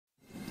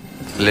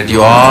Let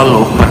you all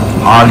open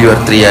all your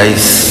three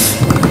eyes.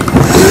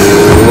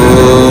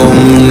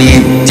 Om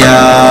Nithyananda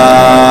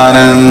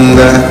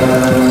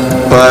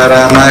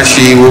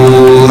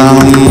Paramashivam.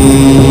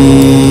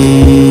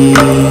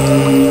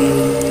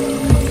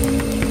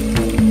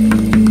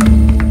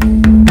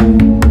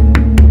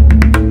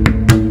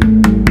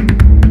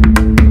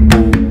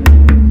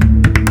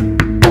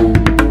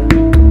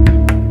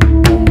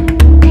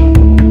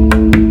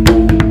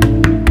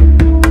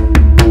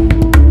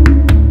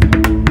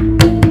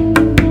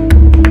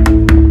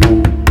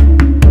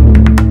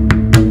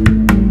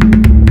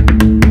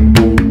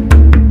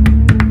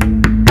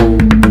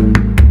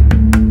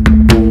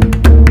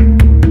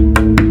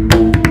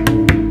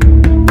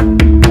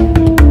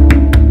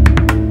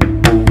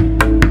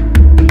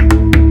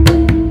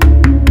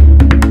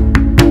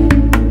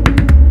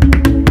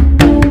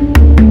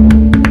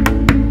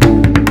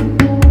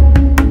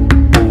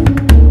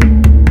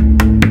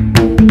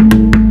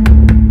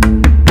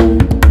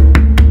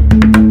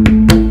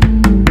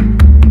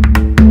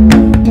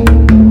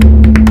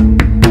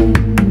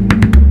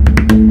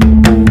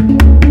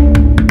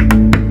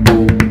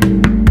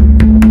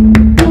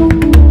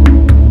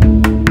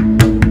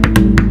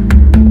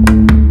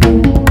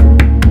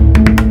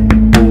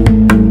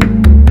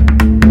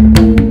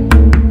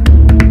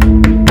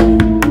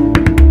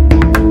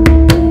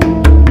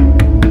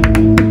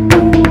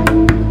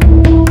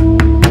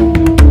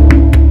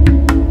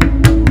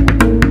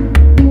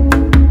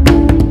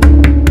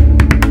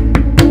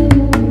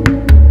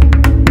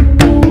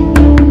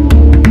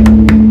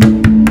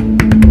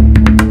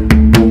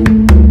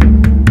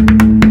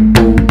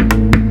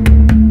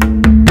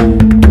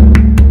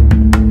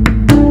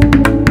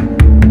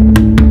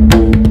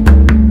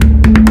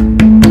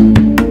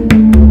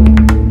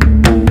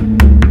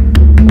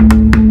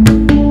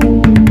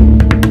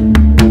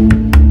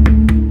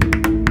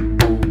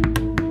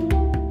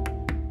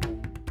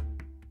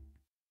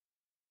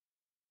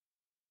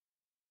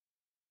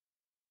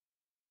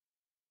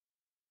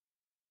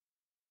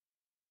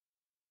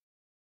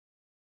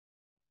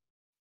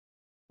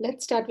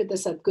 Let's start with the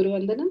Sadguru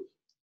Vandanam.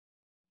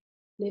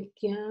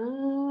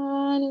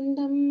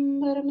 Nithyanandam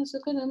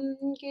Paramasukhanam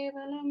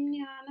Kevalam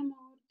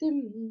Jnanamurtim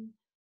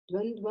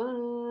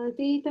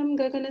Dvandvatitam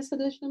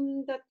Gaganasadusham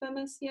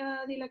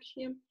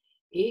Tattvamasyaadilakshయం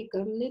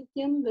Ekam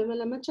Nityam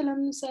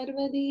Vimalamachalam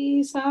Sarvadi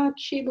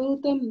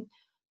Sakshibhutam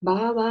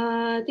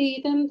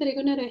Bhavatitam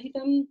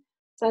Trigunarahitam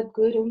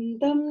Sadgurum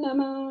Tam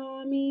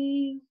Namami.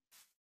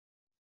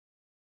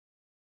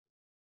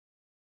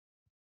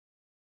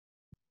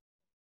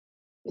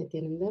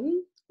 Nithyanandam,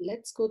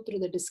 let's go through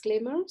the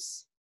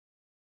disclaimers.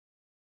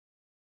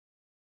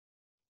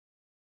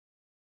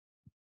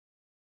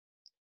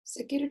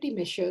 Security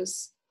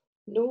measures: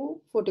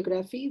 no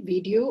photography,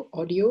 video,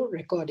 audio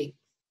recording.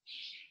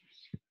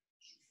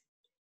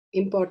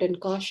 Important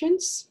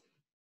cautions: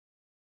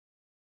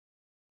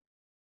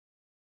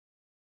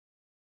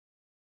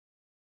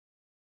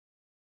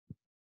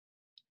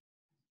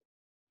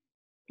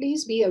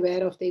 please be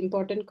aware of the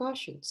important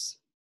cautions.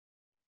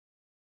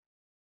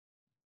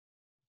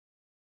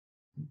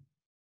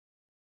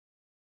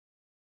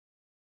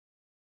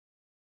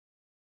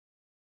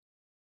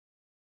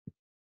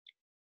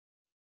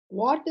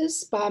 What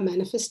is spa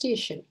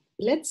manifestation?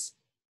 Let's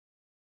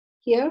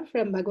hear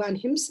from Bhagavan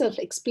himself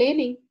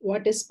explaining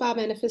what is spa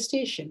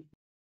manifestation.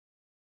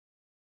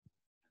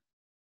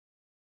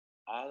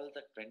 All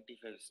the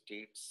 25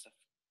 states of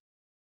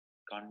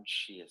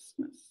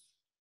consciousness,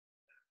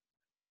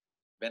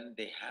 when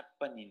they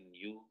happen in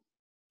you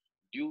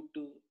due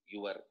to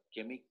your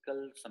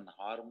chemicals and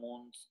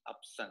hormones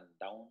ups and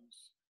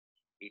downs,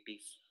 it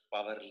is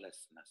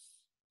powerlessness.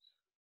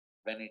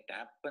 When it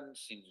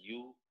happens in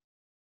you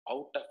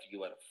out of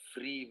your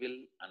free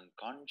will and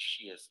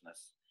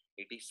consciousness,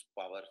 it is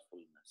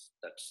powerfulness.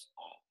 That's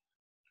all.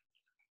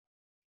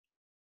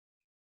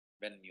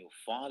 When you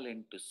fall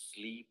into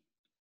sleep,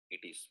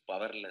 it is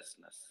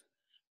powerlessness.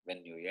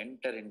 When you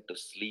enter into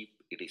sleep,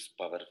 it is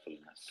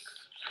powerfulness.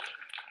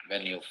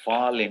 When you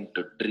fall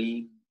into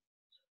dream,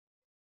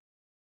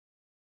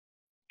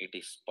 it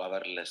is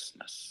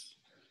powerlessness.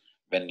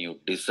 When you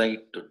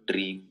decide to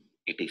dream,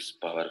 it is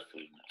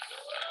powerfulness.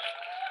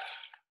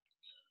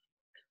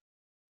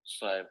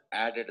 So I've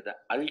added the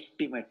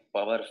ultimate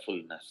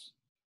powerfulness,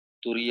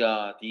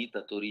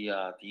 Turiyatita,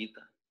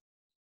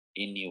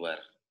 in your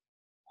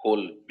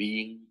whole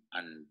being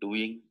and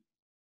doing.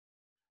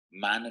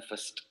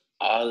 Manifest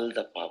all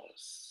the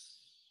powers.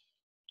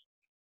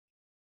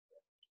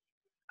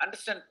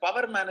 Understand,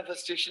 power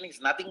manifestation is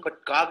nothing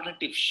but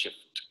cognitive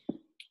shift.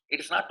 It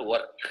is not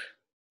work.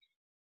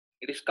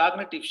 It is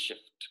cognitive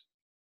shift.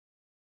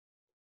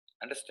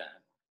 Understand?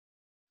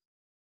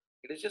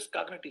 It is just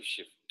cognitive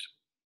shift.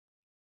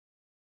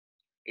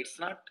 It's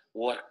not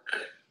work.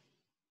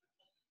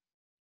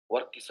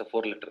 Work is a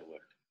 4-letter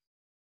word.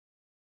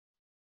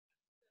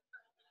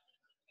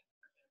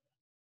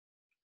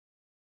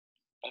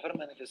 Power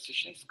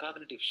manifestation is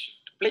cognitive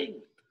shift. Playing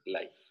with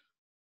life.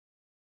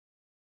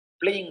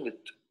 Playing with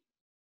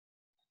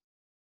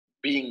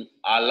being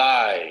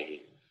alive.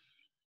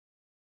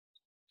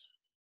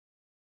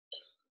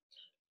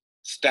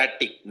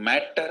 static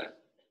matter,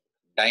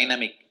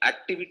 dynamic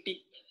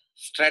activity,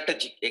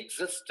 strategic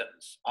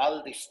existence.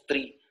 All these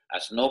three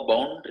has no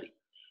boundary.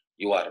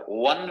 You are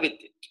one with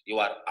it. You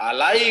are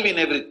alive in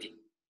everything.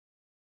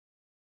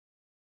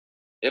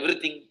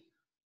 Everything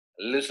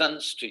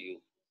listens to you.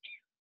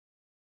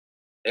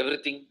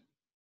 Everything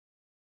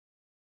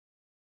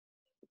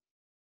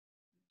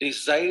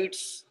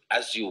decides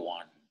as you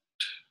want.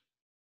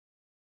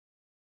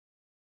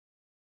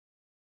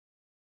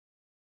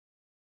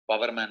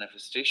 Power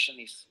manifestation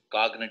is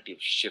cognitive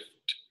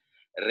shift,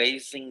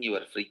 raising your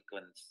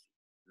frequency,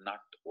 not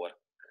work.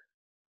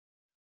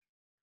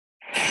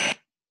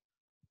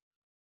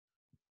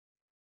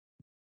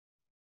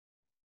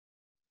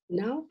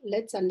 Now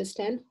let's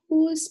understand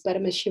who is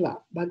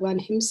Paramashiva. Bhagwan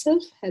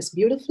himself has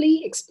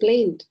beautifully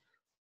explained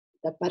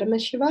the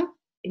Paramashiva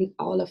in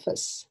all of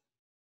us.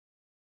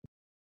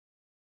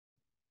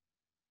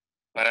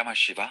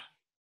 Paramashiva,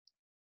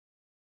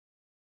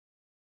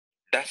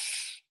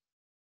 thus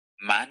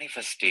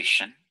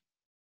manifestation,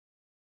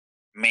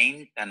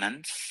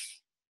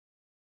 maintenance,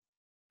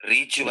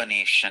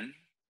 rejuvenation,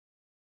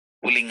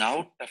 pulling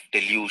out of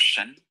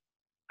delusion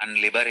and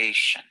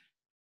liberation.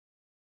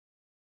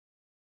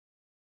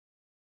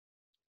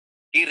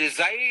 He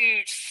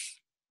resides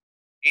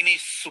in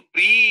his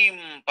supreme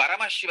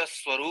Paramashiva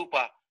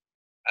Swarupa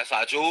as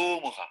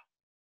Ajomuha,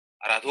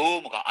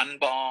 Radhomuha,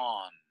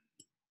 unborn,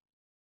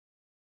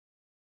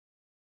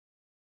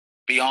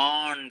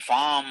 beyond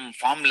form,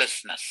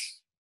 formlessness.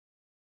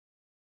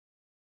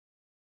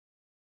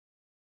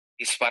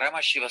 Is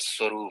Paramashiva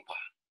Swarupa.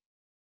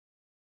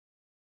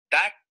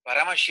 That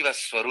Paramashiva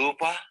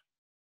Swarupa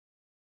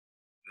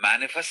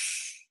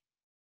manifests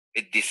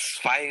with these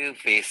 5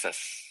 faces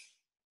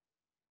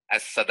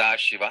as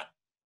Sadashiva,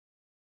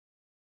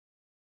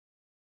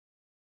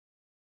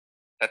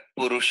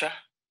 Tatpurusha,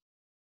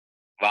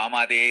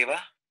 Vamadeva,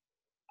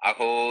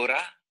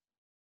 Ahora,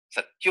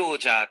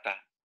 Satyojata,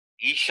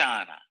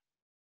 Ishana.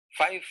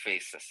 5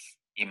 faces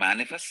he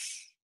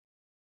manifests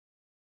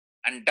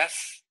and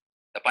does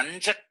the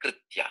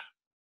Panchakritya,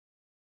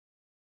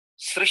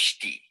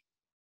 Srishti,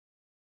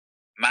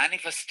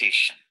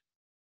 manifestation,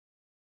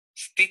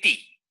 Sthiti,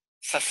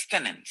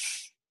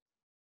 sustenance,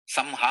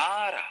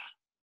 Samhara,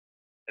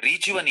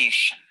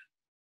 rejuvenation,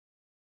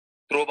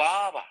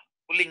 Trobhava,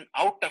 pulling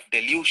out of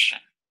delusion,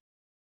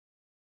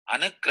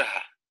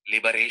 Anugraha,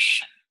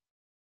 liberation.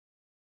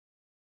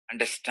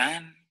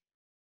 Understand?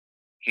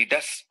 He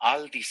does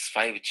all these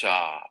 5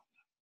 jobs.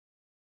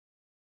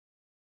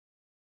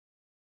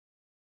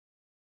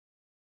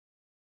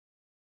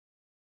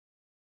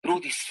 Through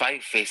these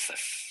 5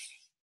 phases.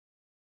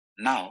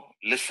 Now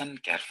listen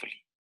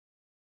carefully.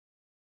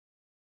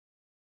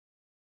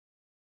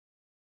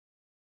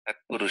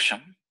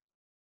 Tatpurusham,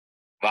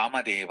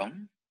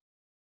 Vamadevam,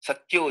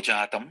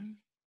 Satyojatam,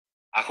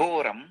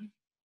 Ahoram,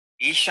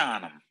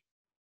 Ishanam.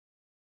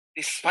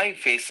 These 5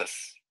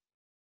 phases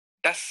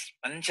does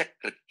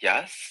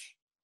Panchakrityas.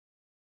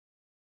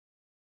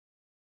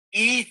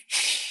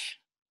 Each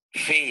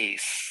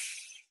phase,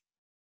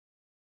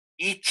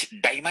 each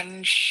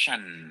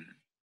dimension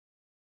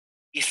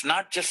is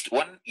not just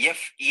one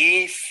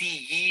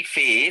F-A-C-E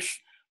phase,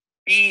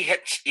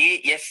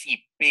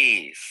 P-H-A-S-E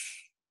phase.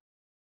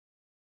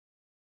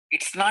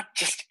 It's not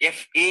just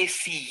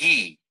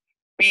F-A-C-E,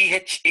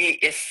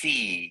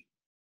 P-H-A-S-E.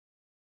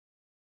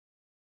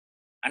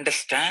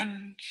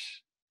 Understand?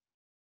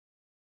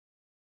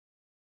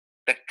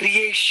 The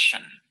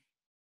creation.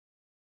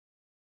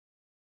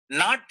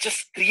 Not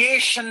just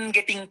creation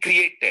getting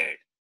created.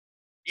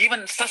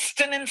 Even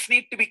sustenance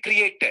need to be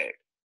created.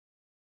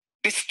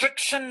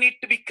 Destruction need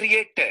to be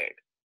created.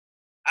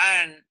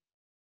 And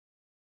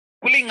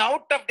pulling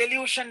out of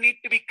delusion need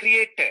to be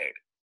created.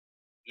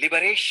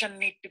 Liberation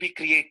need to be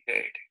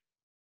created.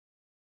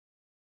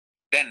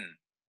 Then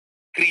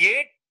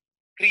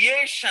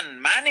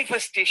creation,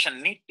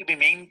 manifestation need to be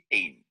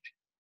maintained.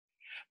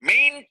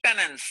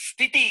 Maintenance,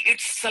 sthiti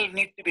itself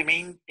need to be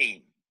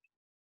maintained.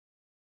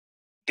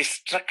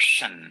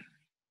 Destruction,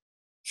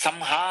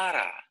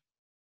 samhara,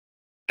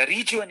 the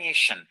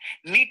rejuvenation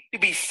need to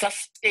be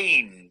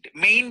sustained,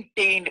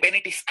 maintained when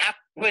it is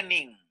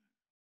happening.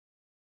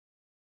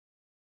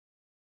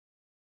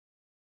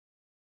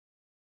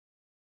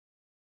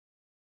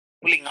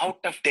 Pulling out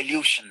of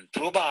delusion,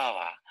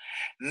 trobhava,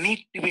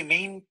 need to be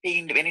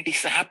maintained when it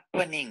is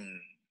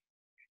happening.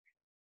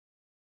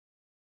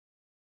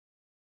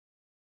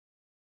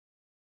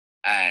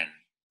 And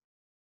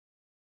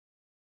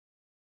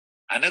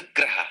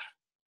anugraha,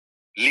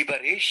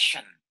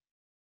 liberation,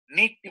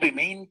 need to be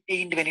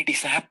maintained when it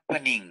is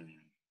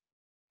happening.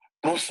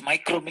 Those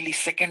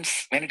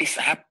micromilliseconds when it is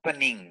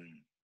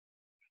happening.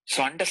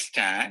 So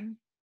understand,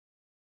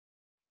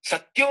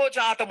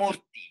 Satyojata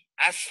Murti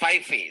as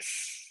 5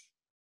 phase.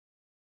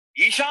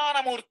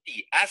 Ishana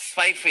Murti as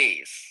 5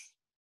 phase.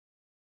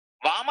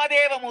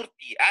 Vamadeva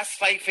Murti as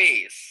 5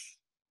 phase.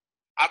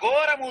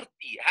 Agora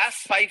Murti has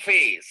 5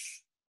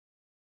 phase.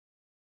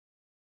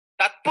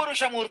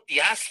 Tatpurusha Murti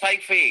has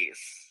 5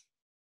 phase.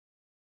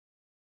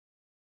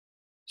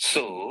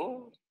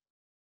 So,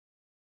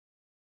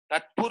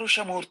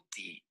 Tatpurusha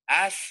Murti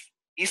has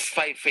his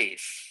five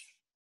face.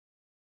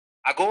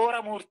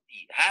 Agora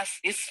Murti has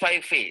his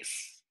five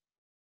face.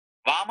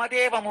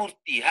 Vamadeva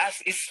Murti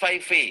has his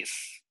five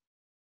face.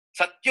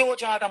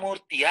 Satyojata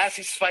Murti has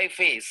his five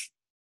face.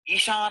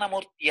 Ishana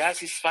Murti has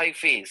his five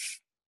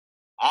face.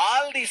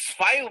 All these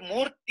five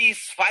Murtis,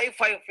 five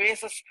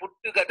faces put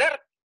together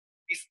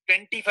is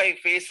 25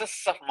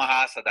 faces of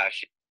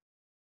Mahasadashiva.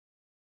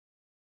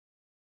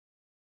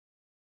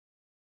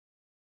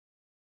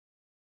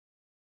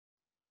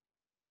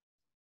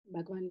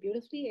 Bhagavan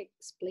beautifully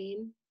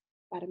explained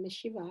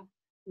Paramashiva.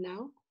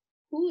 Now,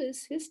 who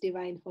is His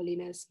Divine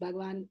Holiness,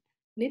 Bhagavan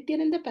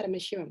Nithyananda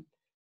Paramashivam?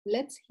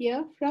 Let's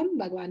hear from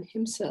Bhagavan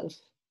himself.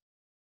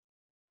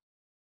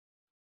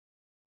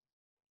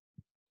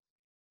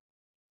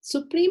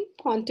 Supreme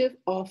Pontiff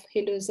of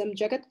Hinduism,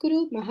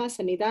 Jagadguru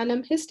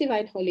Mahasannidhanam, His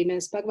Divine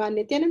Holiness, Bhagavan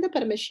Nithyananda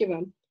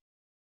Paramashivam,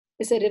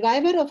 is a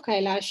reviver of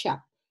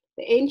Kailasha,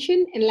 the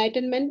ancient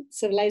Enlightenment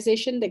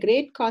civilization, the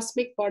great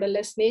cosmic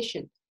borderless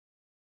nation.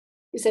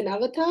 Is an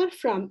avatar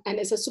from and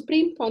is a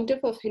supreme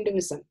pontiff of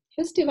Hinduism.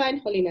 His Divine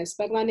Holiness,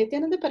 Bhagavan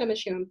Nithyananda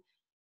Paramashivam,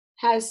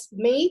 has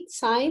made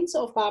science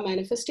of our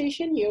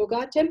manifestation,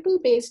 yoga,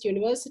 temple-based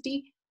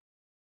university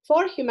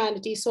for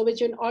humanity,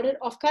 Sovereign Order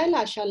of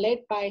Kailasha, led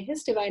by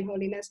His Divine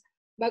Holiness,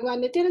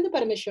 Bhagavan Nithyananda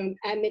Paramashivam,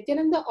 and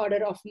Nithyananda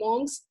Order of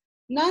Monks,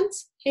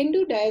 Nuns,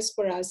 Hindu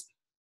diasporas,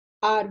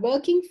 are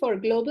working for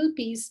global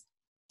peace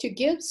to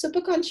give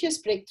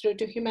superconscious breakthrough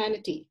to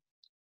humanity.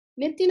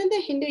 Nithyananda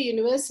Hindu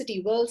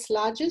University, world's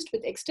largest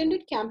with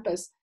extended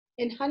campus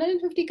in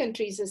 150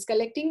 countries, is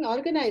collecting,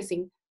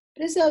 organizing,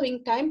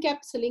 preserving, time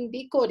capsuling,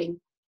 decoding,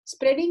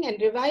 spreading,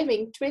 and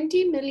reviving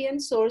 20 million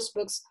source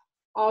books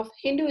of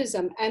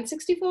Hinduism and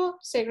 64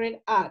 sacred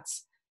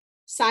arts,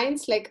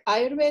 science like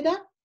Ayurveda,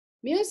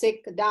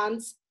 music,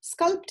 dance,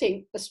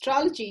 sculpting,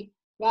 astrology,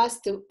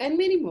 Vastu, and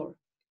many more.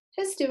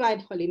 His Divine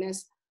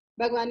Holiness,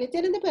 Bhagavan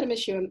Nithyananda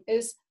Paramashivam,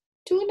 is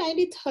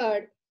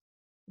 293rd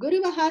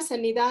Guru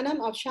Mahasannidhanam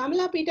of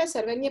Shamalapita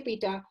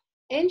Sarvanyapita,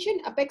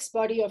 ancient apex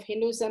body of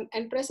Hinduism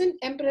and present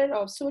emperor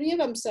of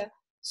Suryavamsa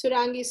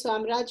Surangi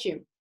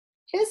Swamrajyam.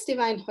 His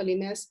Divine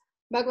Holiness,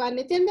 Bhagavan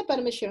Nithyananda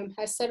Paramashivam,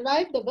 has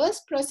survived the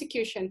worst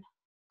persecution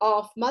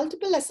of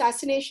multiple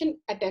assassination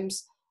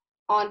attempts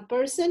on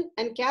person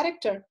and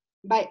character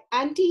by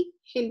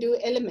anti-Hindu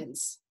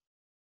elements.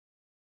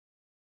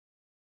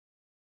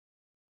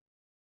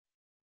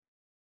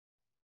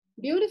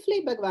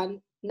 Beautifully,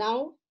 Bhagavan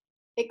now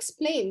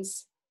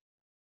explains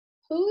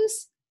who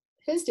is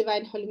His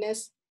Divine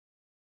Holiness,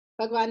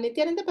 Bhagavan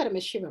Nithyananda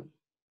Paramashivam.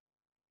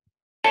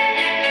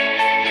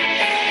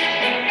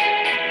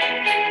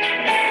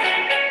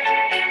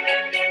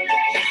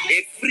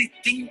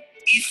 Everything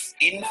is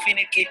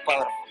infinitely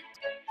powerful.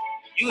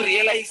 You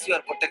realize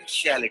your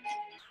potentiality.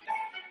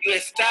 You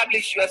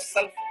establish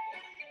yourself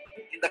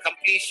in the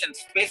completion,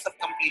 space of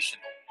completion.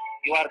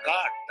 You are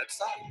God, that's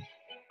all.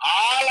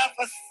 All of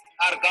us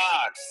are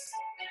gods.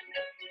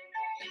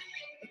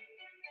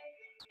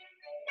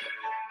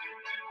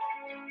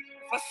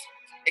 First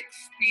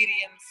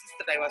experience is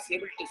that I was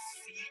able to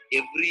see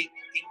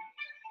everything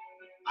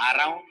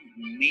around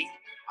me,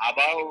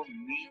 above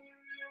me,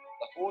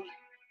 the whole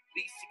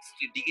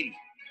 360 degree.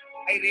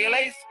 I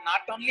realized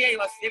not only I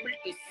was able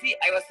to see,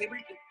 I was able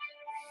to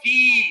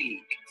feel,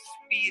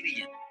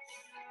 experience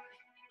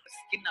the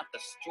skin of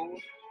the stone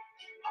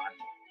on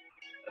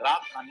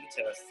rock on which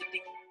I was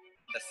sitting,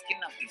 the skin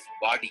of this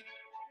body.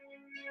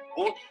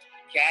 Both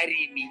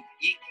carry me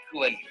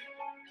equally.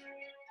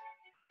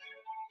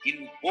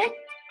 In both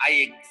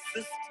I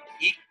exist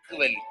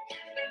equally.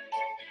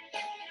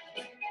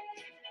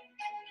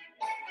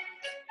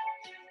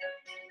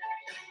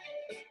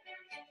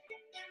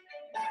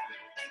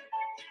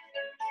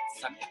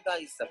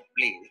 Sangha is a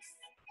place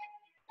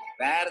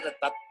where the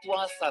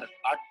tattvas are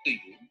taught to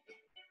you,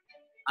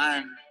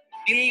 and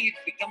till it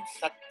becomes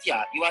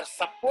satya, you are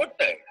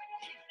supported.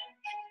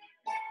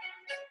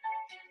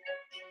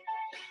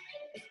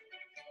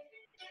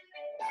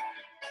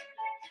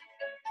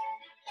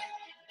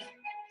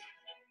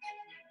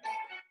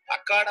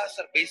 Akhadas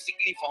are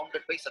basically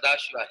founded by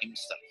Sadashiva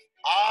himself.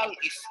 All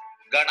is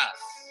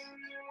ganas,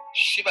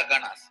 Shiva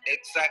ganas.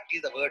 Exactly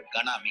the word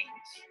gana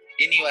means.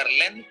 In your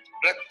length,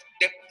 breadth,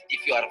 depth,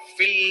 if you are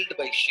filled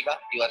by Shiva,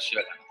 you are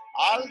Shiva gana.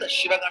 All the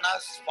Shiva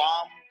ganas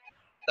form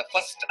the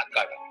first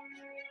Akhada.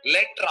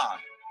 Later on,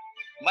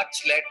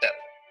 much later,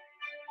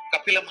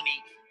 Kapila Muni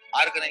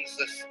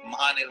organizes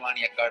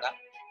Mahanirvani Akhada.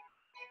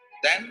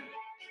 Then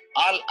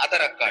all other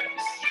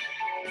Akhadas.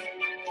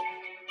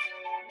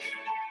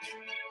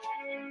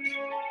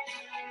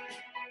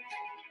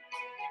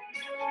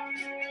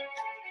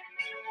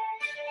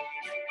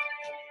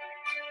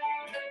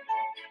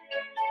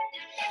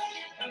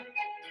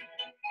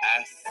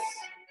 As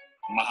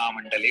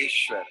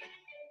Mahamandaleshwar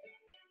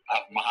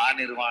of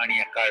Mahanirvani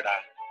Akhada,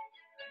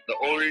 the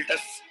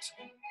oldest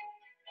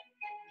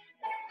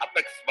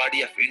apex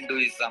body of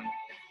Hinduism,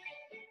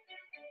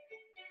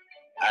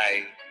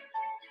 I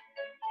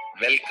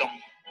welcome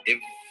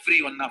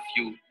every one of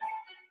you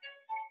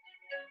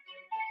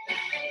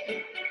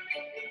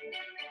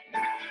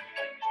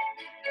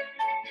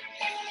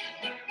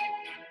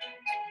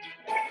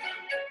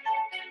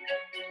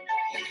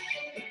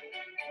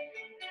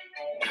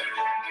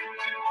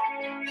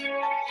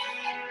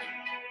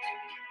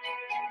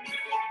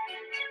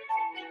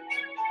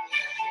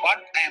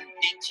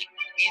teaching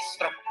is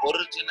from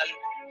original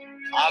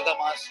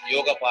Agamas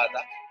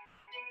Yogapada.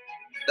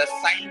 The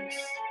science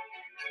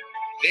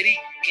very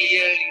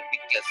clearly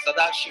declares,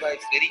 Sadashiva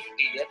is very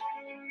clear,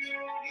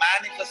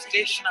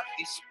 manifestation of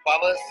these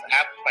powers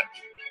happen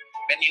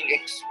when you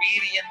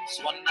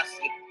experience oneness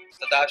with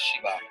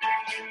Sadashiva.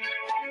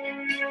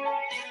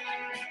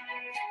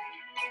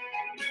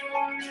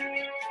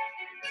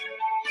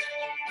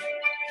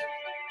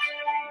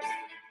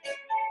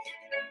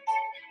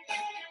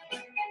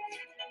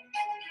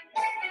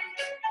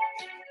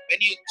 When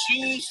you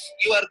choose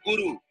your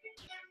Guru,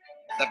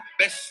 the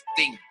best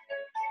thing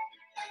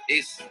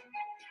is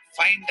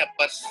find a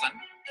person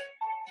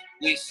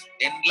who is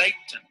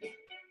enlightened,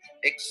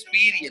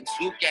 experienced,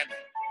 who can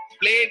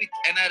play with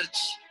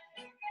energy,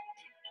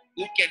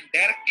 who can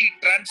directly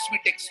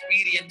transmit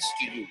experience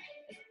to you,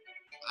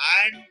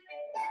 and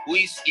who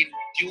is in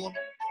tune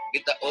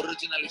with the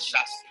original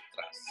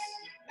Shastras,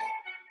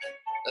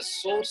 the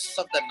source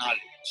of the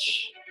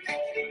knowledge.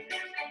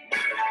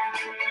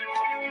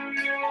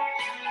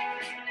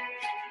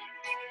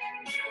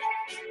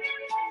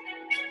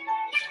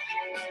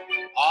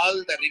 All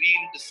the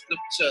revealed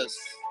scriptures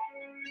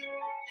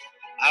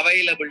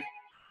available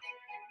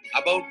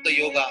about the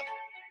yoga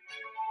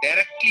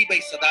directly by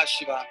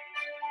Sadashiva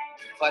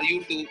for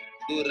you to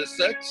do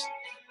research,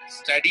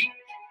 study,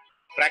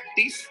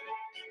 practice,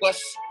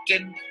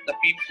 question the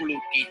people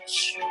who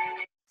teach.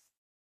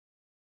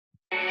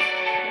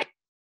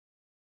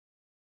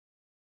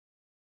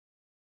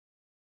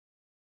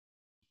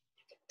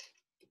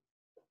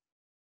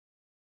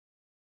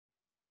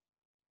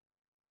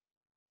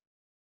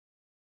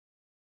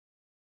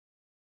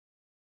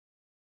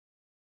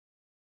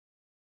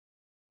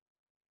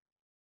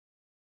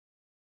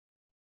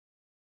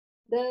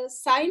 The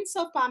science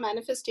of power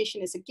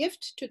manifestation is a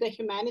gift to the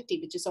humanity,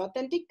 which is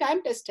authentic,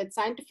 time-tested,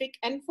 scientific,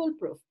 and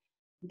foolproof.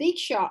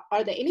 Diksha,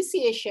 or the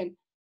initiation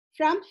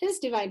from His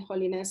Divine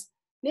Holiness,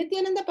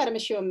 Nithyananda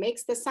Paramashiva,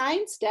 makes the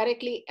science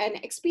directly an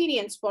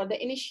experience for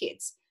the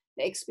initiates.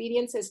 The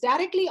experience is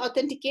directly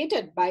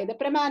authenticated by the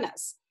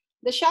Pramanas.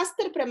 The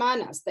Shastra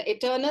Pramanas, the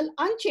eternal,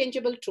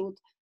 unchangeable truth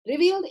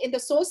revealed in the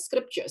source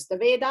scriptures, the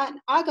Veda and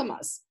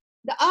Agamas.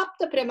 The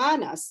Apta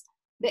Pramanas,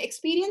 the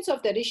experience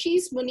of the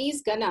Rishis,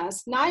 Munis,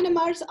 Ganas,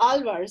 Nayanamars,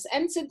 Alvars,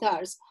 and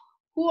Siddhars,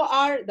 who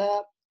are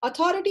the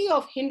authority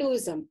of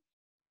Hinduism,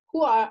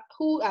 who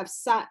have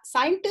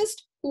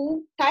scientists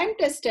who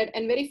time-tested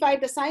and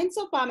verified the science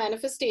of power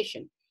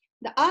manifestation.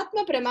 The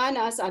Atma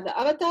Pramanas are the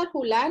avatar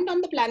who land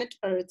on the planet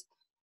Earth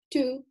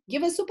to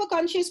give a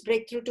superconscious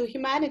breakthrough to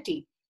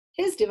humanity.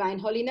 His Divine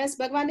Holiness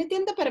Bhagavan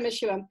Nithyananda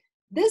Paramashivam,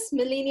 this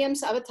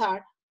millennium's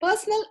avatar,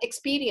 personal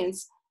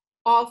experience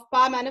of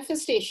power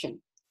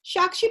manifestation.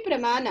 Shakshi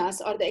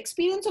Pramanas, or the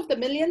experience of the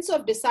millions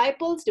of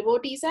disciples,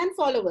 devotees, and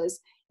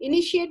followers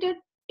initiated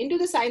into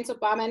the science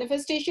of power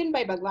manifestation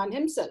by Bhagavan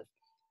himself.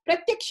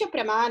 Pratyaksha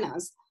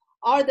Pramanas,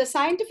 or the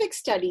scientific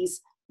studies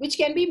which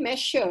can be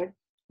measured,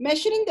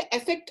 measuring the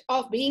effect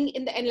of being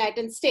in the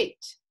enlightened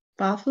state.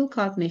 Powerful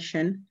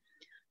cognition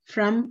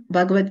from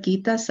Bhagavad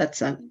Gita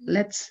Satsang.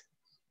 Let's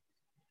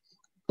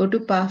go to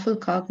powerful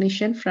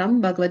cognition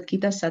from Bhagavad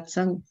Gita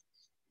Satsang.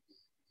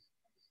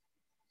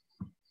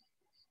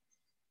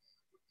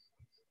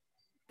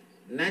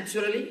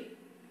 Naturally,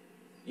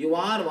 you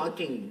are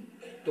walking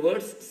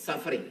towards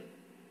suffering.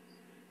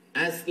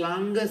 As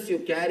long as you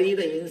carry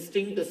the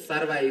instinct to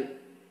survive,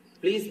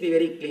 please be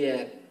very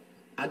clear,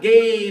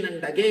 again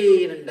and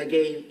again and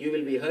again, you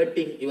will be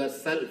hurting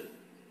yourself.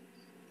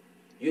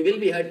 You will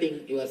be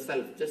hurting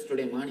yourself. Just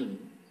today morning,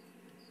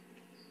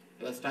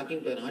 I was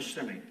talking to an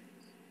ashramite.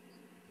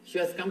 She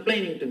was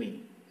complaining to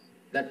me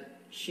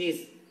that she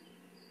is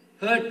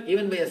hurt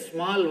even by a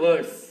small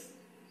words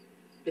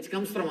which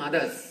comes from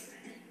others.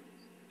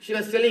 She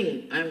was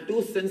telling, I am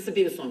too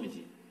sensitive,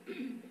 Swamiji.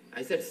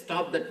 I said,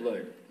 stop that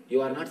word.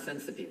 You are not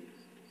sensitive.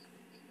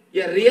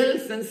 A real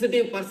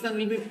sensitive person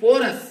will be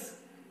porous.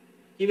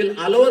 He will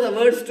allow the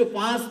words to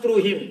pass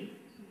through him.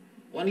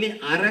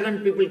 Only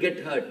arrogant people get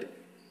hurt.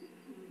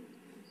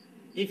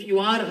 If you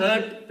are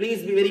hurt,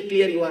 please be very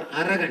clear, you are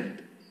arrogant.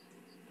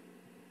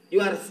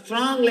 You are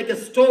strong like a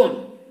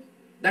stone.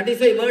 That is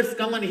why words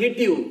come and hit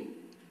you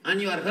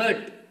and you are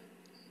hurt.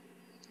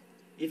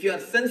 If you are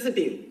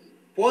sensitive,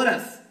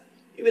 porous,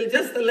 you will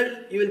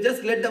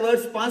just let the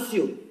words pass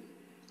you.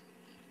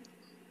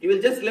 You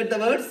will just let the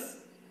words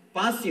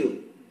pass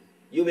you.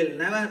 You will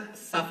never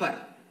suffer.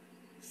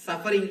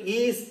 Suffering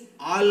is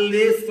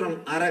always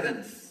from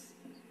arrogance,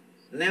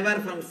 never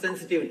from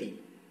sensitivity.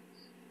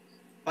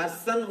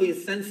 Person who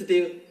is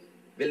sensitive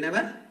will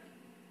never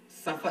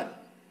suffer.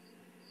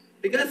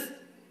 Because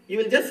you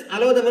will just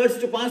allow the words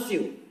to pass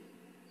you.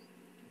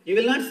 You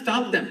will not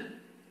stop them.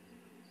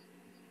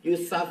 You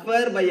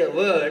suffer by a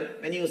word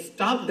when you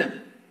stop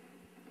them,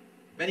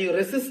 when you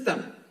resist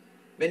them,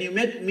 when you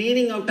make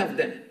meaning out of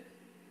them.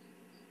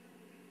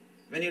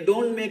 When you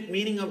don't make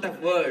meaning out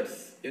of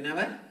words, you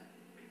never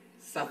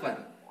suffer.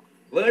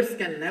 Words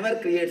can never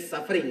create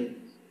suffering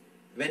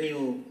when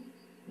you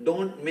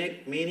don't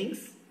make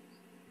meanings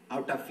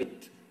out of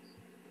it.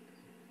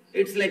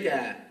 It's like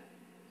a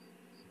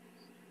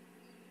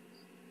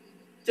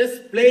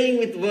just playing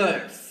with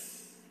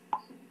words.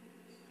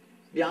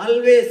 We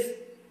always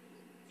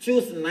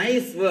choose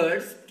nice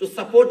words to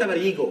support our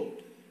ego.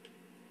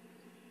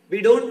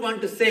 We don't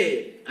want to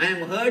say, I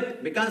am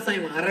hurt because I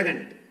am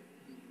arrogant.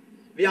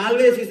 We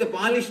always use a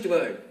polished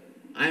word.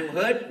 I am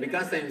hurt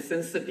because I am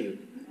sensitive.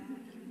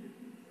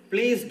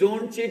 Please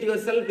don't cheat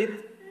yourself with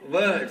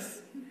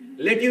words.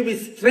 Let you be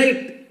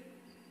straight.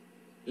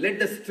 Let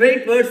the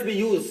straight words be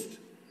used.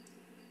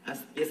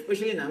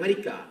 Especially in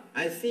America,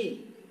 I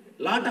see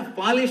lot of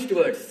polished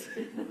words.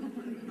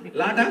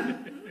 Lot of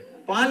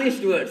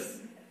polished words.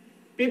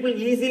 People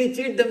easily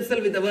cheat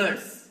themselves with the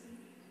words.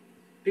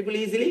 People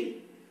easily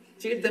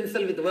cheat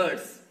themselves with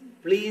words.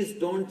 Please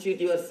don't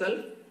cheat yourself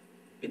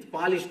with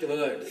polished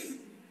words.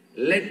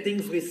 Let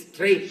things be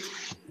straight.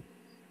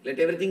 Let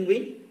everything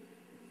be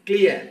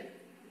clear.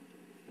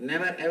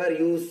 Never ever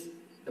use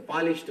the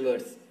polished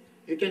words.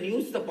 You can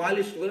use the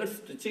polished words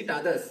to cheat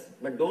others,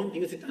 but don't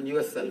use it on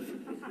yourself.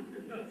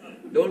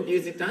 Don't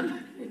use it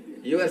on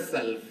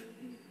yourself.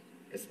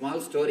 A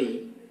small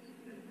story.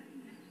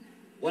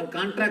 One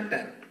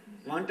contractor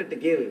wanted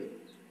to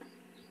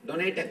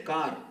donate a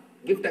car,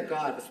 gift a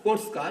car, a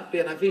sports car to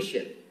an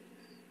official.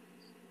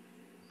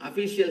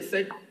 Official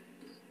said,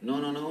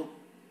 no,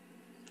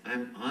 I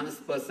am an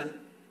honest person.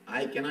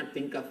 I cannot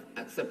think of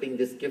accepting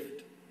this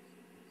gift.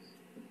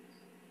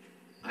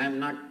 I am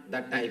not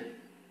that type.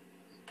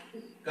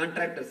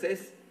 Contractor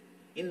says,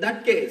 in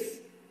that case,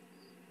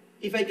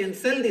 if I can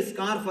sell this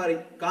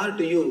car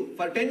to you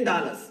for $10,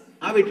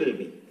 how it will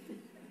be?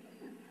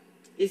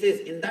 He says,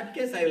 in that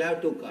case, I will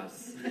have 2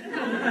 cars.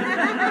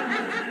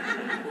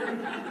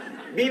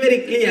 Be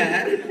very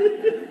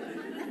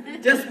clear.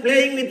 Just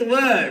playing with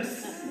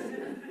words.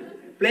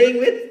 Playing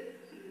with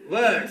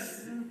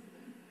words.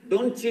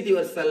 Don't cheat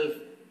yourself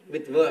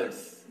with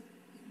words.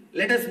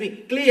 Let us be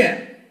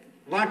clear.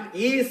 What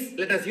is,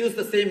 let us use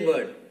the same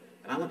word.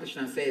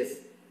 Ramakrishna says,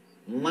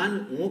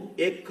 Man mukh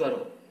ek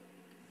karo.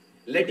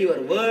 Let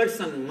your words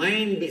and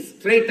mind be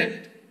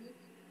straightened.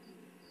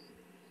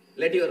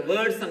 Let your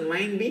words and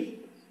mind be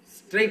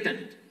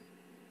straightened.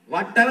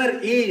 Whatever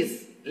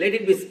is, let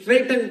it be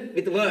straightened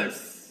with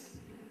words.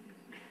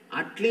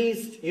 At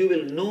least you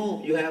will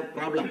know you have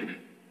problem.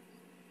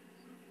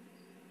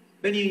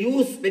 When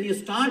you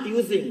start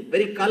using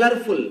very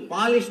colorful,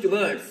 polished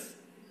words,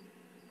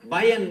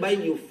 by and by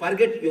you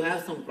forget you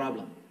have some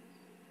problem.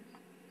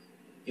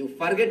 You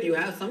forget you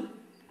have some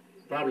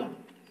problem.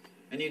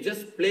 When you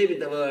just play with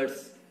the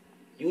words,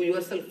 you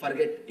yourself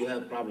forget you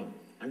have problem.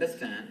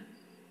 Understand?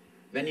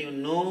 When you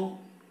know,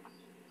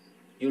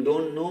 you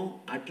don't know,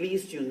 at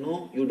least you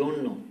know, you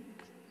don't know.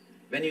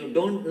 When you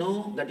don't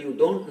know that you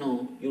don't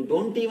know, you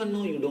don't even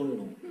know you don't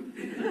know.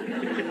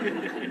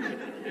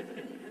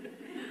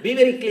 Be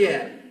very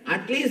clear.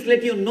 At least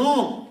let you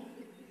know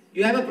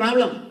you have a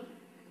problem.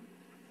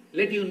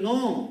 Let you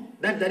know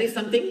that there is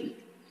something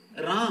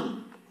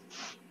wrong.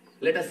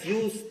 Let us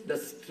use the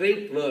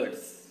straight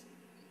words.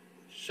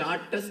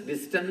 Shortest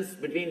distance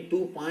between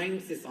 2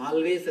 points is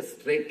always a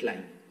straight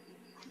line.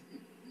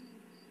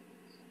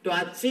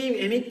 To achieve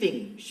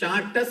anything,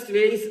 shortest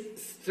way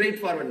is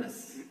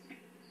straightforwardness.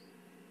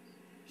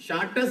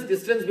 Shortest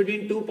distance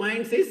between 2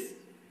 points is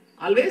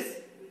always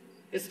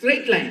a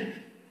straight line.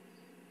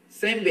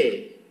 Same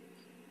way,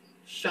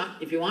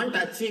 if you want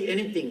to achieve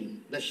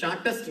anything, the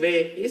shortest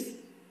way is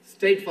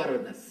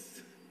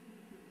straightforwardness.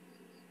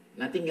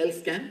 Nothing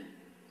else can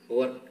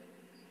work.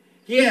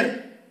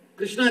 Here,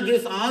 Krishna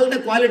gives all the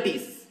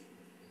qualities,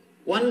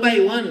 one by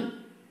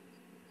one.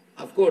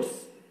 Of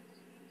course,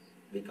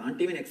 we can't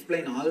even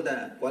explain all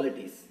the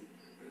qualities.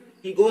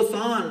 He goes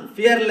on,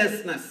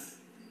 fearlessness,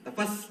 the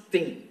first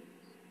thing.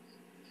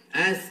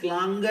 As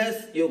long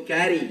as you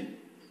carry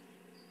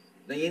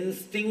the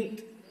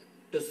instinct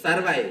to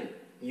survive,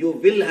 you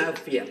will have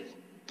fear.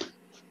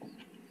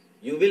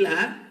 You will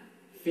have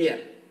fear.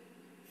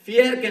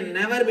 Fear can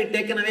never be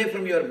taken away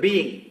from your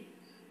being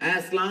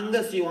as long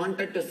as you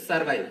wanted to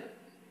survive.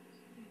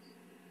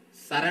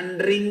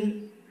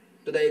 Surrendering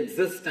to the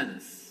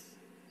existence,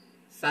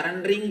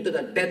 surrendering to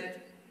the death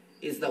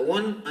is the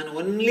one and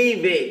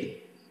only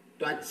way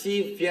to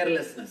achieve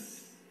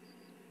fearlessness.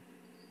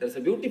 There is a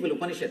beautiful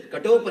Upanishad,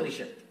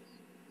 Kathopanishad.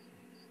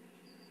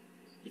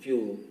 If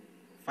you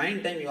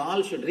find time, you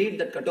all should read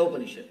that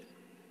Kathopanishad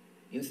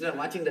instead of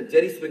watching the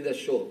Jerry Springer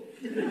show.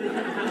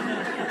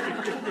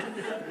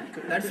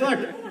 That's what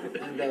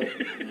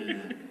the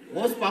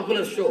most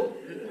popular show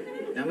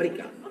in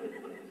America.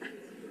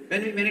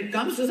 When it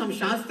comes to some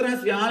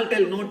Shastras, we all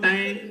tell no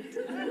time,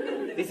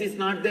 this is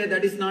not there,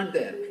 that is not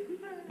there.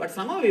 But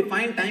somehow we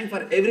find time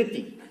for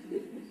everything.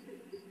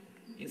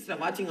 Instead of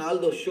watching all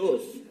those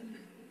shows,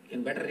 you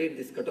can better read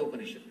this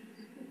Kathopanishad.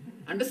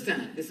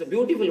 Understand, this is a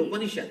beautiful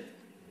Upanishad.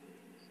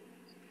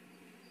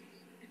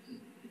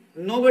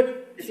 Nobody,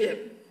 see,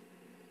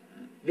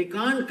 we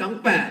can't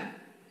compare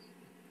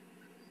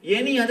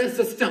any other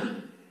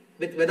system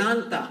with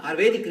Vedanta or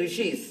Vedic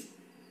rishis.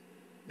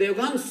 They have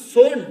gone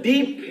so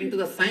deep into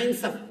the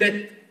science of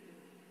death.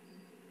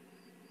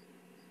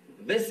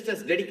 West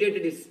has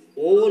dedicated its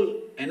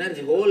whole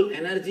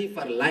energy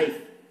for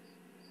life.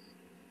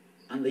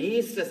 and the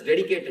East has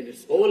dedicated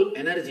its whole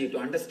energy to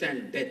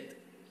understand death.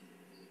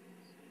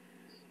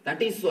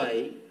 That is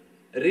why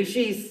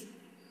rishis,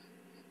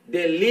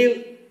 they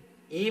live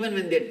even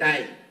when they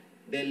die.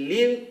 They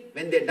live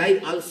when they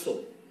die also.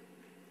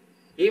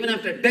 Even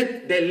after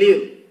death, they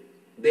live.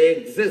 They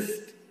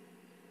exist.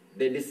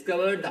 They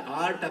discovered the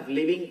art of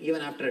living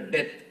even after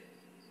death.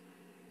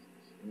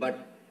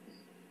 But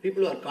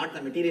people who are caught in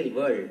the material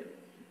world,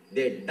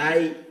 they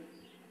die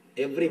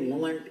every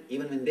moment,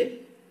 even when they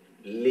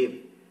live,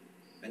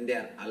 when they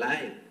are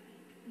alive.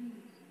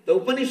 The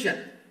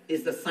Upanishad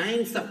is the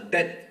science of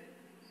death.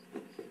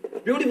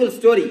 Beautiful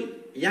story.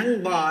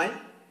 Young boy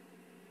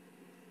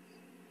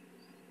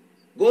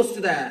goes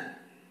to the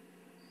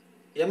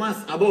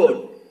Yama's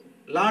abode,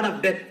 Lord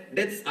of Death,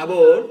 Death's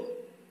abode,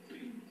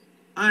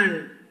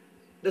 and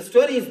the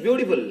story is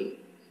beautiful.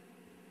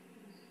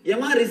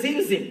 Yama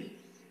receives him.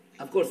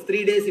 Of course,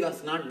 3 days he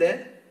was not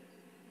there.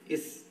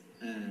 His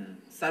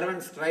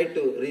servants tried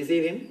to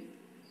receive him,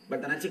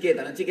 but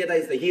Nachiketa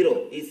is the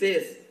hero. He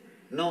says,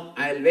 no,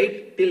 I will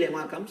wait till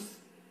Yama comes.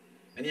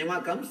 When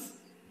Yama comes,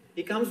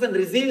 he comes and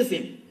receives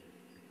him.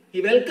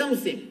 He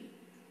welcomes him.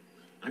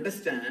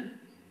 Understand?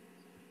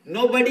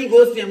 Nobody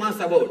goes to Yama's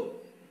abode.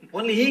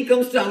 Only he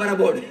comes to our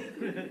abode.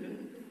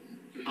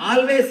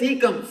 Always he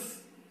comes.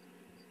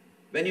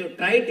 When you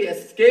try to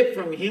escape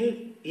from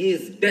him, he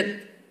is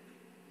death.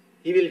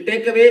 He will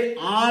take away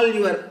all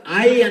your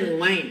eye and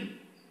mind.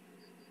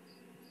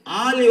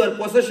 All your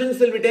possessions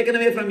will be taken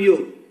away from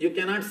you. You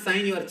cannot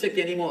sign your check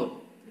anymore.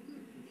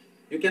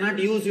 You cannot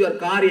use your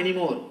car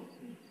anymore.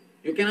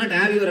 You cannot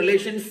have your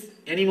relations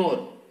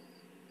anymore.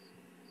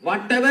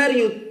 Whatever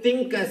you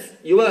think as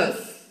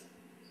yours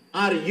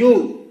or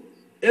you,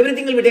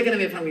 everything will be taken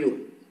away from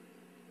you.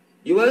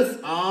 Yours,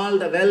 all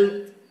the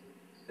wealth,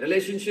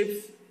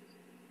 relationships,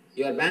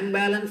 your bank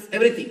balance,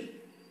 everything.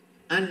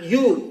 And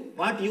you,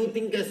 what you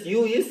think as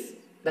you is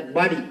that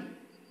body.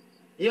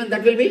 Even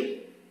that will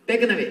be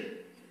taken away.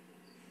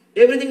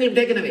 Everything will be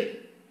taken away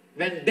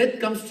when death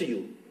comes to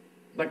you.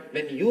 But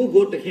when you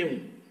go to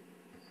him,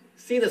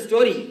 see the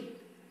story.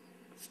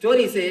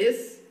 Story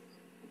says,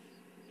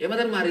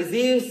 Yamadharma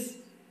receives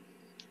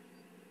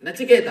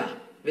Nachiketa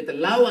with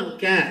love and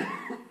care.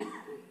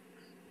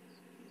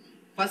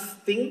 First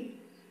thing,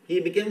 he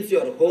becomes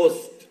your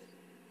host,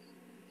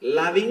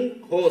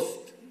 loving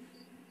host.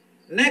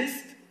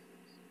 Next,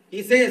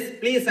 he says,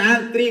 please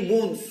have 3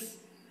 boons.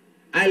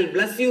 I'll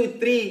bless you with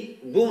 3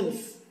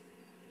 boons.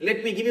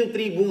 Let me give you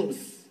 3 boons.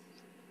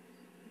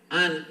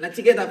 And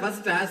Nachiketa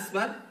first asks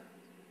for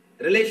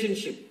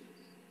relationship.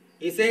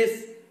 He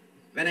says,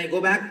 when I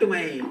go back to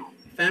my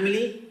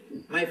family,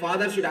 my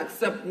father should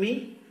accept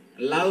me,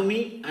 love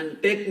me, and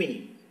take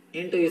me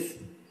into his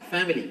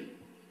family.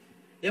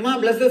 Yama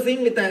blesses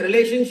him with the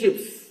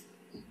relationships.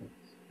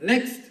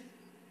 Next,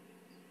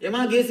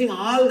 Yama gives him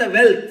all the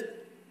wealth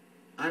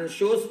and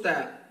shows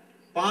the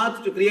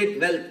path to create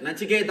wealth.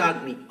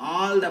 Nachiketagni,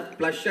 all the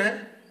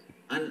pleasure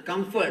and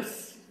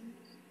comforts.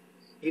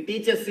 He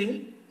teaches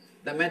him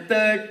the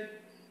method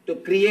to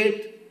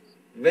create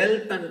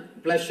wealth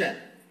and pleasure,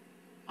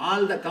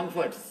 all the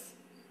comforts.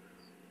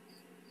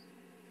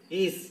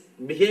 He is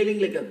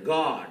behaving like a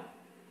god.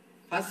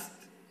 First,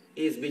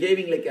 he is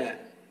behaving like a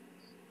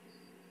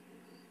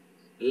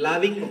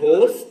loving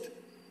host.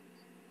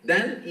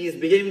 Then, he is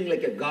behaving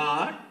like a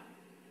god.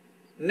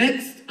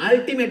 Next,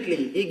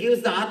 ultimately, he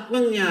gives the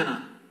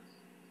Atmajnana.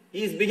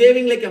 He is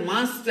behaving like a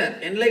master,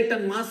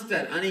 enlightened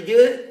master, and he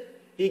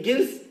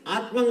gives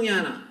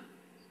Atmajnana.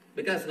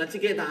 Because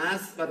Nachiketa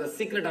asks for the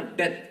secret of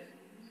death.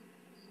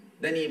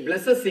 Then he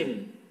blesses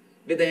him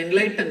with the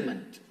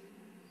enlightenment.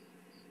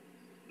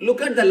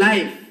 Look at the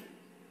life,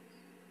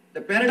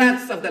 the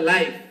paradox of the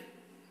life.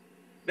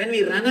 When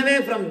we run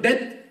away from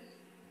death,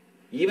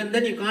 even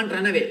then you can't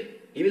run away.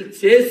 He will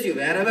chase you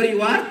wherever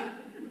you are.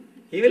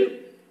 He will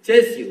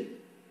chase you.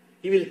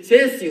 He will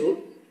chase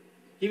you.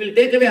 He will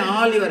take away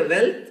all your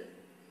wealth,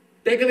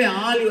 take away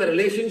all your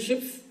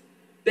relationships,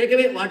 take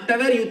away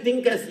whatever you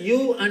think as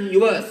you and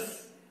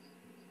yours.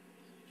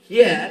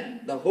 Here,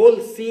 the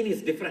whole scene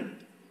is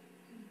different.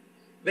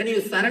 When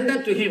you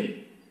surrender to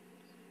him,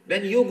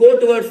 when you go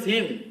towards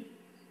him,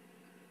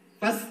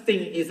 first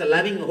thing is a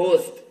loving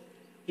host.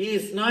 He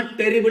is not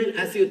terrible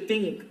as you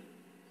think.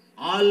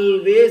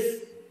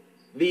 Always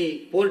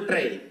we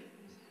portray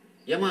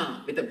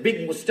Yama with a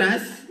big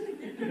mustache,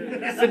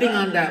 sitting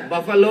on the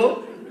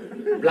buffalo,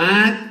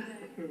 black,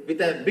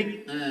 with a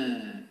big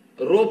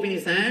rope in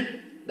his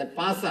hand, that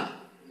pasa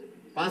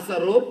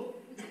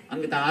rope,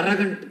 and with an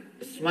arrogant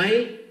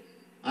smile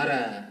or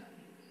an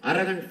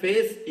arrogant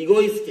face,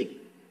 egoistic.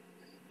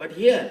 But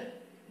here,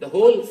 the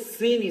whole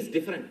scene is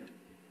different.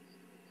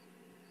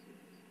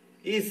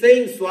 He is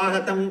saying,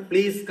 Swahatam,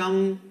 please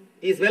come.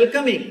 He is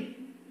welcoming.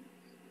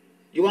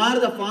 You are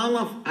the form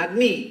of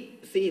Agni.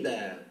 See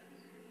the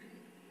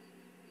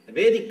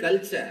Vedic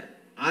culture,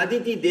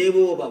 Aditi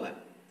Devo Bhava.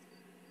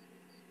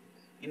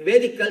 In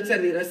Vedic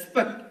culture, we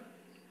respect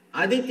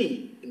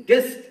Aditi,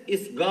 guest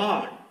is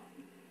God.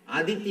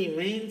 Aditi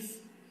means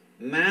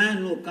man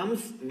who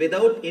comes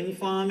without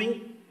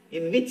informing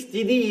in which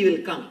Tidhi he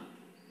will come.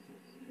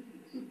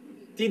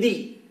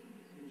 Tidhi.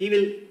 He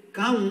will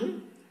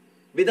come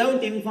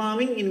without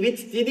informing in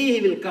which Tidhi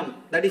he will come.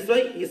 That is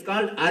why he is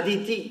called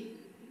Aditi.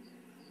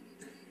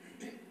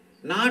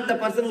 Not the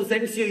person who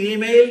sends you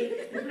email,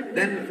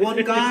 then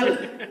phone call,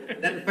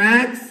 then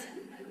fax,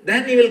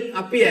 then he will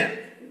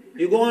appear.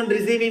 You go and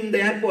receive him in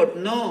the airport.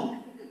 No.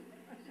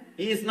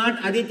 He is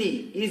not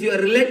Aditi. He is your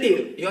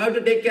relative. You have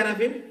to take care of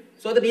him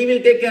so that he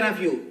will take care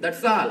of you.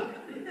 That's all.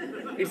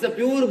 It's a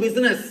pure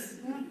business.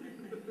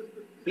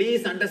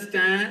 Please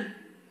understand,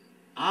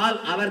 all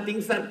our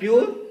things are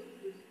pure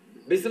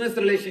business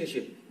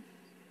relationship.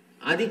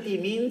 Aditi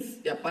means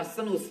a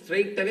person who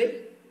straight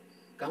away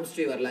comes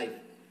to your life.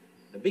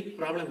 The big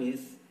problem is,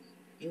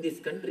 in this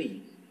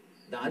country,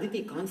 the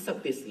Aditi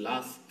concept is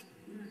lost.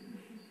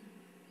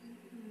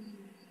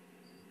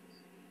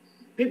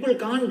 People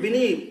can't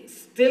believe,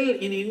 still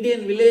in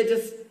Indian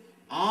villages,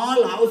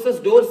 all houses'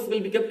 doors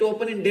will be kept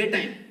open in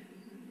daytime.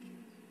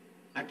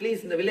 At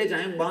least in the village I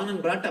am born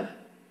and brought up.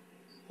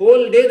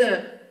 Whole day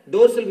the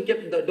doors will be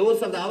kept, the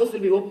doors of the house will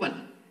be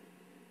open.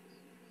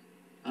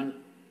 And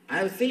I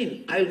have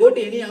seen, I will go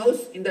to any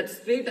house in that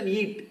street and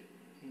eat.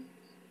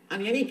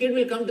 And any kid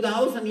will come to the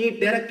house and eat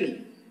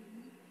directly.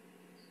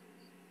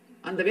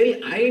 And the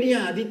very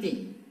idea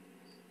Aditi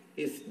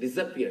is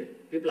disappeared.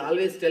 People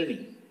always tell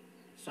me,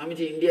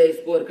 Swamiji, India is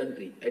poor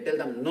country. I tell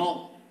them,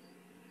 no.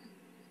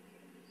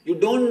 You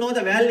don't know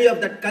the value of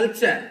that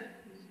culture.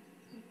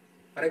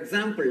 For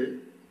example,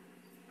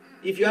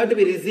 if you have to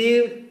be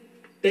received,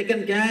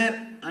 taken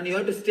care, and you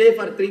have to stay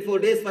for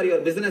 3-4 days for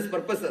your business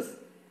purposes,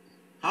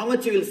 how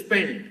much you will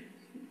spend?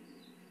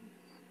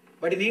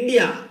 But in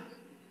India,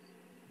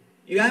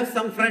 you have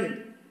some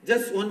friend,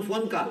 just one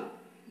phone call.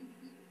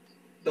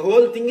 The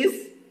whole thing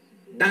is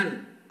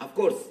done, of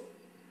course.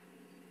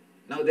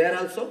 Now there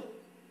also,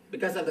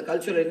 because of the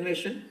cultural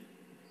invasion,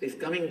 it is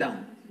coming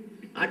down.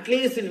 At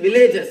least in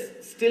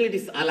villages, still it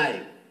is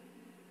alive.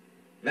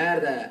 Where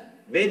the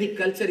Vedic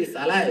culture is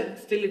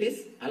alive, still it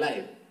is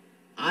alive.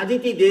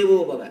 Aditi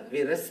Devo Bhava,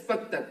 we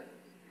respect the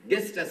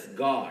guest as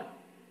God.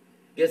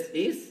 Guest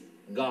is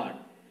God.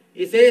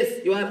 He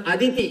says, you are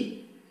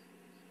Aditi.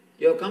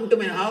 You have come to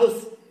my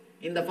house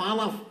in the form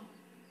of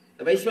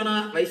the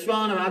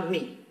Vaishvana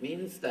Agni,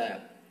 means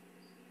the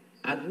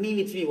Agni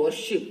which we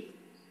worship.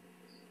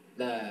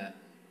 The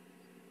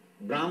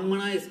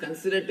Brahmana is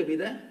considered to be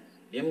the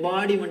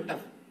embodiment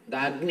of the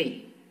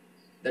Agni,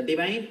 the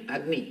divine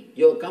Agni.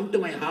 You have come to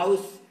my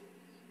house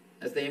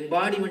as the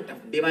embodiment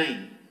of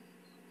divine.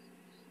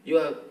 You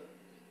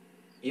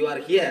are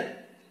here.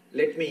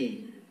 Let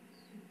me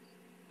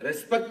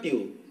respect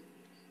you.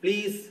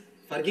 Please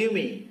forgive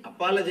me.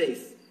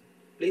 Apologize.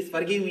 Please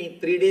forgive me.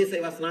 3 days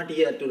I was not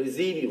here to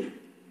receive you.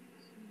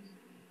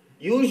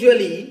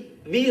 Usually,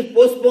 we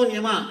postpone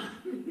Yama.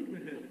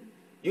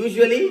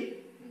 Usually,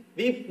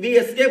 we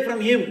escape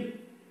from him.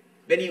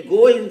 When you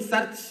go in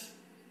search,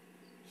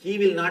 he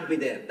will not be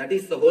there. That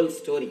is the whole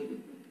story.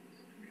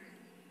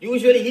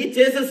 Usually, he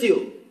chases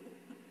you.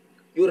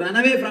 You run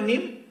away from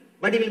him,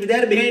 but he will be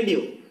there behind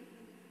you.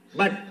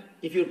 But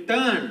if you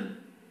turn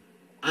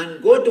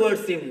and go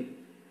towards him,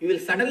 you will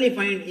suddenly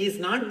find he is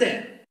not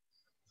there.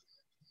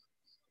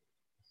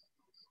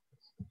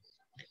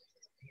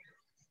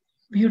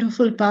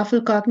 Beautiful,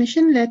 powerful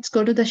cognition. Let's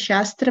go to the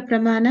Shastra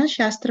Pramana.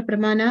 Shastra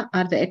Pramana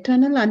are the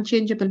eternal,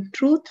 unchangeable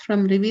truth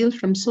revealed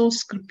from source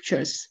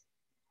scriptures.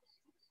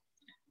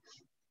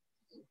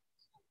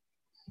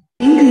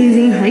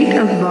 Increasing height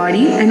of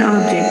body and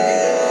object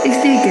is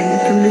taken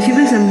from the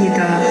Shiva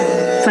Samhita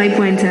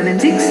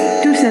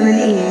 5.76 to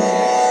 7a.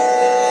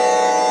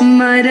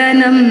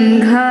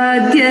 Maranam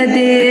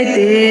ghādyate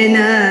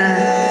tena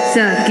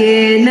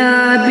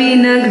sakenapi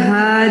na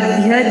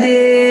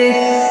ghādyate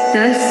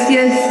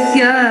tasya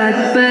syat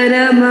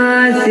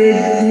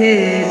paramasiddhe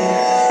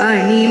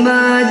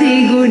animadi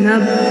guna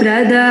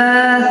prada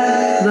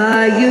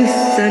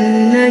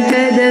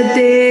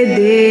vayussannachadate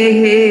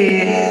dehe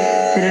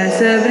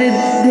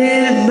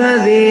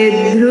रसवृद्धिर्भवेद्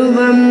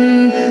ध्रुवम्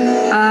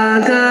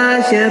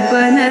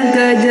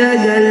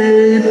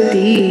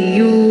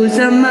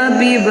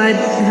आकाशपनकजगल्तीयूसमपि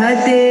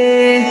वर्धते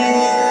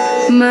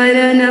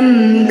मरणं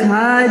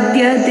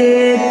खाद्यते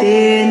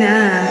तेन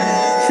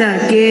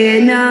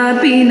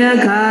सकेनापि न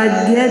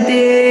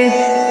खाद्यते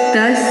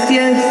तस्य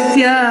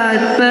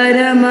स्यात्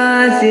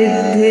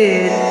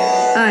परमासिद्धिर्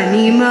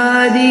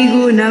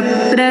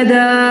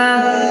अनिमादिगुणप्रदा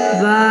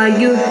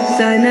वायुः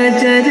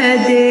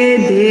सनचरते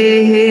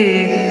देहे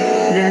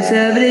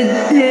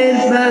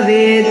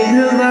रसवृद्धिर्भवेद्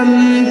ध्रुवम्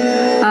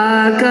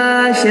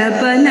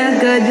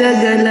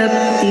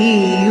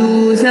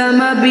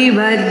आकाशपनकजगलप्तीयूसमपि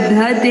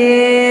वर्धते.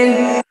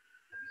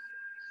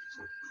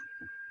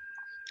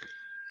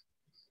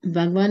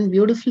 Bhagavan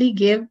beautifully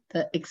gave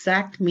the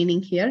exact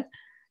meaning here.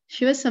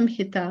 Shiva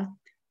Samhita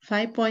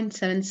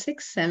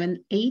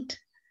 5.7678.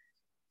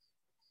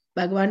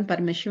 Bhagavan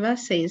Paramashiva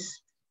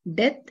says,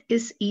 death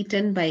is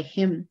eaten by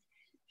him.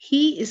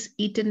 He is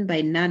eaten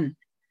by none.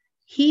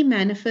 He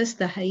manifests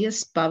the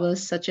highest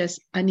powers such as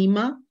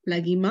Anima,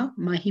 Lagima,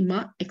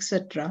 Mahima,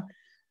 etc.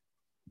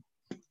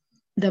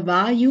 The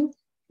Vayu,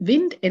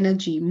 wind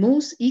energy,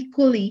 moves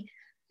equally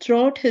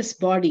throughout his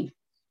body.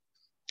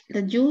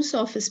 The juice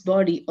of his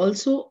body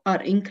also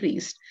are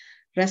increased.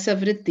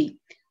 Rasavritti,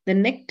 the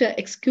nectar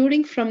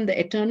exuding from the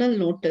eternal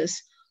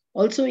lotus,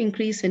 also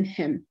increase in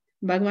him.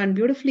 Bhagavan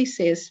beautifully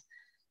says,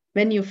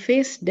 when you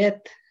face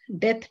death,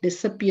 death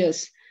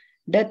disappears.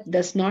 Death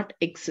does not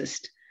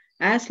exist.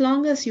 As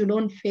long as you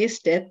don't face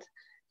death,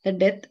 the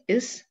death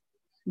is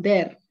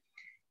there.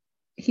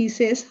 He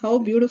says, how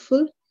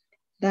beautiful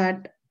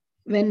that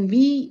when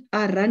we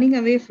are running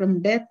away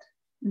from death,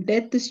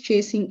 death is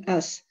chasing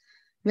us.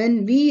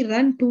 When we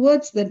run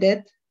towards the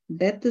death,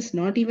 death is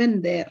not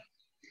even there.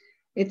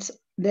 It's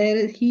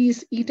there, he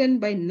is eaten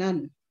by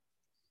none.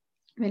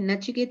 When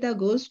Nachiketa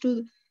goes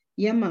to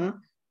Yama,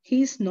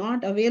 he is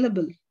not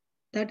available.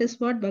 That is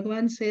what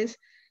Bhagavan says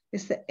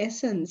is the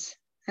essence.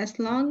 As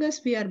long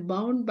as we are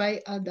bound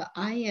by the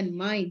I and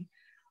mind,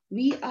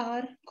 we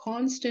are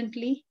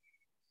constantly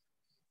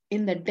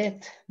in the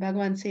death.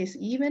 Bhagavan says,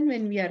 even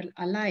when we are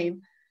alive,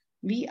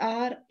 we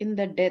are in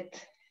the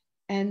death.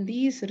 And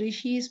these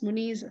rishis,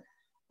 munis,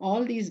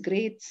 all these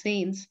great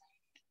saints,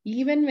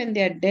 even when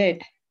they are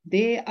dead,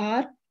 they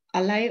are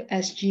alive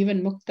as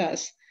Jivan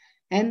Muktas.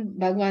 And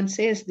Bhagavan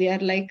says they are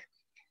like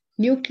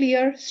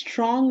nuclear,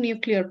 strong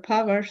nuclear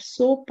power,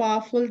 so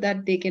powerful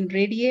that they can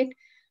radiate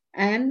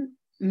and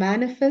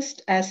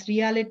manifest as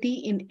reality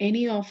in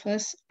any of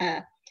us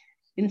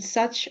in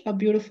such a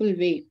beautiful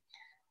way.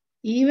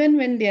 Even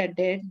when they are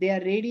dead, they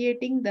are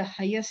radiating the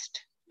highest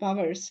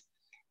powers.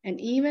 And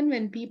even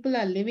when people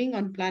are living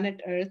on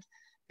planet Earth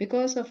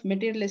because of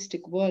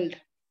materialistic world,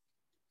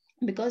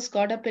 because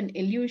caught up in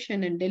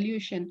illusion and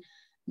delusion,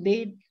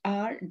 they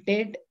are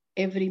dead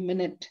every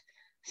minute,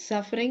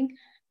 suffering,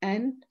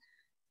 and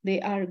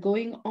they are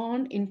going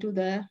on into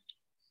the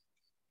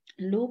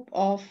loop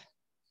of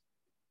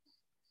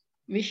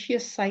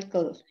vicious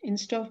cycle.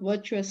 Instead of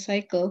virtuous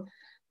cycle,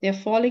 they are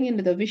falling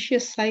into the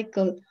vicious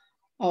cycle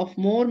of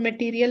more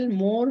material,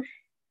 more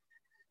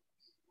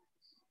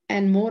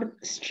and more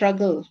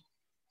struggle.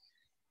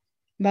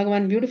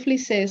 Bhagavan beautifully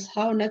says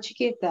how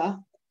Nachiketa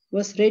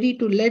was ready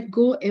to let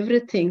go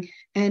everything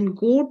and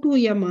go to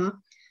Yama,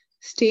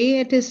 stay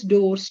at his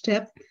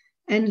doorstep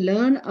and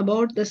learn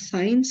about the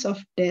science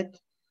of death,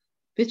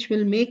 which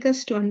will make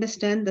us to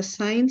understand the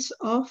science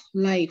of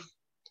life.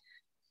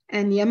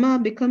 And Yama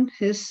become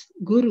his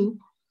guru,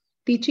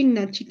 teaching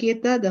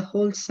Nachiketa the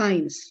whole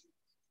science.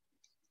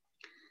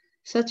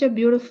 Such a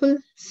beautiful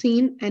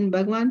scene, and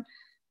Bhagavan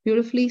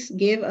beautifully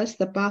gave us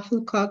the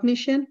powerful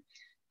cognition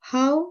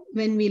how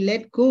when we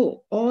let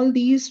go all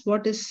these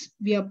what is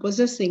we are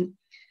possessing,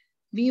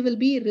 we will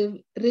be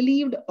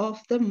relieved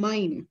of the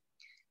mind.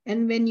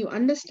 And when you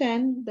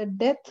understand that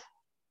death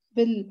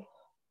will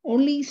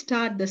only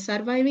start the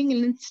surviving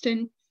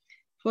instant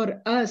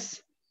for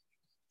us,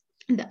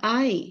 the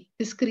I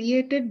is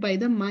created by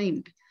the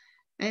mind.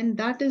 And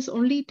that is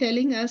only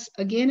telling us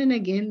again and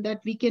again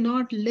that we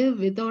cannot live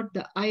without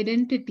the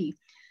identity.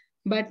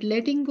 But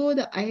letting go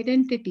the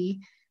identity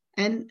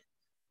and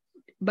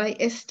by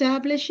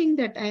establishing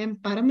that I am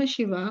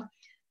Paramashiva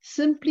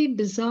simply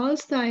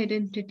dissolves the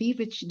identity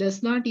which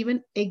does not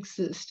even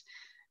exist,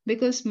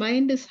 because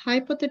mind is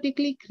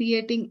hypothetically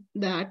creating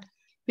that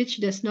which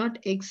does not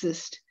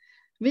exist,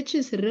 which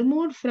is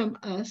removed from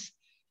us.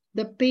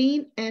 The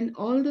pain and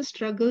all the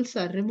struggles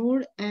are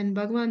removed, and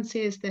Bhagavan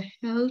says the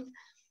health,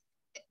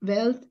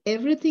 wealth,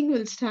 everything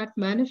will start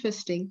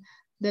manifesting.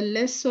 The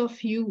less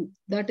of you,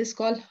 that is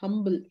called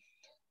humble,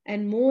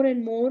 and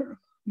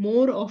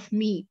more of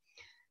me.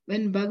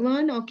 When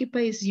Bhagavan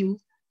occupies you,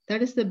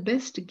 that is the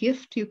best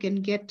gift you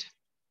can get,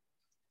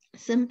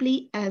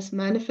 simply as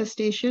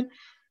manifestation,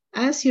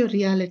 as your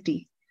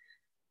reality.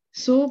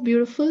 So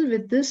beautiful.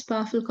 With this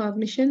powerful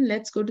cognition,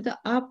 let's go to the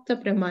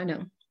Apta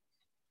Pramana.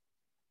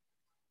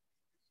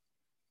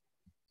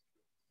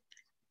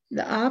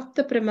 The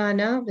Apta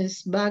Pramana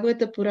is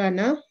Bhagavata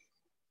Purana,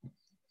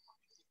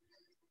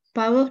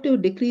 power to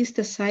decrease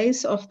the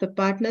size of the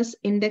partner's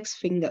index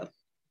finger.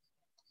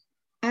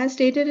 As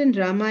stated in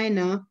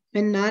Ramayana,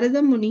 when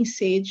Narada Muni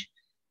sage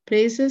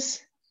praises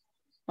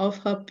of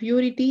her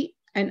purity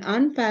and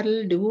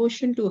unparalleled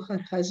devotion to her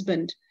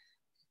husband,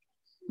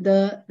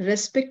 the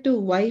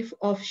respective wife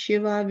of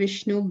Shiva,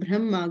 Vishnu,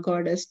 Brahma,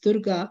 goddess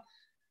Durga,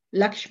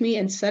 Lakshmi,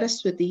 and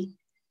Saraswati,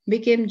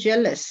 became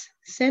jealous,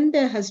 sent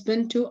their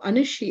husband to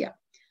Anushya.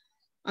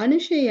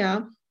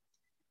 Anushya,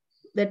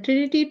 the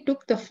trinity,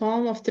 took the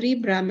form of three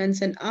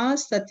Brahmins and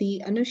asked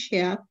Sati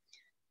Anushya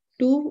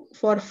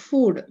for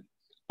food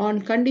on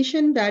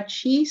condition that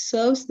she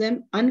serves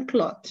them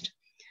unclothed.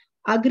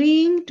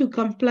 Agreeing to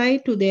comply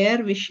to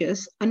their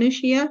wishes,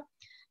 Anushya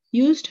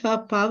used her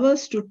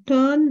powers to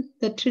turn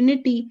the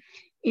trinity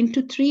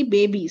into three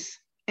babies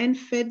and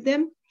fed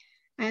them,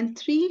 and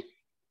three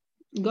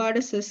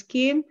goddesses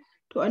came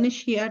to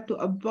Anushya to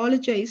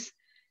apologize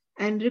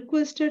and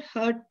requested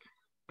her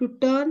to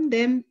turn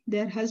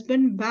their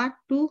husband back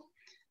to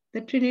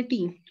the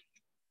trinity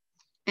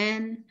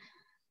and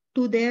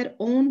to their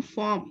own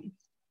form.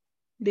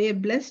 They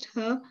blessed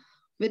her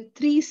with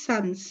three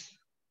sons,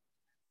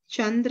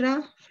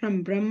 Chandra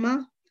from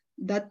Brahma,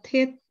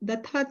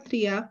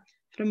 Dattatreya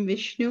from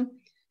Vishnu,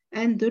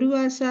 and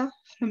Durvasa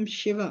from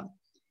Shiva.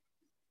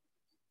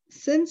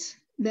 Since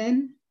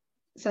then,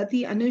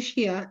 Sati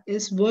Anushya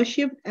is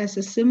worshipped as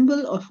a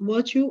symbol of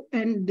virtue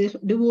and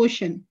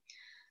devotion.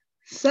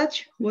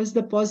 Such was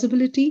the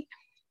possibility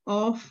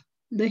of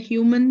the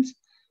humans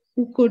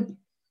who could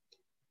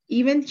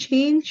even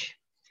change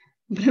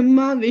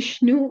Brahma,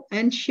 Vishnu,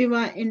 and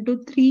Shiva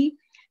into three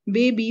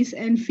babies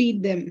and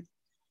feed them.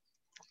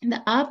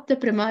 The Apta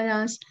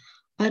Pramanas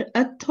are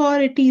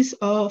authorities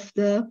of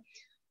the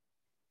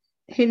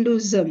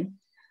Hinduism.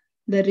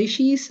 The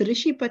rishis,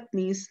 Rishi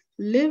Patnis,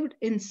 lived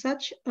in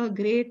such a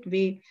great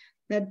way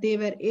that they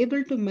were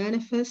able to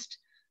manifest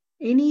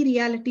any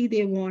reality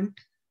they want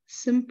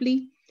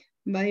simply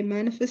by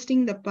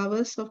manifesting the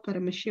powers of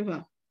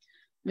Paramashiva.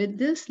 With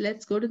this,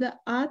 let's go to the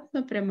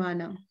Atma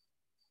Pramana.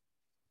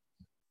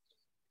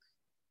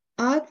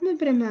 Atma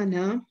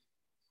Pramana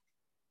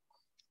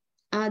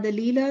are the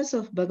Leelas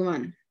of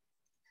Bhagavan.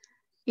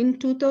 In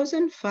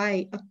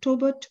 2005,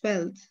 October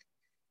 12th,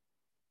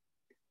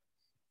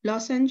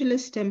 Los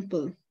Angeles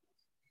Temple,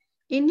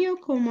 Inyo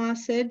Koma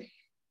said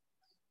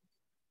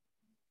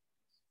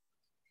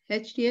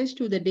HDS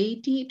to the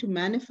deity to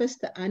manifest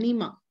the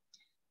Anima.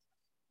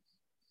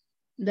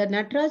 The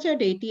Nataraja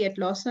deity at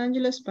Los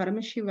Angeles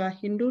Paramashiva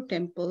Hindu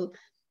temple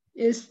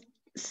is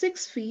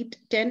 6 feet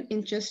 10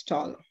 inches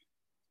tall,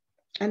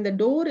 and the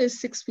door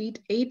is 6 feet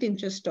 8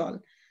 inches tall.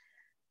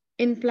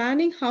 In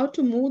planning how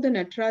to move the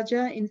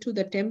Nataraja into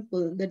the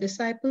temple, the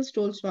disciples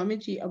told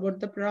Swamiji about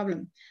the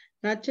problem.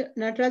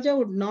 Nataraja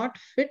would not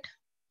fit.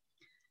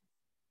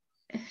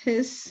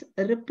 His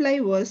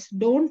reply was,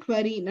 "Don't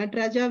worry,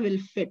 Nataraja will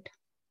fit."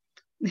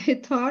 They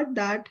thought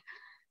that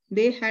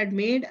they had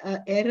made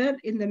an error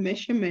in the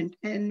measurement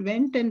and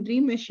went and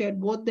remeasured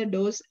both the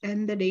doors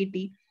and the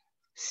deity.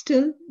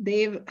 Still,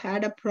 they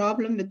had a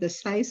problem with the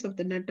size of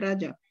the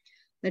Nataraja.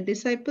 The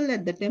disciple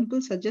at the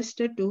temple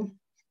suggested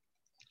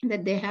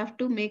that they have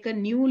to make a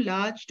new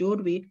large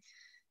doorway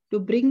to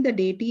bring the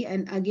deity,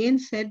 and again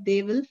said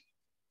the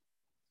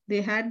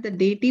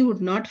deity would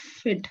not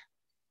fit.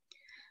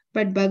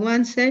 But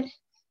Bhagavan said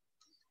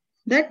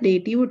that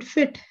deity would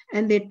fit,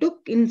 and they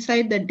took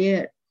inside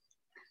the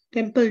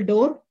temple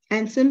door,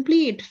 and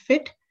simply it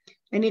fit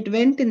and it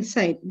went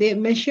inside. They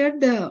measured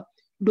the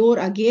door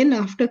again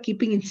after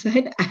keeping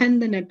inside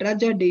and the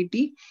Nataraja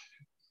deity,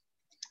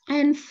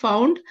 and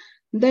found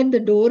that the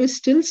door is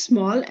still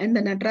small and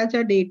the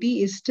Nataraja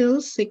deity is still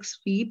 6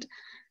 feet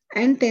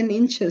and 10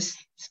 inches.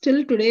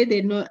 Still today they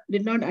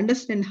did not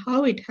understand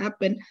how it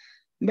happened,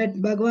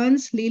 but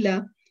Bhagavan's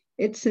Leela,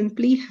 it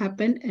simply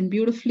happened and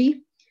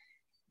beautifully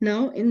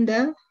now in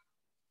the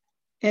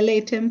LA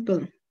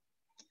temple.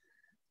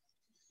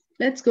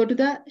 Let's go to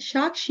the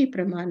Shakshi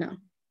Pramana.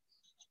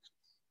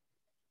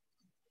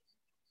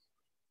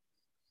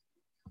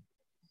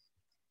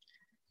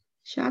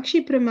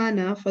 Shakshi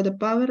Pramana for the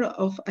power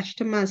of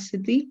Ashta Maha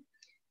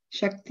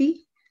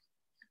Shakti,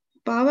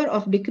 power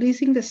of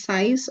decreasing the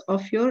size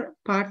of your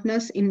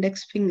partner's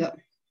index finger.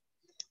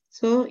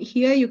 So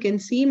here you can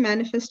see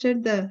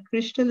manifested, the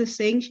crystal is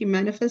saying she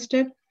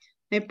manifested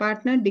my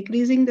partner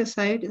decreasing the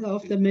size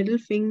of the middle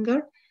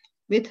finger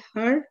with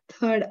her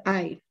third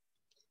eye.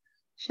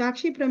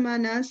 Shakshi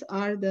Pramanas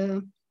are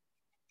the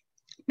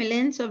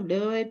millions of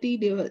devotee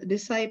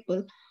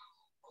disciples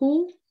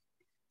who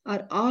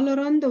are all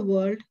around the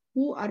world,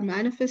 who are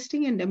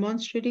manifesting and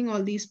demonstrating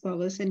all these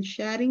powers and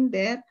sharing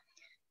their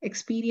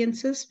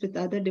experiences with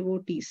other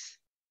devotees.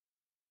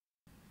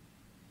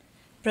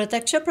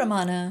 Pratyaksha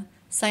Pramana,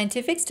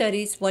 scientific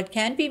studies what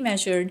can be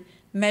measured,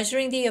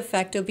 measuring the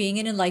effect of being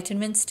in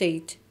enlightenment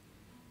state.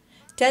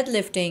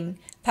 Deadlifting.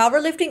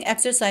 Powerlifting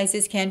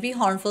exercises can be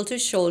harmful to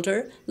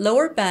shoulder,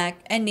 lower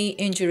back, and knee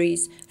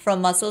injuries, from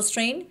muscle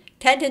strain,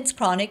 tendons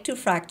chronic to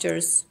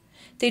fractures.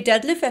 The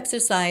deadlift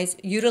exercise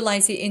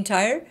utilizes the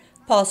entire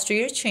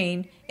posterior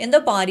chain in the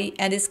body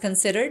and is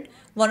considered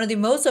one of the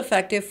most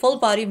effective full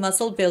body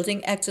muscle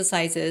building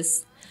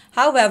exercises.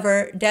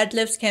 However,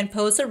 deadlifts can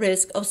pose a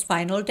risk of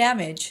spinal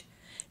damage.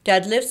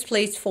 Deadlifts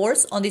place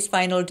force on the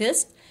spinal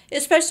disc,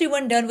 especially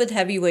when done with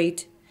heavy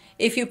weight.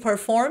 If you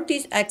perform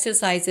these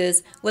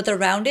exercises with a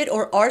rounded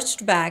or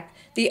arched back,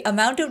 the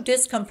amount of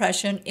disc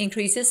compression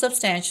increases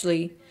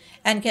substantially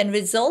and can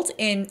result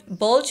in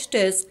bulged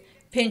disc,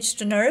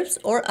 pinched nerves,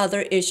 or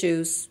other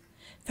issues.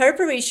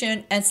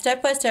 Preparation and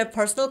step-by-step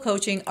personal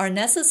coaching are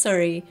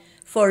necessary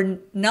for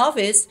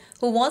novice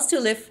who wants to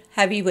lift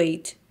heavy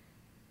weight.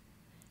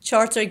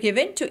 Charts are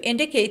given to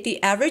indicate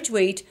the average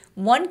weight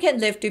one can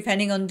lift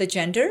depending on the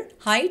gender,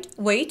 height,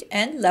 weight,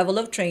 and level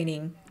of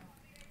training.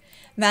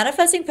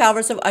 Manifesting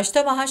powers of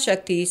Ashta Maha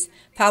Shaktis,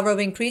 power of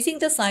increasing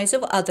the size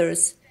of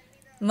others.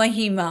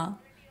 Mahima,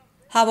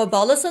 how a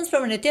Balasans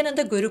from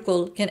Nithyananda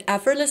Gurukul can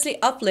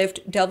effortlessly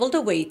uplift double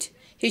the weight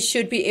he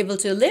should be able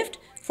to lift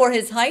for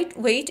his height,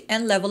 weight,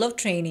 and level of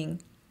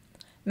training.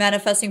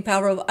 Manifesting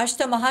power of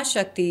Ashta Maha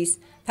Shaktis,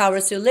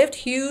 powers to lift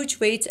huge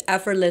weights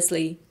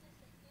effortlessly,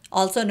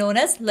 also known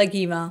as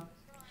Lagima,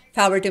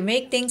 power to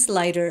make things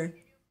lighter.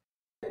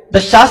 the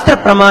Shastra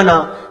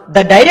Pramana,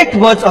 the direct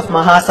words of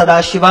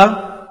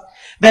Mahasadashiva,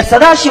 where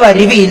Sadashiva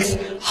reveals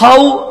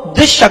how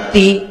this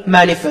Shakti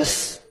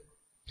manifests.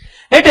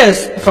 It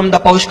is from the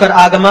Paushkar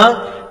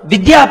Agama,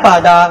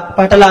 Vidyapada,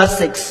 Patala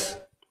 6.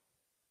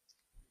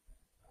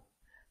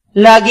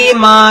 Lagi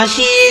ma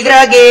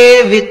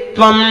shigrage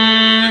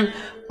vitvam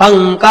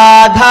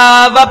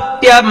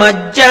pankadhavapya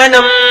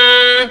majjanam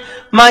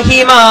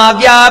mahima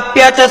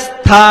vyapya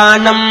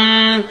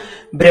chasthanam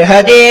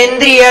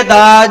brihadendriya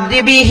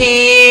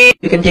dadribihi.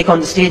 You can take on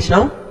the stage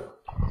now.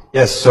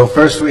 Yes, so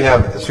first we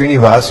have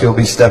Srinivas, you'll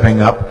be stepping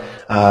up,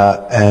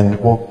 and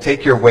we'll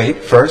take your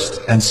weight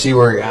first and see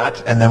where you're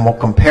at, and then we'll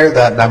compare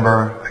that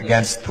number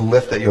against the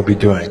lift that you'll be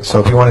doing. So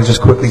if you want to just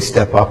quickly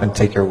step up and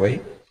take your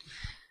weight.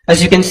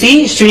 As you can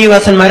see,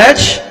 Srinivasan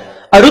Maharaj,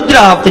 a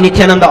Rudra of the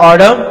Nithyananda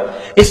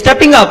order, is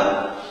stepping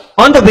up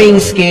on the weighing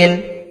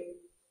scale,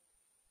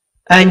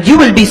 and you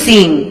will be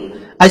seeing,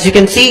 as you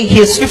can see, he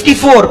is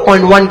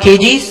 54.1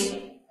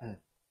 kgs.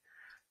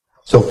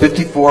 So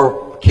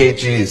 54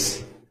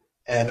 kgs.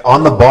 And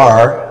on the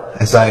bar,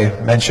 as I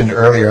mentioned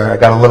earlier, I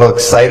got a little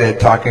excited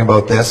talking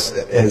about this,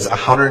 is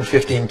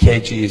 115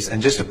 kgs.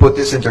 And just to put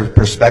this into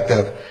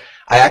perspective,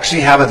 I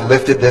actually haven't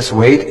lifted this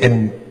weight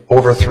in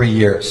over 3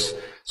 years.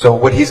 So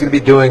what he's going to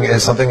be doing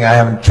is something I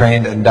haven't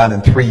trained and done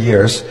in 3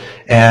 years.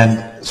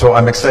 And so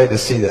I'm excited to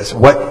see this.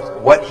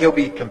 What he'll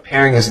be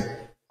comparing is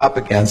up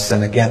against,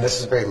 and again, this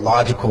is very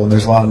logical and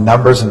there's a lot of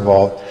numbers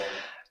involved.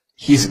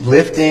 He's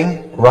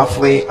lifting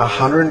roughly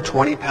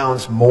 120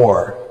 pounds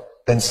more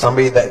than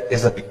somebody that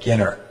is a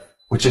beginner,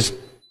 which is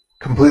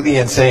completely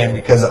insane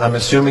because I'm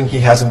assuming he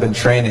hasn't been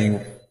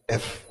training.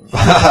 If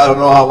I don't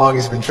know how long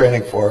he's been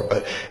training for,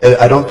 but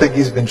I don't think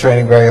he's been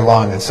training very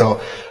long. And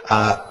so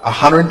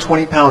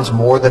 120 pounds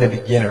more than a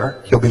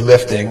beginner he'll be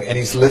lifting, and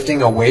he's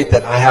lifting a weight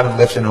that I haven't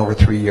lifted in over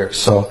 3 years.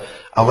 So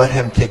I'll let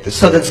him take this.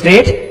 So that's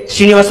great.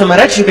 Srinivasa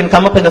Maharaj, you can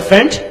come up in the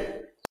front.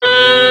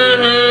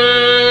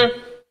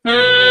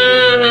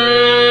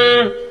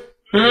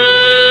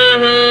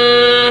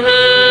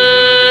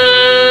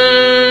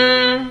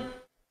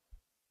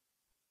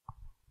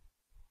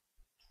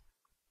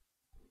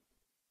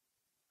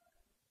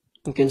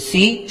 You can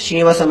see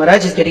Srinivasa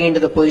Maharaj is getting into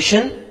the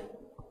position.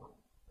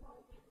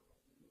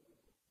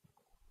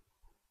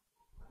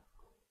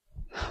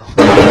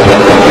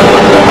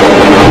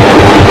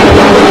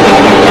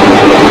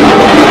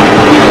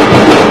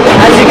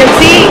 As you can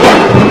see,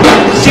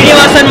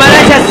 Srinivasan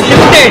Maharaj has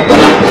lifted.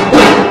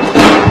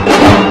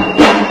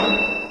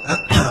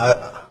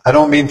 I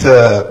don't mean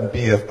to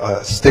be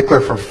a stickler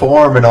for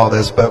form and all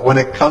this, but when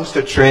it comes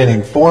to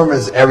training, form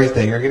is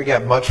everything. You're going to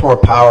get much more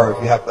power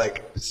if you have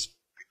like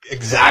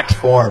exact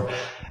form.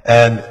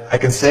 And I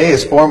can say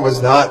his form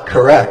was not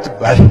correct,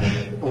 but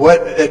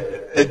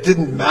it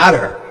didn't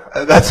matter.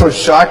 That's what's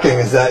shocking,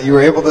 is that you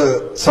were able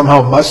to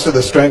somehow muster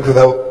the strength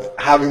without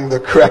having the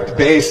correct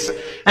base.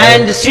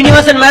 And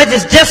Srinivasan Maharaj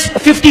is just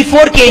 54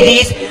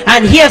 kgs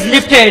and he has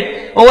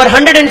lifted over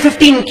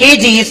 115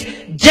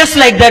 kgs just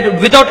like that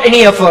without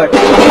any effort.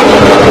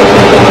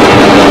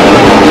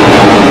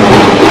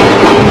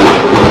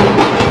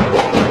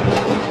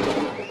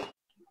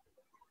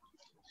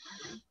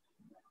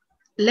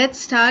 Let's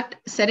start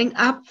setting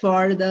up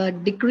for the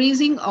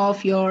decreasing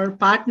of your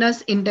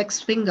partner's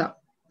index finger.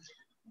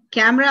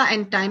 Camera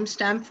and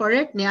timestamp for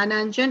it.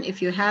 Jnananjan,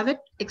 if you have it,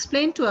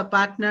 explain to a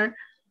partner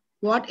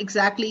what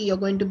exactly you're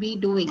going to be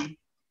doing.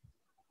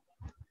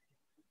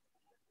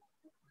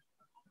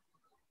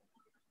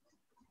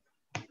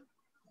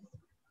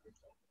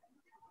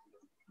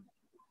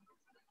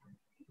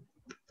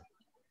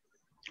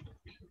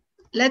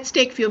 Let's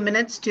take a few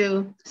minutes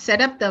to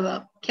set up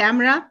the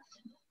camera.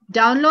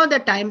 Download the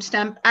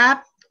timestamp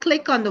app,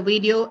 click on the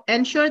video,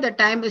 ensure the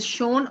time is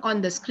shown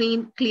on the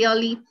screen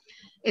clearly.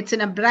 It's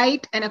in a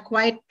bright and a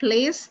quiet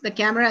place. The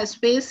camera is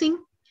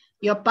facing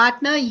your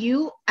partner,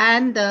 you,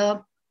 and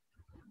the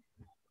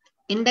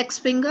index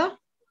finger.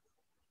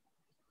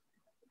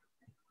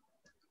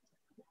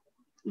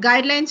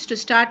 Guidelines to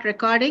start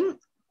recording.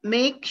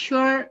 Make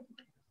sure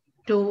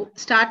to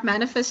start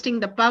manifesting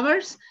the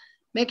powers.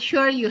 Make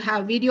sure you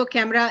have video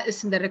camera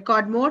is in the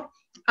record mode.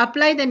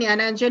 Apply the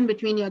Jnananjan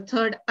between your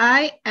third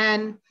eye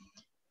and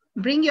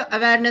bring your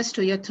awareness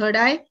to your third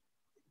eye.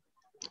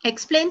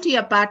 Explain to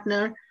your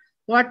partner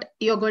what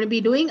you're going to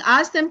be doing.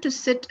 Ask them to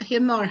sit,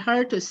 him or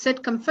her to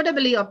sit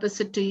comfortably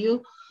opposite to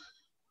you.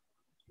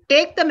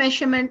 Take the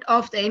measurement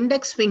of the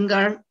index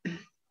finger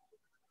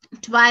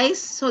twice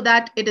so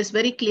that it is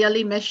very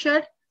clearly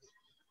measured.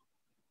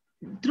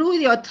 Through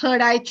your third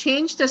eye,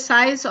 change the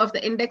size of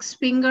the index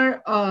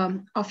finger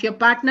of your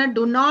partner.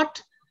 Do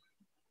not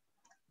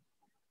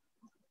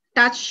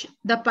touch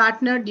the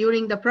partner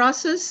during the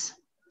process.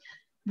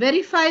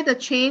 Verify the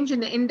change in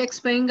the index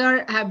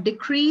finger have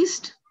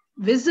decreased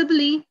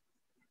visibly,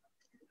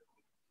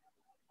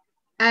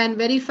 and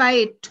verify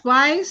it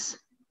twice.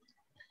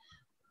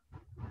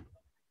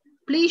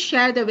 Please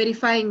share the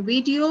verifying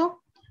video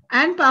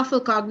and powerful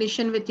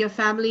cognition with your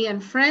family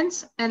and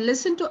friends, and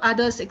listen to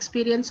others'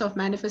 experience of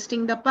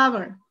manifesting the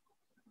power.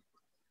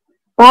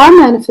 Power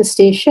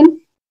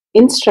manifestation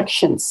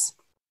Instructions.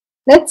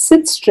 Let's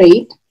sit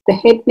straight, the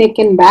head, neck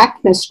and back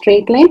in a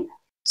straight line,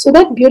 so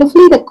that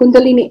beautifully the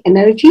Kundalini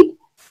energy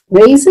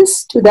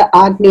raises to the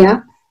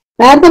Agnya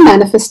where the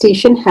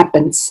manifestation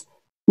happens.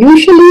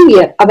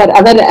 Usually our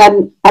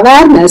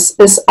awareness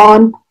is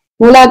on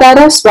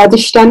Muladhara,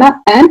 Swadhisthana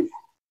and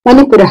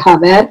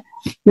Manipuraha, where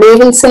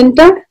navel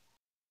center,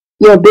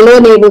 your below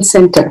navel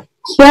center.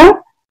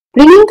 Here,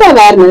 bringing the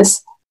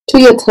awareness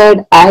to your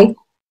third eye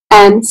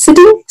and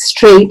sitting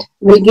straight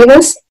will give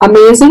us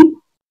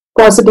amazing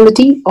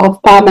possibility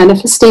of power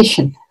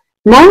manifestation.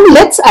 Now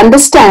let's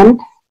understand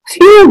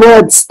few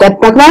words that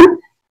Bhagavan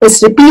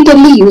is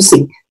repeatedly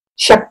using.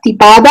 Shakti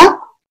Pada,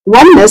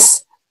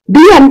 oneness, be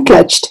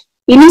unclutched,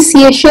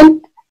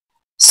 initiation.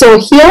 So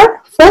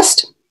here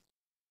first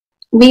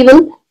we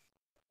will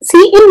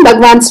see in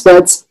Bhagavan's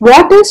words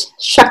what is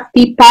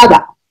Shakti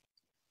Pada.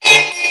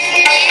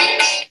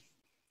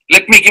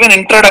 Let me give an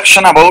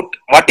introduction about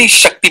what is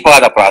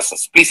Shaktipada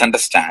process. Please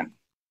understand.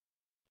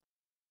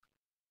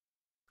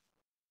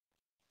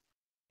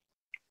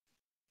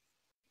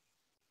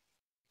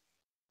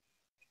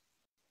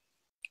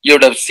 You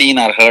would have seen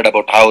or heard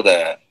about how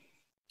the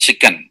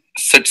chicken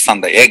sits on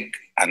the egg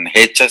and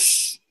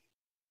hatches.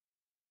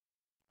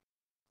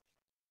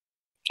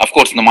 Of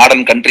course, in the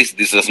modern countries,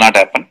 this does not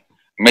happen.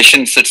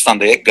 Machine sits on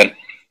the egg and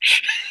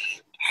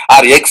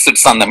or egg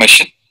sits on the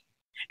machine.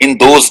 In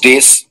those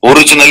days,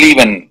 originally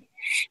when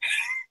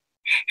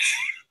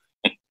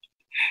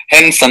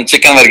hens and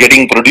chicken were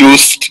getting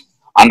produced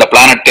on the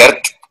planet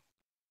Earth,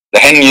 the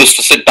hen used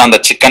to sit on the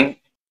chicken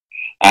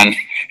and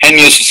hen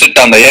used to sit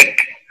on the egg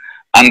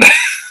and the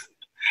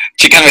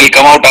chicken will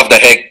come out of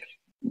the egg.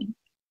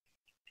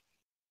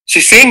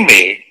 See, same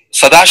way,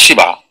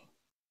 Sadashiva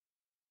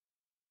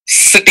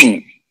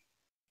sitting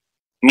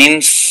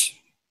means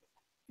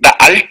the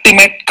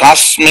ultimate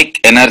cosmic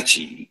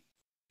energy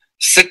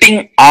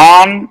sitting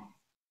on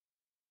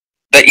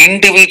the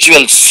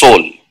individual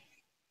soul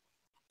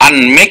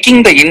and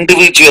making the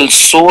individual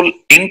soul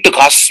into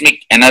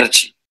cosmic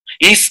energy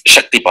is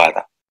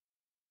Shaktipada.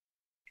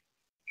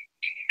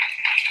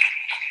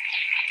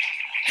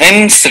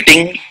 Hence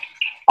sitting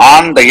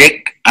on the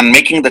egg and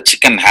making the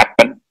chicken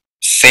happen,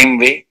 same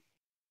way.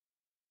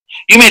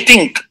 You may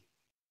think,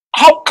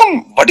 how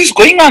come, what is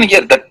going on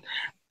here? That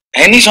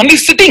hen is only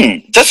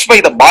sitting just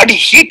by the body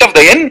heat of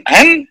the hen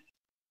and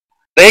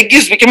the egg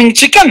is becoming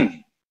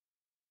chicken.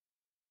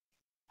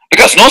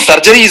 Because no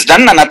surgery is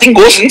done and nothing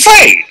goes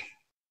inside.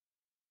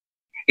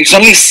 It's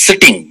only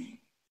sitting.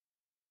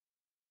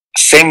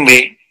 Same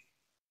way,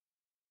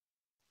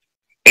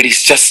 it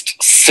is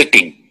just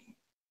sitting.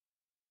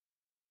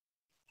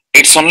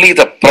 It's only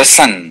the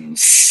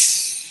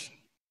presence,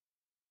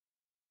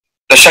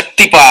 the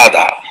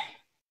Shaktipada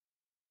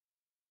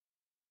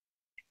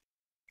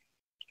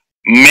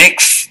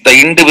makes the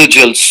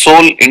individual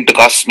soul into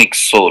cosmic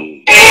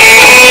soul.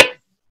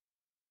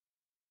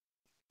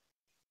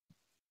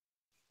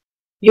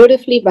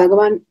 Beautifully,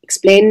 Bhagavan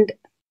explained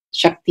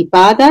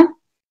Shaktipada,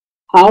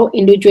 how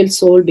individual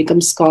soul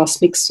becomes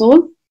cosmic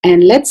soul,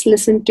 and let's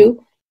listen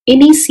to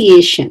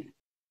initiation.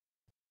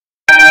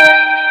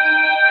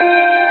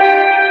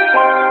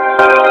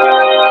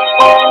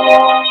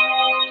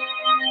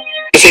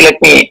 See,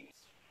 let me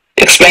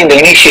explain the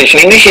initiation.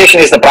 Initiation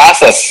is the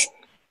process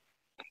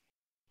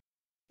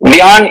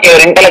beyond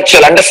your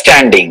intellectual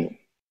understanding.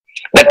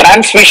 The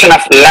transmission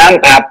of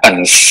lamp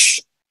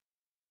happens.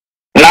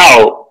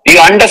 Now, you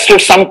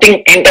understood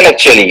something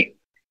intellectually.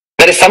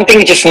 There is something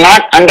which is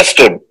not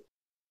understood,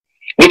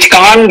 which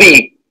can't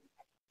be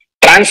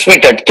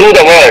transmitted through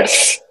the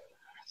words.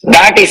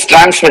 That is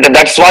transmitted.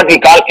 That's what we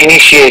call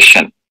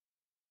initiation.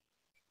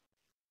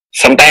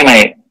 Sometimes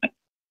I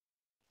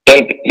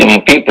tell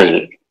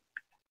people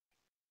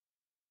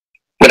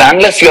that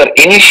unless you are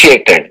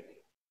initiated,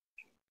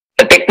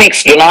 the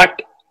techniques do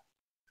not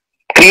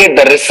create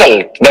the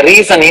result. The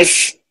reason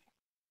is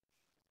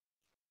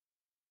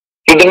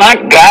you do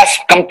not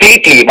grasp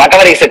completely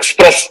whatever is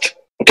expressed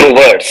through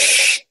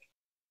words.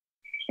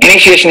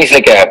 Initiation is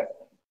like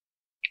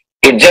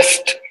it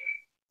just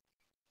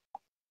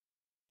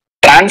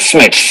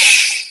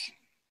transmits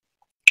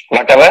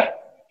whatever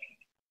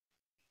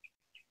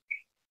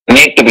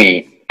need to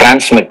be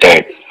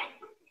transmitted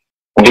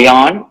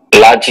beyond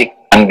logic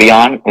and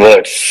beyond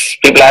words.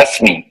 People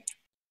ask me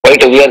why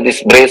to wear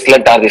this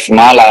bracelet or this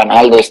mala and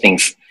all those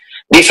things.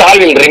 These all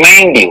will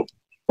remind you.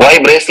 Why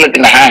bracelet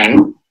in the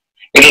hand?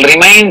 It will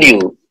remind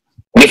you,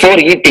 before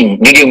eating,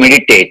 did you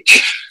meditate?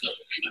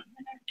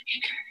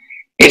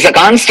 It's a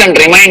constant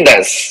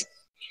reminder.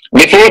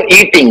 Before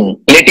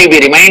eating, let you be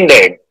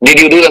reminded, did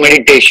you do the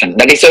meditation?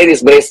 That is why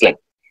this bracelet.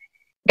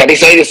 That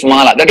is why this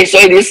mala. That is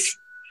why this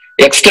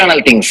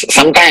external things.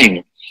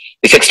 Sometimes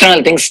these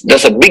external things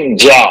does a big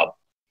job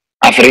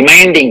of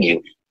reminding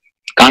you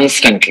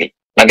constantly.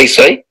 That is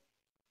why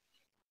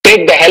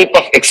take the help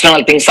of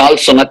external things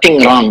also,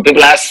 nothing wrong.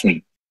 People ask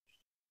me,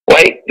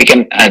 why we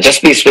can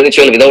just be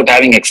spiritual without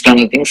having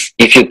external things?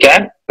 If you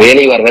can,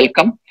 really you are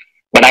welcome.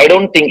 But I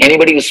don't think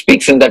anybody who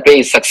speaks in that way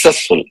is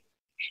successful.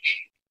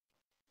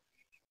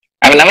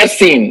 I have never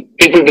seen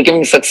people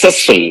becoming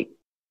successful,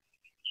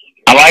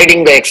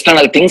 avoiding the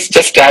external things,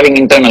 just having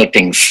internal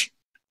things.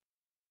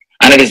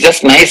 And it is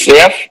just nice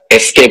way of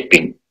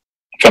escaping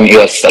from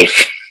yourself.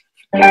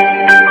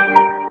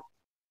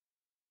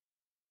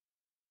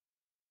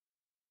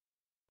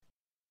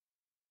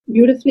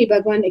 Beautifully,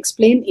 Bhagavan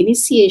explained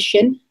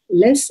initiation.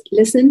 Let's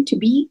listen to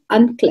be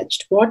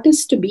unclutched. What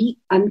is to be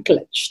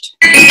unclutched?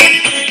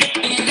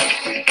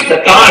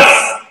 The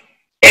thoughts,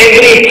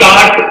 every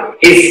thought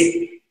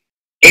is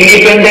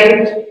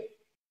independent,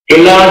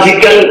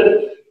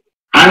 illogical,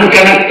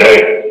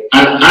 unconnected,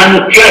 and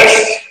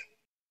unclutched.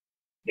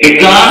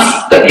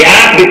 Because the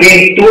gap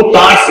between two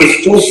thoughts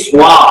is too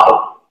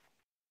small.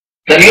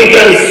 The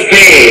neutral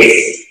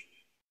space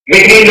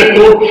between the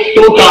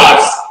two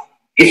thoughts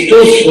is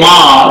too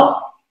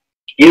small.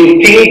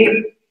 You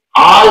think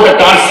all the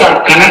thoughts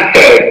are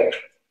connected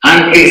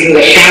and it is in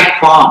the shared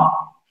form.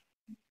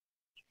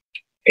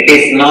 It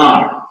is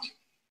not.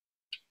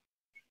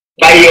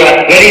 By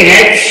your very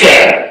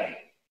nature,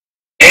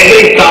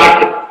 every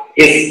thought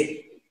is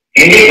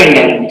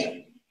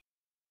independent,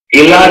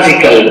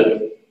 illogical,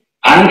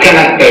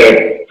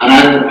 unconnected, and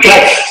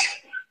unclutched.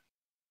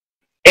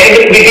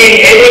 Between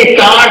every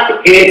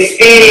thought, you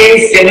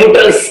experience a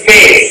neutral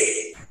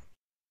space.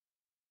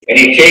 When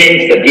you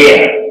change the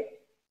gear,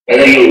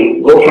 whether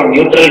you go from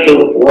neutral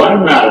to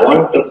 1 or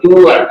 1 to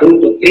 2 or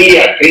 2 to 3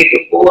 or 3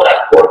 to 4 or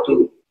 4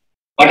 to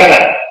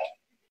whatever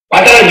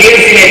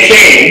gears you may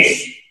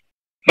change,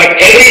 but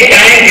every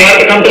time you have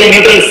to come to the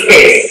neutral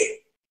space.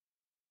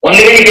 Only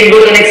then you can go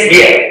to the next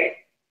gear.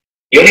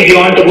 Even if you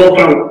want to go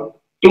from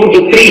 2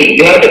 to 3,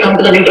 you have to come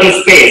to the neutral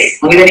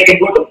space. Only then you can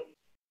go to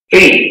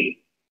 3.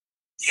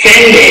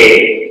 Same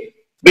way,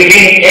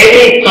 between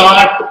every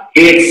thought,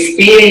 you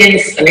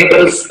experience a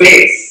neutral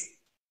space.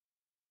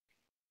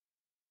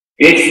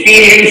 You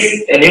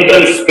experience a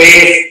neutral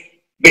space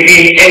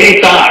between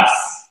every thoughts.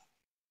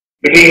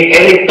 Between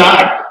every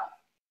thought.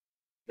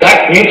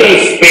 That neutral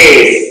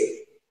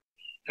space,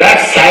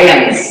 that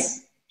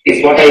silence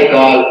is what I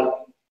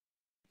call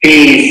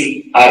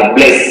peace or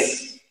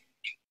bliss.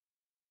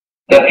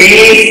 The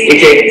peace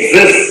which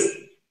exists,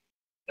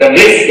 the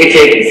bliss which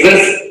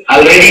exists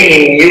already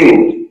in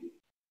you,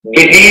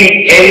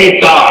 between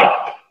every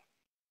thought,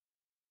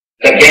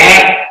 the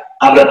gap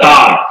of the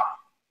thought,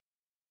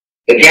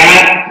 the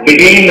gap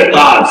between the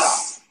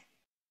thoughts,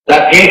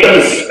 that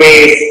neutral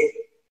space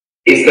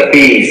is the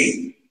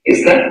peace,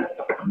 is the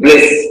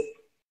bliss.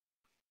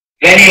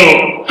 When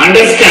you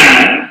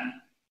understand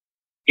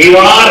you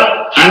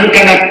are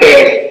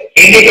unconnected,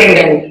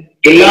 independent,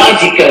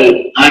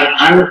 illogical, and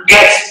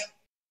untouched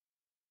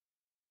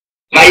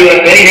by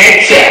your very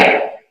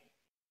nature,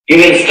 you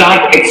will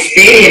start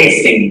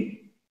experiencing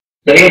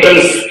the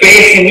neutral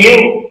space in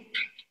you,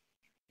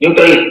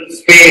 neutral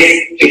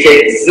space which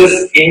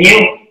exists in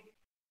you.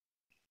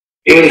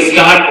 You will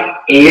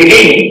start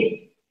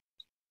living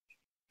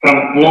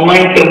from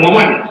moment to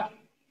moment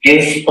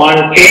in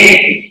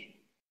spontaneity.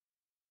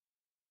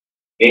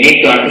 You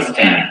need to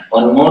understand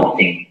one more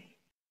thing.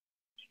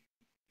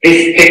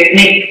 This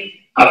technique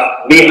of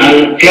being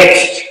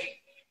unclutched,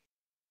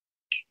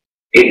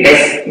 it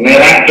does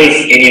miracles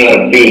in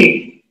your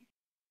being.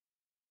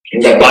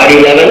 In the body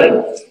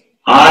level,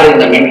 or in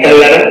the mental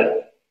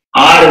level,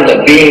 or in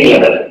the being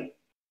level.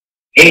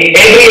 In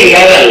every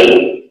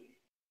level,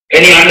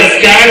 when you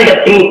understand the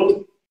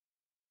truth,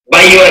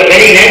 by your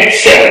very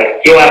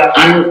nature, you are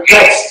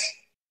unclutched.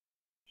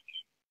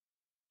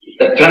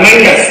 The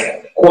tremendous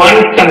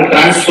quantum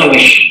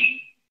transformation.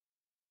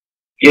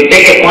 You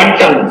take a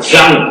quantum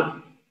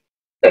jump.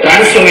 The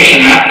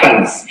transformation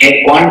happens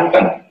in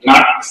quantum,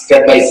 not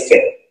step by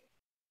step.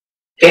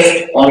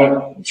 Just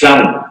one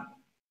jump.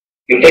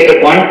 You take a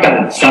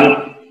quantum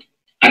jump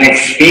and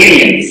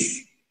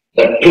experience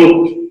the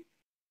truth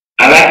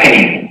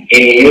awakening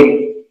in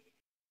you.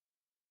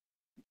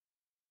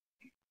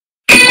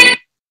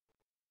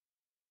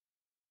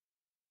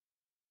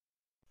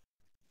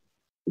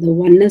 The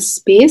oneness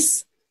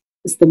space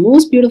is the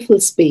most beautiful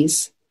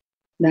space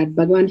that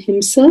Bhagavan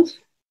himself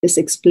is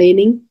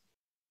explaining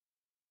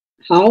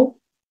how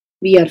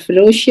we are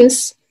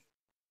ferocious.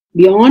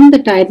 Beyond the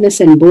tiredness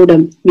and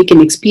boredom, we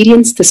can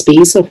experience the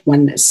space of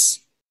oneness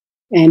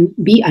and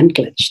be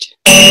unclutched.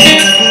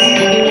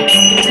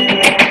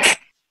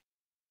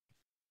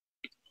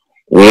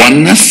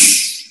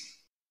 Oneness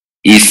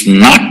is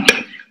not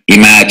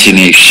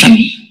imagination.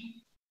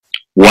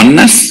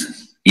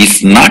 Oneness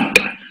is not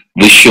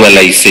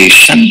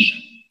visualization.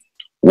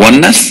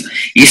 Oneness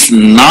is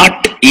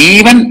not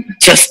even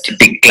just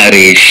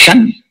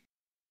declaration.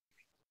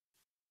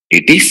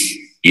 It is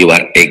your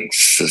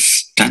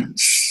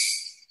existence.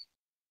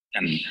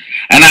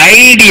 An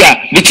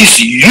idea which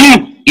is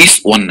you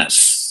is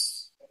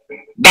oneness.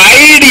 The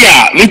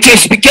idea which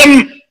has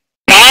become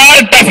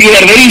part of your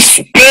very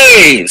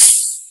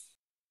space,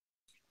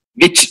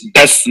 which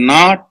does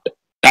not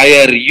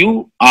tire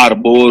you or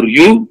bore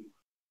you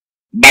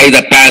by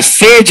the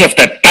passage of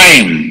the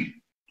time,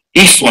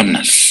 is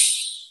oneness.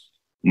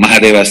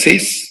 Mahadeva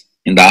says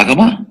in the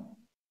Agama,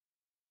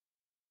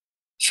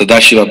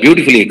 Sadashiva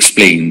beautifully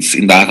explains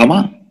in the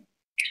Agama,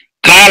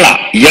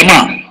 Kala,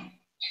 Yama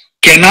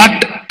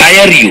cannot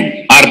tire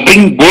you or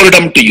bring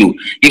boredom to you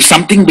if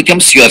something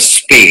becomes your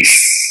space.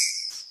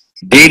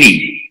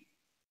 Devi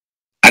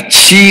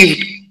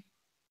achieved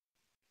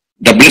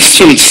the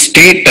blissful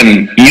state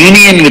and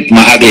union with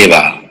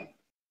Mahadeva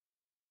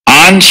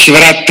on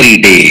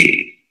Shivaratri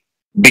day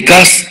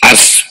because our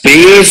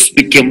space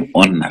became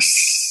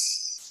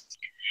oneness.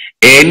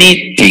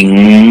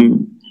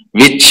 Anything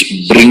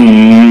which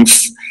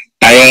brings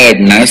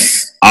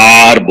tiredness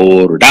or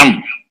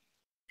boredom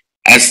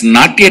has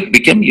not yet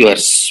become your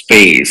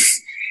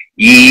space.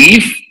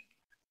 If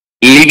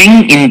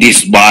living in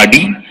this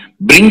body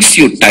brings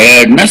you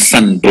tiredness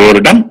and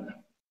boredom,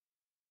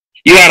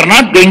 you are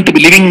not going to be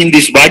living in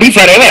this body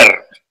forever.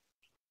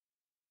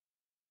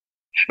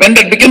 When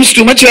that becomes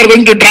too much, you are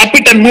going to drop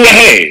it and move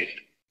ahead.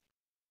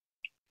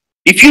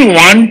 If you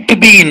want to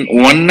be in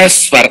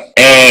oneness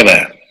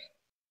forever,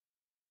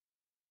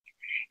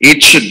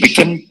 it should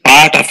become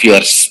part of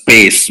your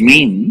space,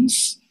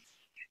 means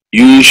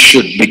you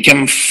should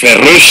become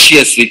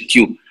ferocious with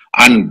you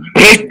and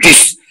break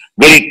this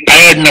very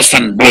tiredness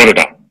and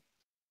boredom.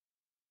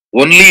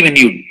 Only when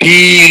you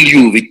deal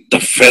you with the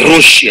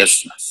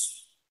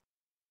ferociousness,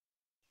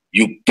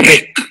 you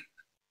break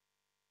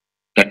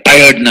the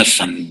tiredness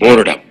and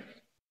boredom.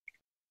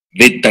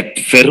 With that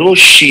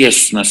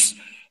ferociousness,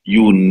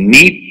 you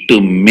need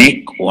to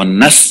make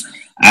oneness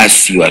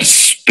as your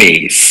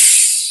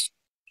space.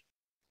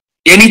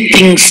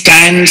 Anything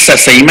stands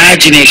as an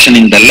imagination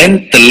in the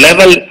length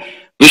level,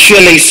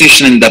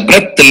 visualization in the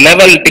breadth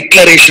level,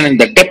 declaration in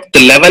the depth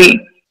level.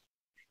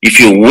 If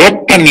you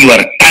open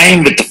your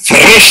time with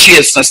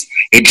ferociousness,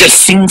 it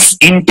just sinks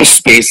into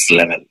space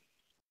level.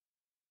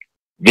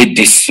 With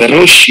this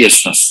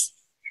ferociousness,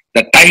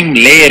 the time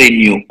layer in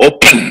you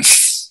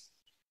opens,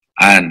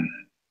 and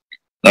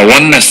the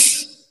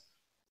oneness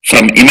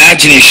from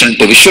imagination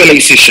to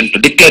visualization to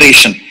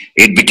declaration,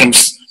 it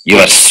becomes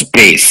your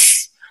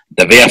space,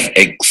 the way of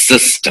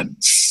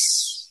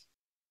existence.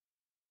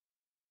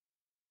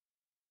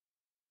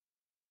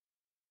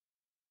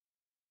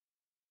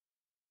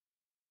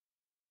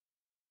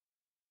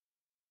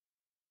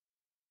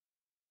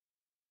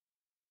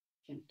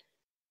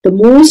 The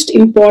most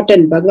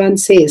important, Bhagavan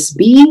says,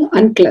 being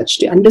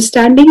unclutched,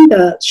 understanding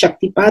the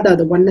Shaktipada,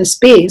 the oneness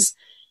space,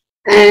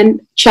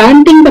 and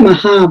chanting the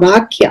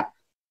Mahavakya.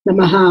 The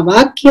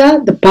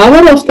Mahavakya, the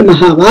power of the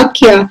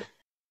Mahavakya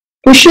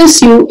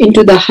pushes you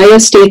into the higher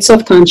states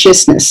of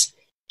consciousness.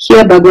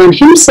 Here Bhagavan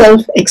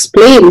himself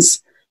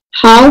explains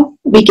how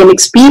we can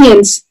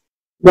experience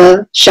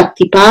the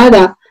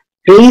Shaktipada,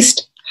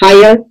 raised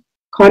higher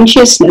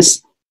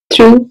consciousness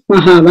through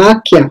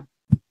Mahavakya.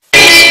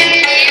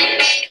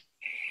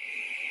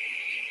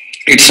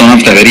 It's one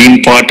of the very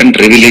important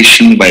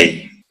revelation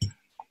by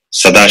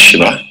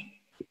Sadashiva.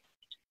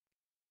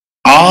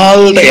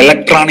 All the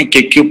electronic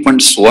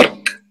equipments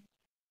work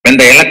when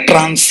the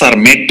electrons are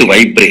made to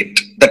vibrate.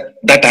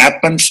 That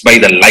happens by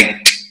the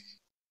light.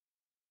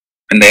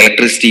 When the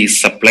electricity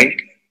is supplied,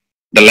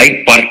 the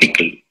light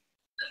particle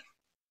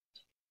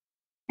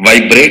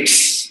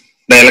vibrates,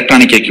 the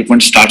electronic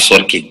equipment starts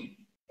working.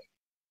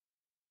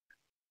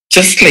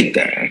 Just like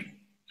that,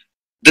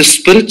 the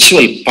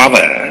spiritual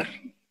power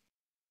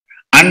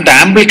and the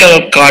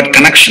umbilical cord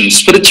connection,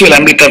 spiritual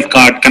umbilical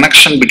cord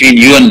connection between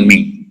you and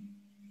me,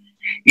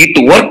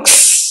 it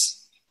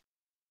works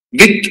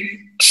with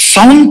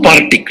sound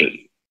particle.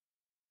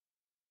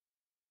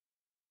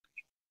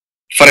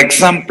 For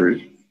example,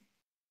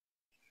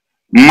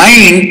 my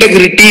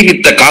integrity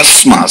with the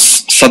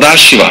cosmos,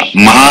 Sadashiva,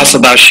 Maha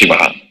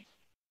Sadashiva,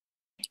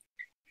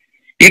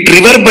 it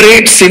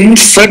reverberates in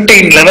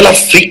certain level of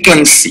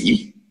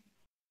frequency.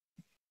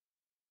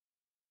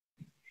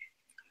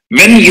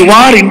 When you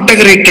are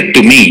integrated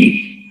to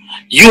me,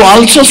 you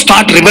also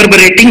start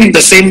reverberating in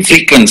the same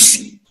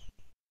frequency.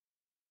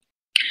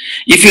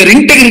 If your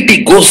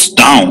integrity goes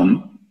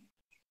down,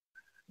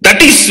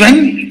 that is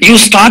when you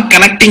start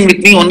connecting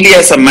with me only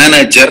as a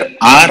manager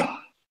or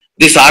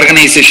this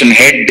organization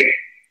head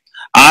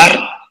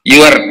or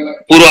your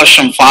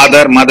Purvashram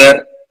father,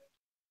 mother.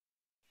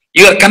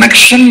 Your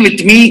connection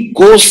with me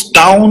goes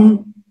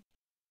down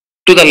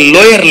to the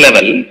lower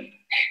level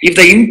if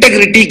the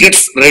integrity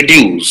gets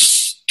reduced.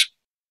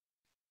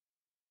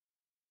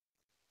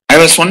 I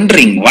was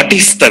wondering, what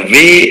is the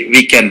way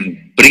we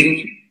can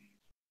bring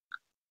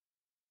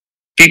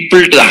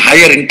people to the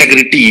higher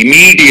integrity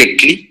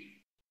immediately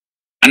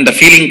and the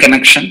feeling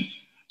connection,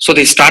 so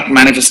they start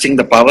manifesting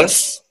the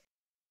powers,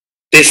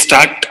 they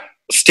start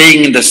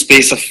staying in the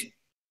space of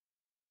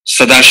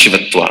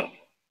Sadashivatva.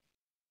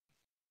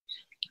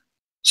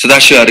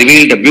 Sadashiva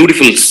revealed a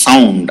beautiful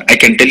sound. I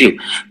can tell you,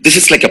 this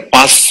is like a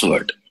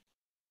password.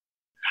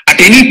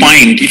 At any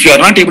point, if you are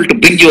not able to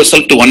bring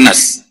yourself to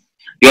oneness,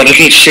 you are a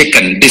little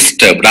shaken,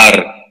 disturbed,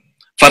 or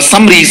for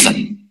some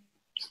reason,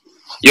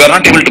 you are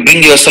not able to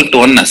bring yourself to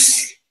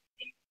oneness.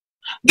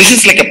 This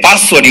is like a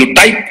password. You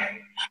type,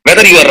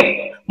 whether your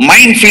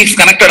mind feels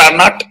connected or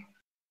not,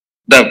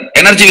 the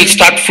energy will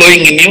start flowing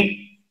in you.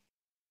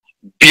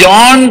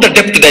 beyond the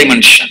depth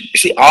dimension. You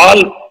see,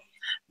 all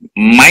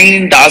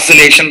mind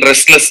oscillation,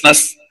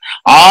 restlessness,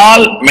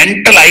 all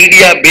mental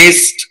idea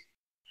based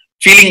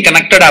feeling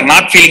connected or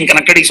not feeling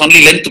connected is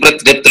only length,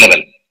 breadth, depth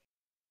level,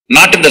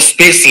 not in the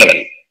space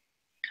level.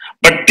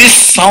 But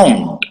this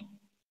sound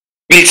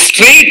will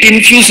straight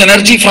infuse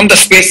energy from the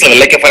space level.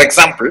 Like for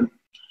example,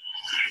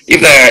 if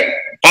the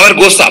power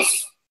goes off,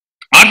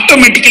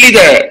 automatically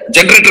the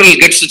generator will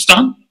get switched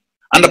on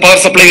and the power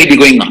supply will be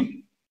going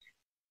on.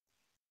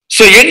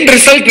 So end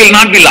result will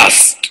not be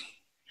lost.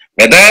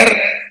 Whether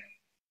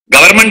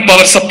government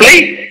power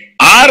supply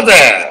or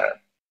the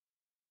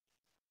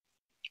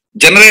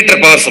generator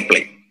power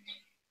supply,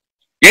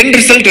 end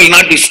result will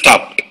not be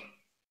stopped.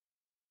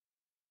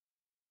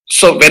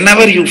 So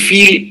whenever you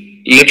feel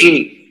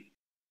little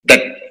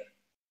that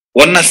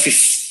oneness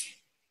is,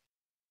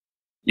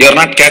 you are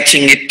not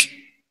catching it,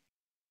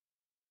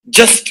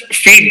 just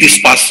feed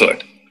this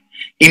password.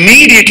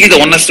 Immediately the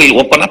oneness will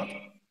open up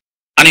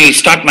and you will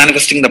start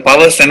manifesting the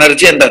powers,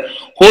 energy, and the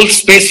whole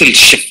space will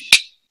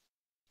shift.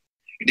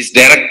 It is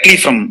directly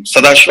from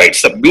Sadashiva.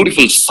 It's a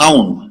beautiful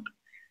sound.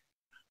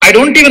 I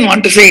don't even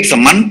want to say it's a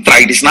mantra.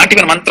 It is not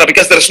even a mantra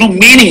because there is no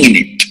meaning in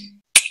it.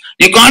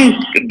 You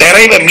can't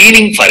derive a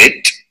meaning for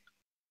it.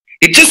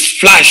 It just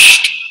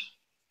flashed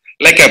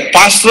like a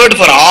password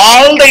for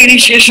all the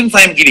initiations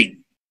I am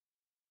giving.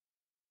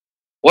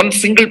 One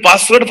single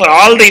password for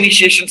all the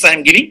initiations I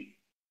am giving.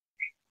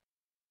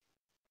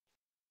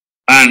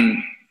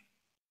 And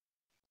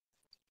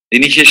the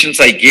initiations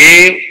I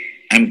gave,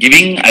 I am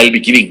giving, I will be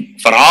giving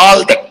for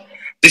all that.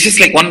 This is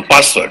like one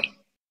password.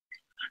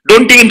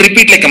 Don't even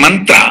repeat like a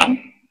mantra.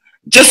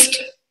 Just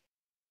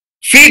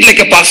feed like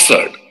a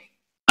password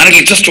and it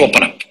will just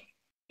open up.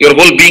 Your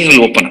whole being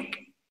will open up.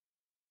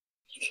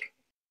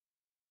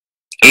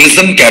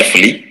 Listen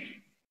carefully.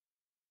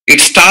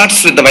 It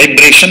starts with the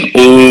vibration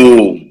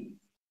Om.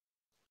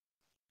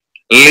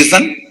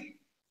 Listen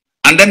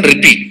and then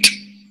repeat.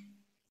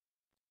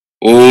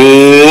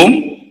 Om.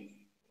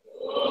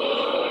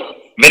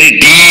 Very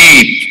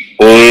deep.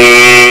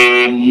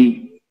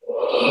 Om.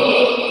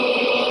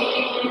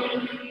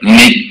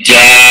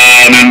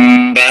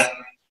 Nithyananda.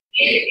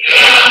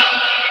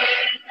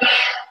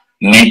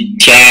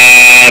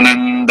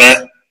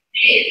 Nithyananda.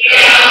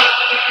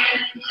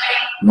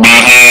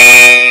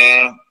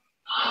 Maha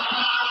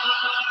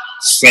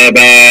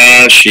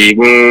Shakti.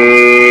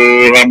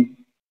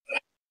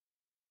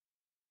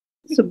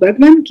 So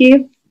Bhagavan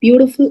gave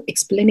beautiful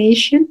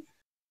explanation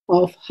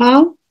of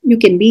how you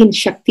can be in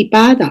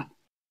Shaktipada.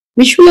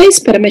 Visualize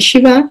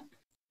Paramashiva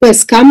who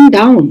has come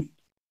down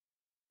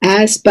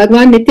as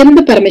Bhagavan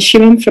Nithyananda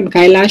Paramashivam from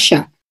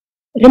Kailasha.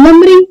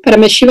 Remembering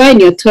Paramashiva in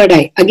your third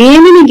eye.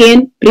 Again and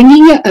again,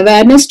 bringing your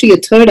awareness to your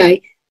third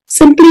eye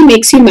simply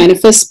makes you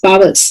manifest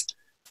powers.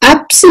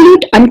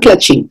 Absolute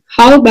unclutching.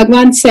 How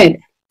Bhagavan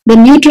said, the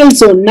neutral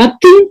zone,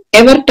 nothing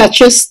ever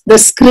touches the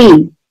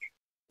screen.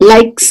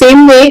 Like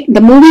same way,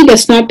 the movie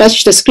does not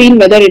touch the screen,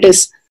 whether it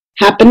is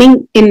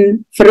happening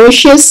in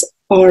ferocious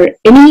or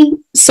any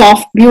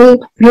soft,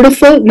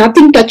 beautiful,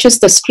 nothing touches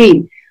the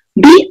screen.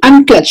 Be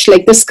unclutched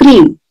like the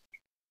screen.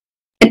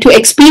 And to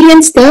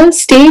experience the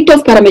state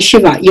of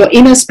Paramashiva, your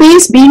inner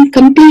space being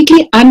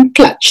completely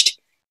unclutched.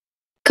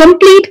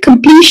 Complete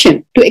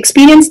completion to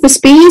experience the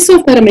space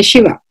of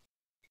Paramashiva.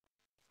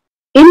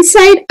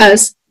 Inside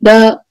us,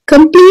 the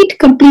complete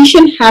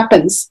completion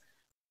happens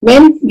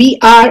when we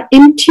are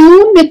in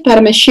tune with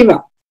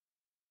Paramashiva.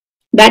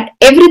 That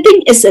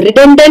everything is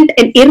redundant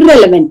and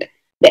irrelevant.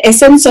 The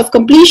essence of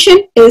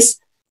completion is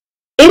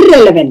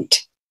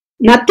irrelevant.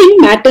 Nothing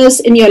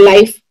matters in your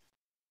life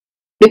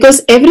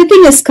because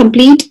everything is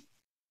complete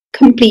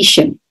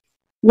completion.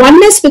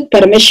 Oneness with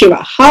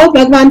Paramashiva. How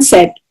Bhagavan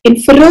said, in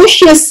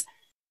ferocious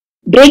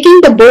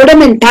breaking the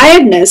boredom and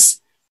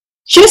tiredness,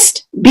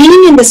 just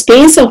being in the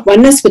space of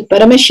oneness with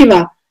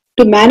Paramashiva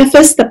to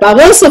manifest the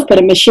powers of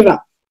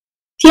Paramashiva.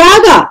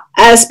 Tyaga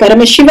as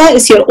Paramashiva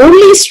is your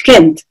only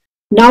strength,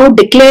 now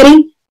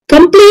declaring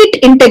complete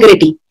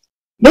integrity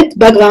with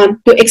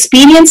Bhagavan to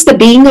experience the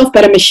being of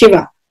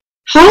Paramashiva.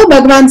 How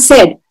Bhagavan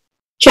said,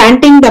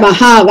 chanting the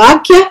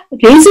Mahavakya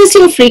raises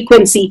your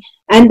frequency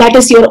and that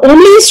is your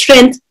only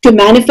strength to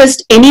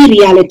manifest any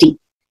reality.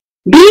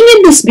 Being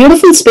in this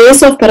beautiful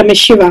space of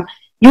Paramashiva,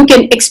 you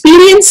can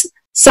experience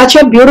such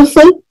a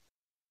beautiful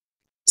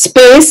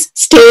space,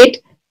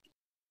 state,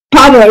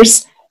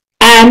 powers,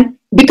 and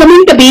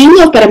becoming the being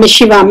of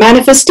Paramashiva,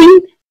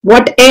 manifesting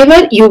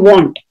whatever you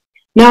want.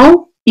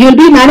 Now, you'll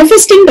be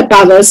manifesting the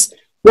powers,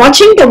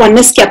 watching the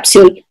oneness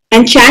capsule,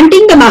 and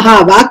chanting the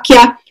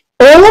Mahavakya,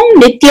 Om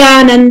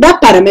Nithyananda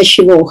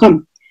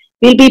Paramashivoham.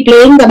 We'll be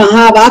playing the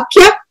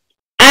Mahavakya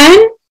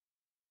and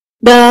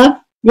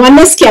the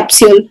oneness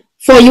capsule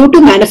for you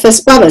to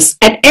manifest powers.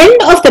 At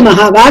end of the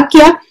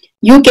Mahavakya,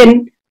 you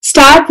can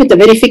start with the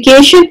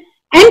verification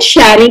and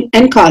sharing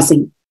and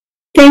causing.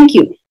 Thank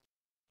you.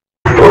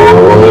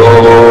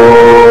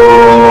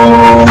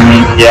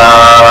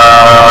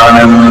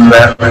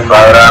 Nithyananda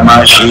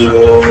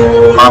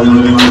Paramashivoham.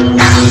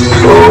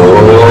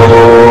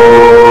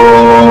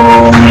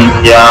 Om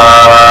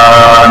Nithyananda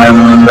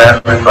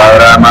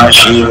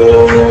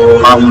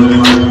Paramashivoham.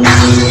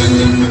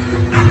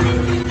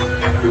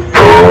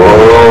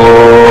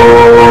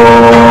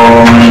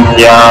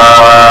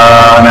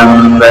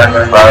 Nithyananda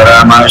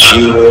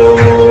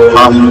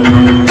Paramashivoham.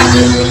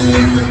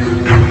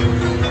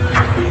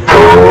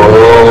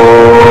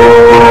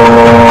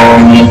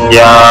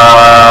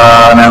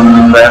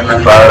 Nithyananda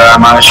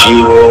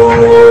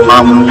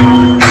Paramashivoham.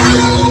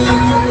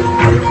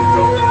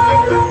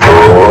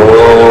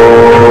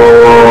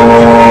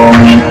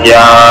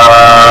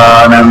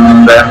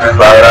 Nithyananda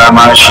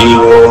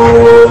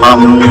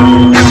Paramashivoham.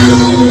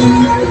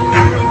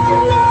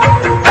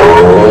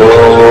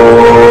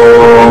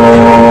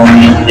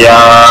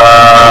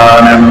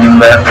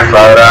 Nithyananda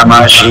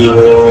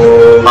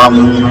Paramashivoham.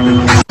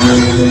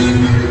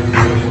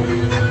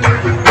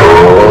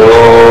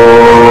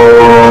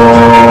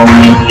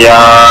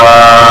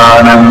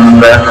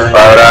 Nithyananda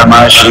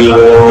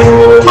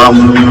Paramashivoham.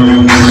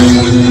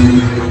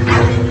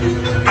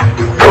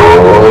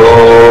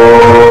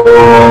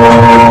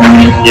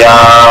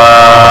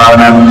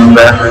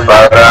 Nithyananda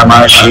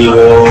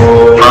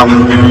Paramashivoham.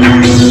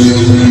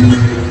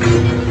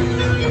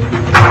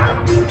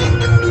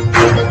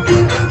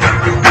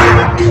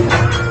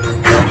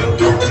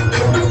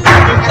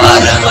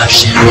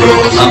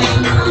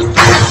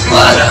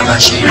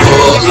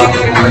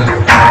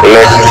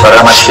 Let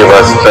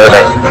Paramashiva's third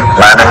eye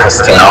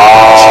manifest in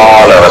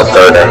all our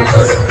third eyes.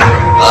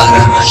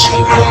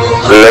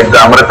 Let the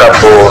Amrita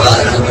pour,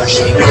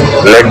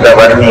 let the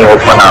Varni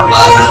open up,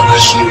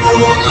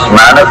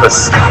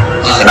 manifest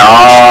in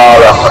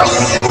all of us.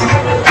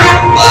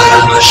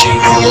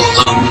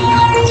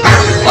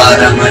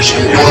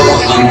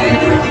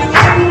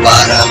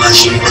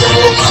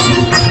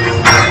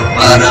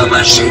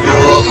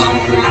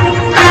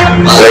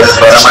 Let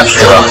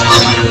Paramashiva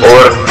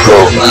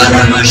overflow,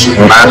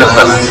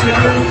 manifest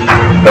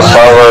the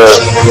power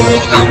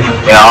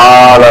in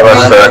all our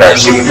third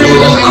eyes.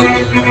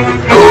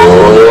 Om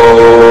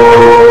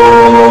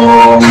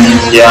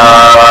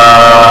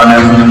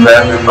Nithyananda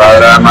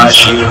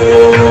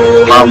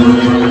Paramashivoham.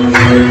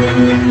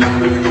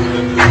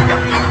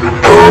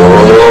 Om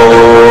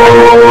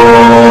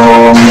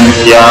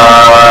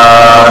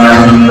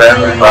Nithyananda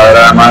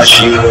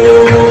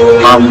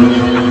Paramashivoham.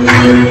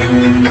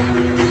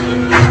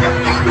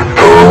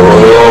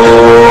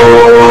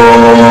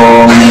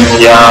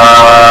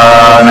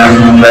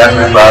 Nithyananda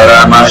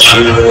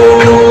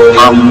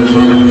Paramashivoham.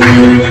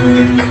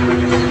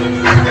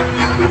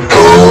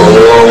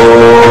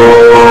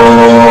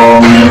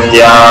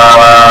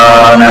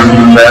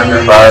 Nithyananda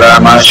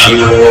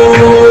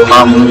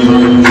Paramashivoham.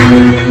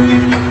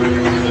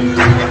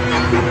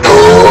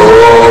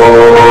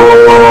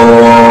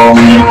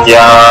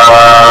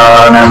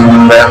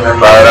 Nithyananda Paramashivoham. Nithyananda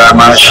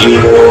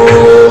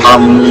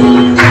Paramashivoham.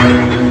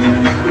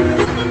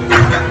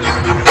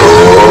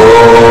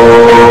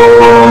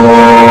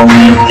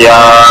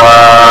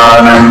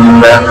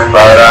 Nithyananda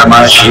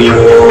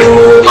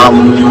Paramashivoham.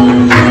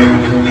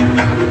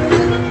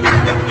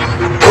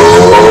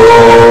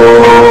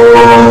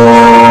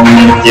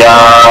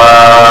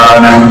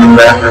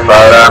 Nithyananda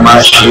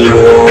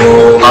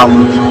Paramashivoham.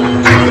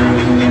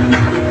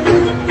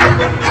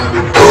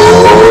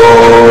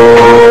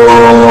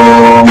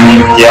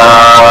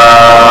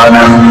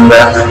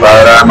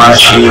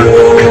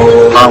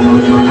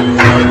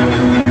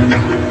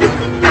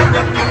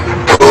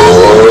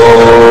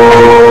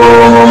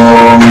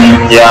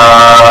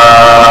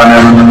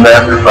 Nithyananda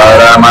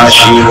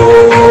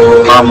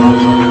Paramashivoham.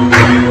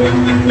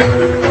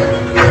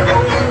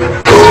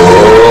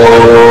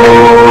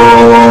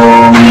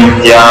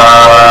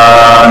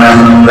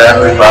 Nithyananda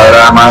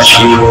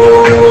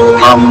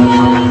Paramashivoham.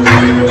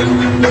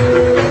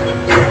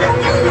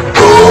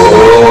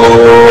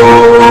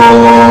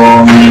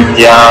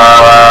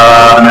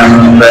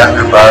 Nithyananda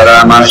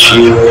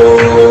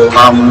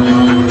Paramashivoham.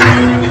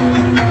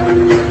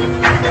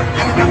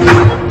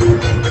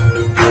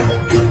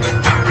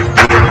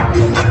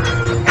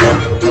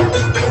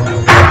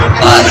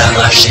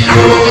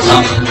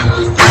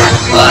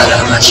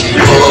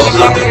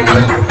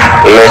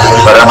 Let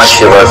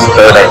Paramashiva's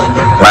third eye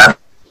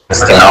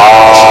manifest in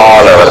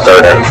all our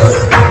third eyes.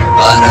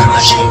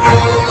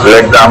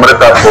 Let the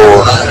Amrita pour,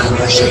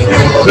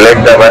 let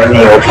the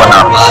Varni open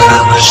up,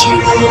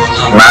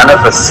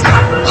 manifest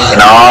in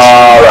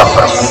all of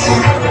us.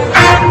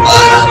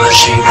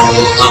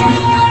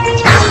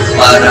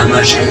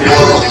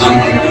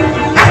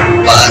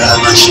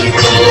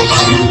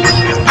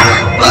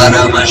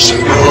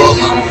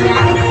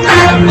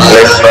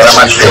 Let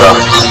Paramashiva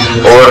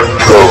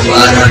overflow,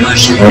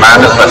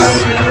 manifest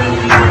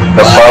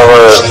the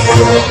power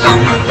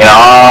in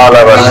all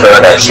our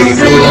third eyes.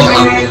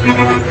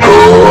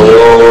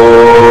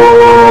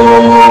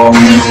 Om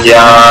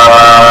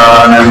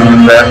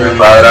Nithyananda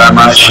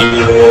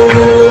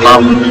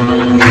Paramashivoham.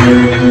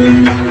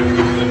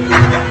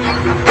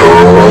 Om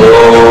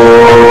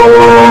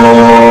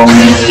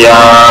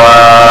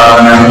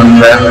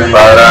Nithyananda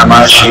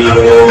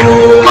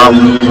Paramashivoham.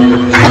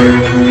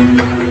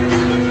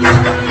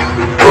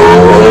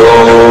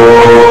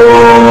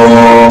 Om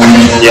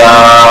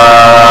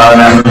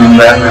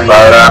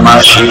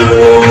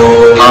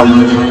Paramashivoham. Om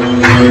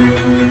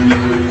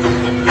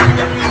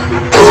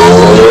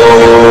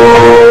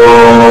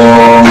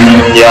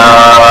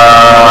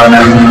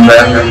Nithyananda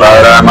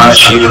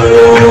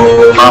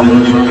Paramashivoham. Om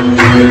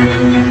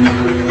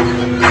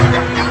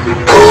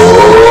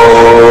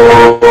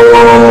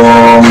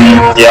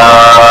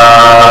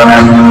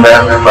Nithyananda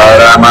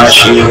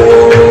Paramashivoham.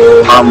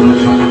 Om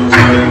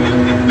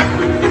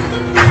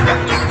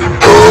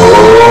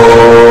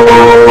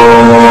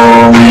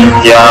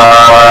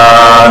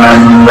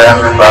Nithyananda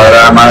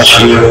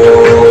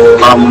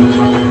Paramashivoham. Om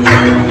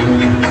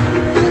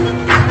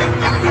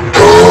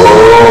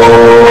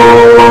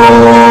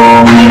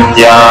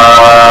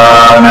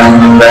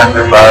Nithyananda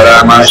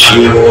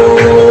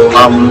Paramashivoham.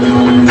 Om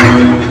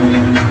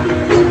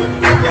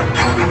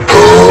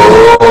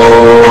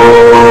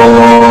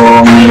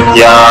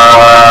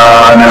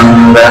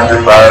Nithyananda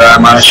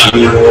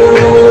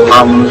Paramashivoham.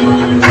 Om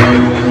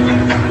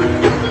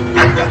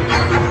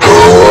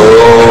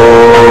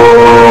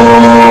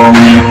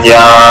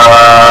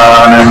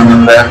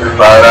Nithyananda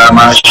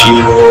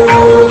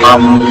Paramashivoham.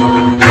 Om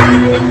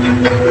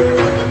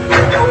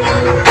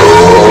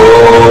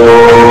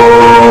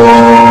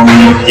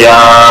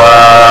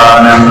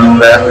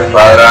Nithyananda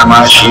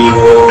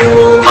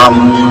Paramashivoham. Om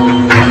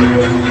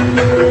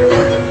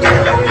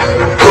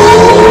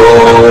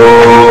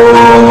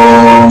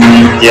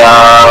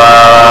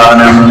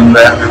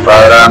Nithyananda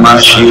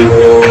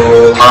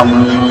Paramashivoham.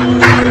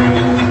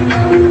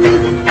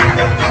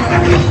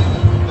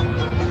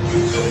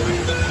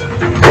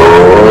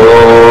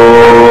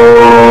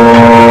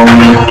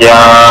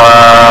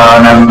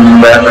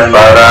 Nithyananda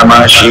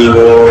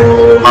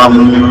Paramashivoham. Om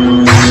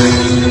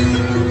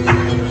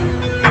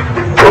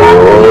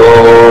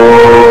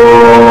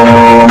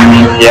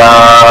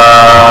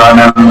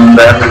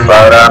Nithyananda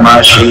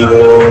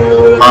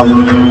Paramashivoham.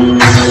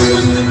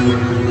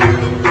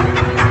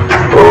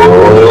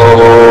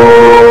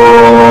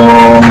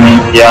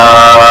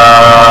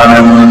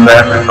 Om Nithyananda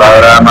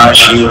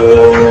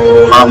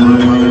Paramashivoham.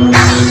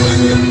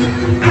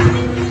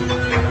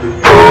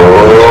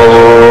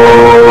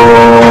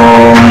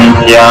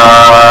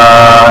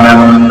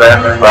 Nithyananda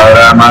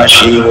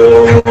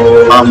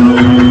Paramashivoham.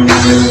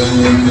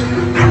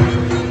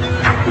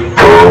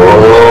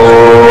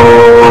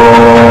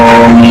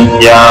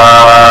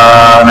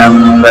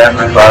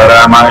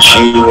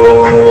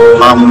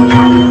 Om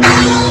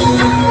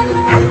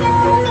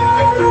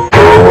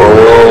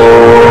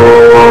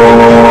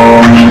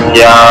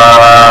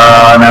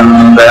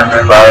Nithyananda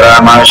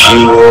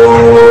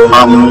Paramashivoham.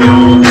 Om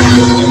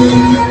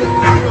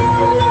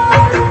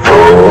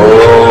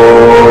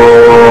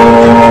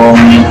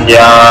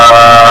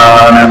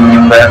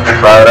Nithyananda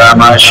Paramashivoham. Nithyananda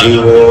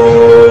Paramashivoham.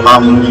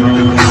 Om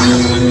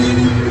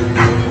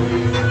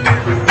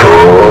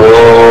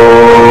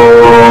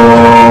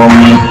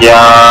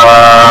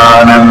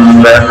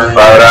Nithyananda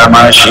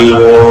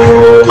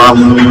Paramashivoham. Om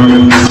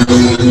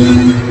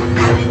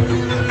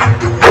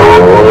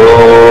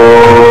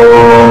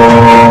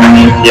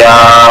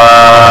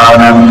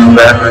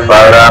Nithyananda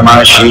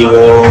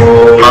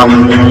Paramashivoham.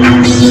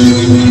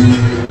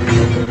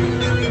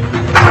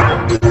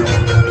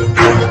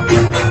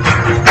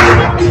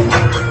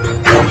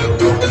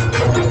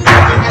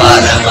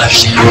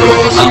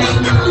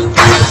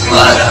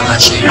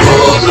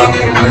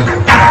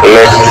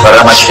 Let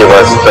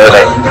Paramashiva's third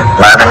eye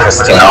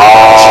manifest in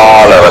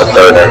all our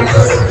third eyes.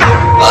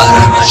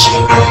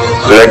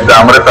 Let the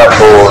Amrita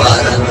pour,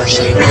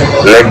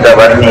 let the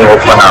Varni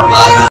open up.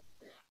 Om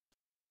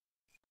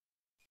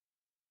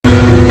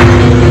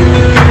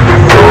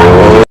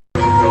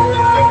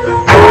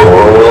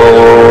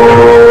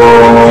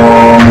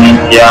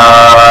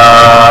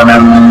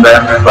Nithyananda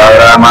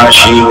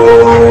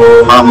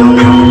Paramashivoham. Om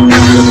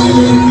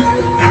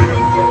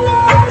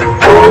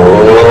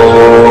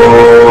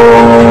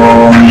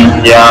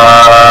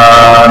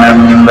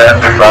Nithyananda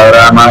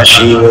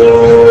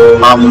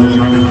Paramashivoham. Om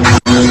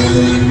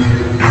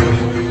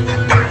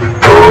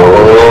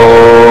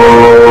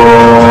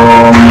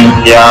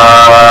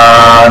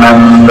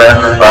Nithyananda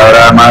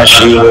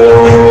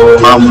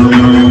Paramashivoham. Om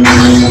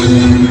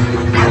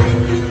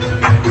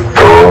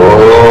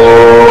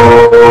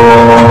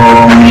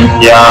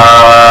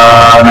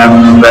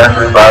Nithyananda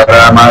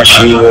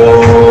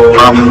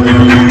Paramashivoham.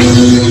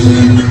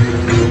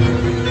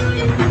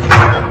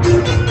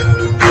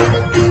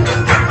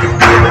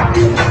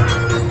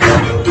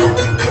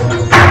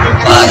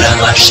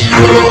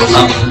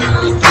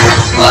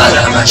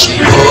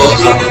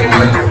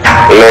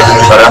 Let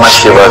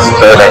Paramashiva's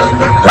third eye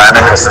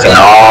manifest in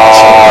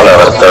all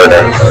our third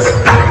eyes.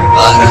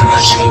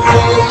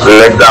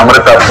 Let the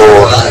Amrita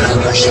pour,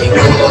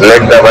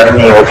 let the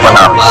Varni open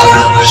up,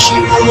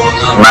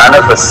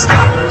 manifest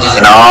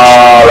in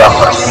all of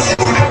us.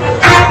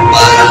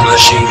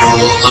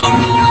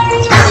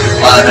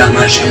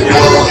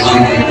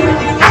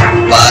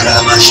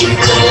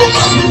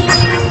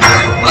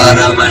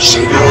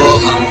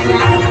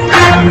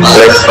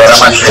 Let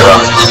Paramashiva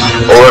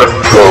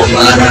overflow,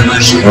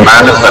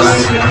 manifest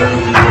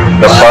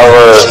the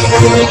powers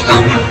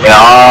in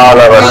all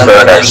our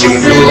third eye.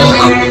 Om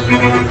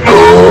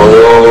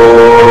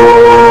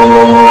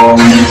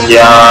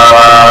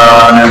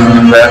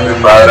Nithyananda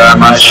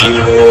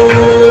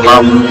Paramashivam.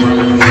 Om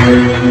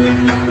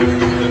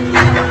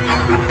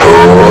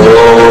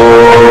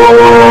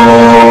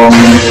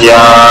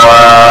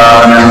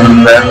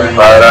Nithyananda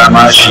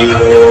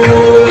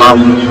Paramashivam.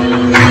 Om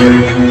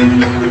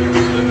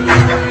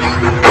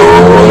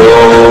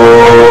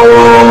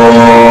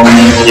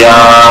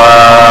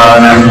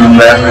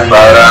Nithyananda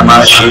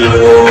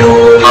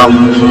Paramashivam. Om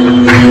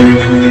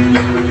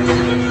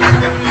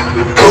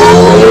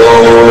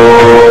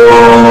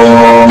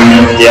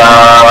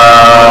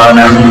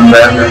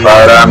Nithyananda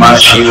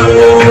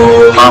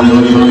Paramashivam. Om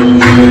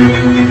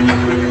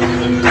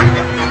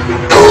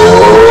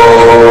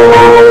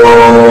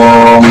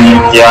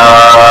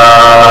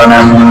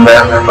Nithyananda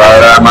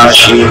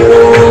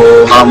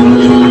Paramashivam. Om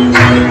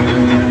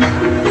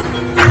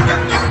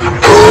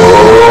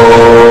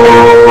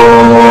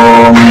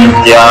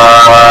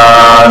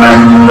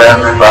Nithyananda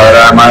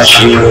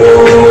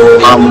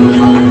Paramashivam. Om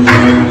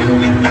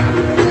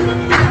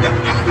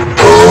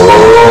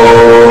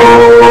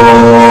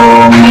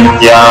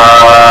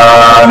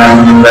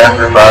Nithyananda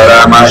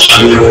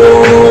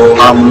Paramashivam.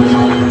 Om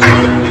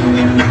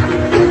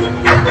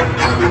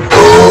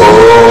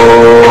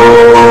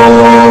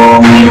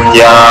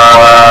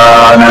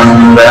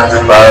Nithyananda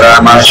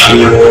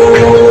Paramashivam.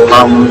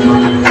 Om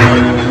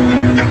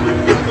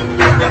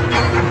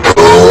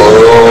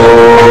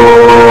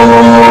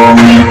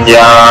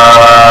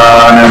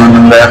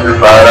Nithyananda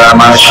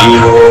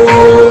Paramashivam.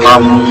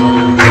 Om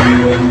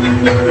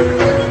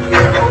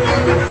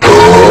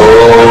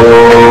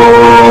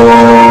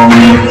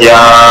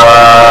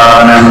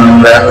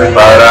Nithyananda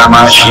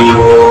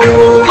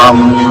Paramashivam. Om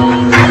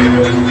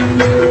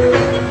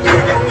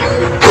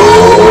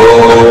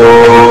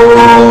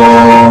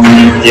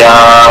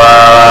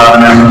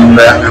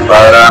Nithyananda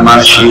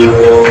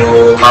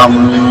Paramashivam.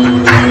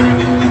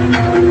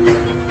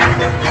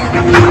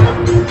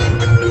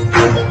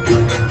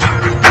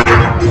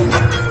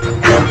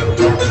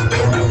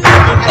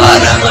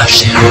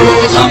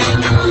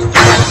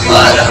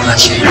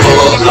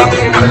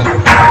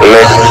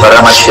 Let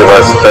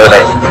Paramashiva's third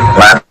eye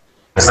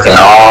manifest in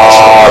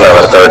all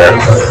our third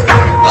eyes.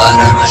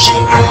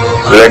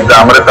 Let the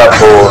Amrita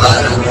pour,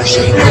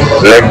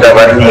 let the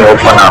Varni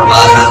open up,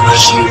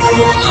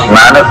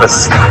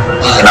 manifest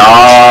in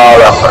all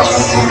of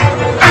us.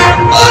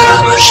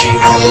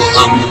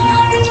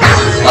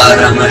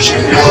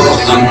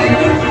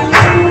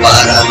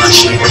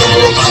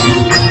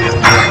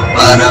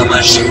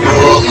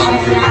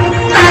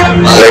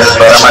 Let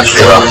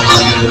Paramashiva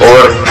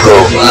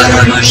overflow,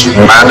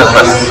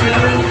 manifest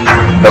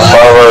the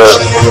powers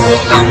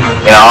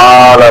in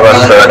all our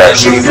third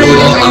eyes.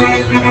 Om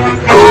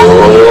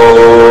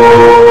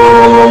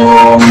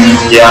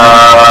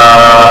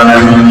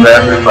Nithyananda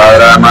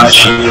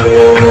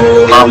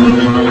Paramashivam. Om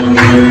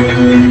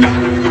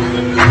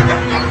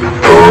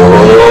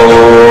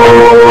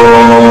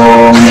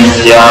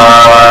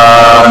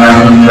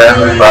Nithyananda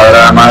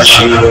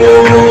Paramashivam.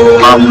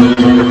 Om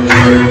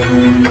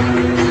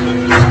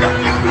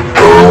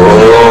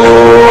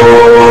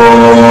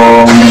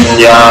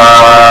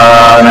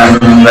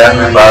Nithyananda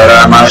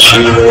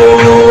Paramashivam.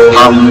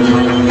 Om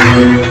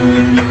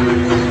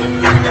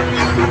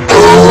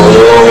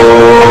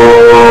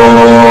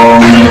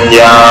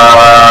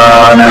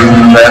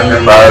Nithyananda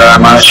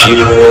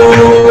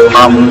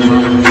Paramashivam. Om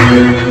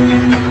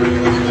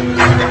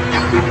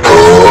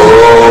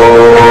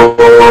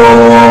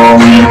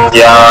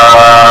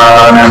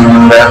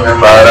Nithyananda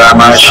Paramashivam. Om Nithyananda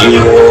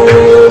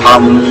Paramashivam.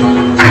 Om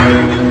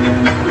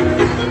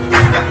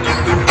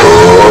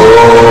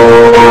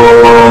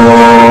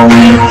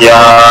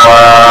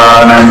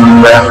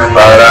Nithyananda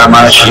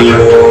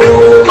Paramashivam.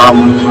 Om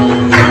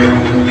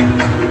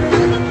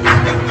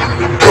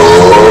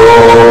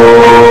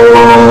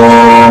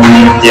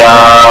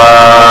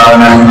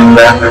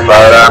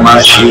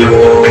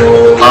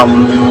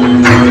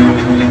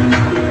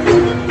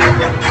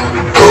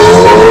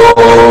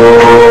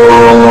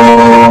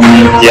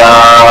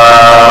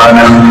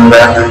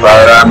Nithyananda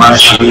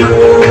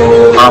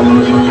Paramashivam. Om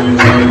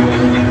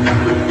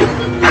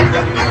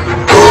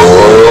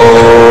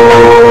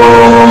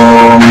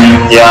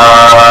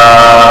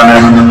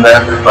Nithyananda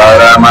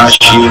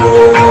Paramashivam.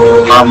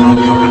 Om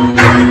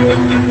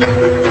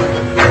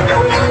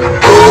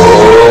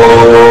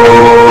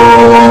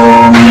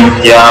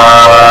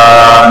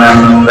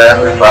Nithyananda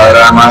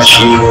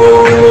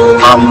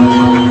Paramashivam. Om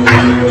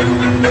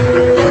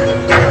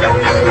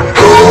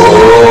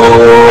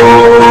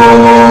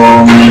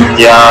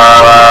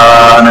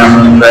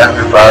Nithyananda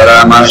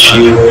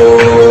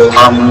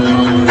Paramashivam.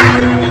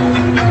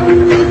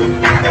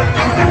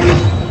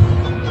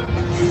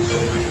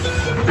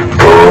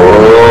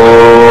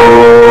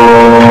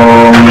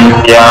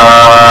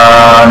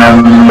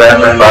 Nithyananda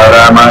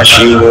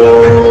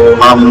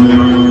Paramashivam. Om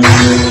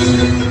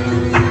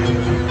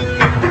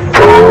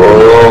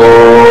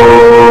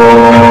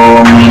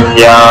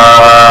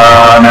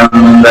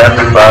Nithyananda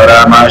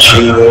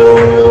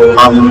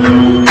Paramashivoham.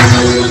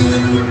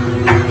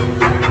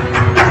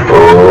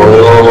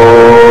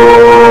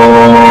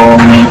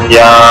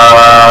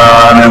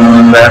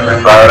 Nithyananda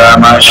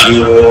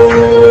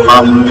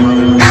Paramashivoham.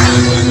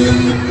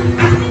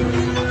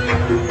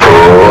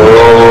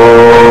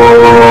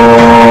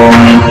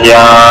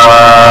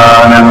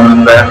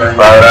 Nithyananda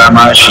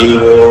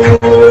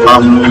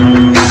Paramashivoham.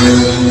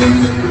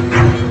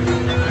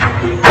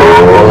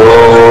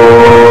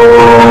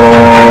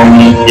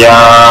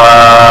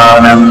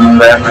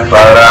 Nithyananda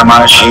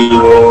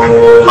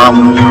Paramashivoham.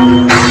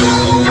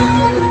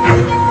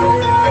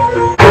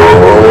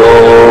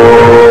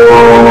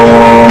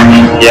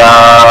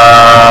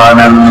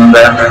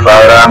 Nithyananda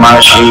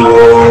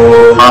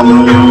Paramashivoham.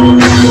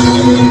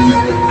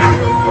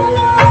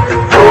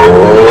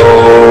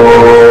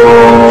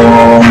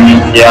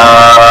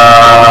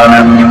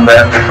 Nithyananda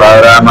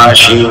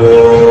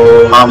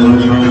Paramashivoham.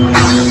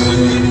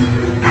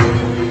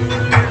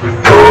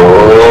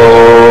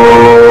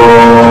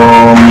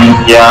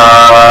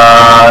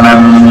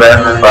 Nithyananda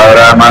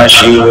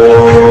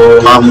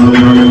Paramashivoham.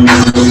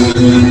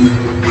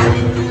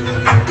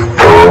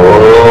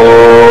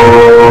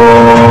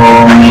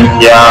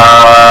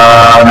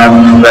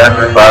 Nithyananda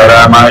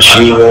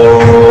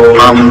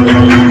Paramashivoham.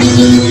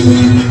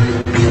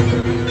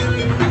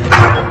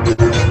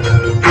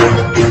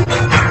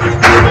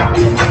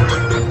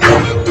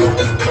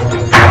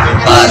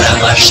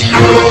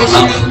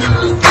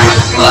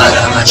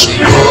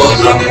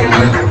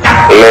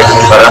 Let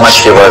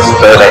Paramashiva's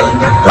third eye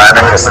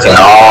manifest in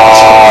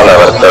all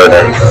our third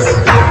eyes.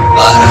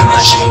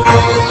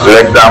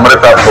 Let the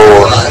Amrita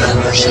pour,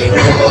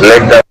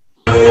 let the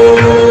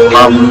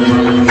Om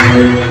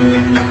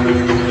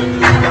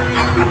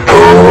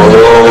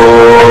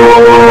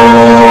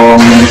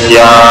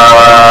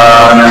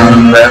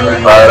Nithyananda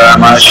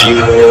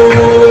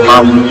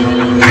Paramashivoham.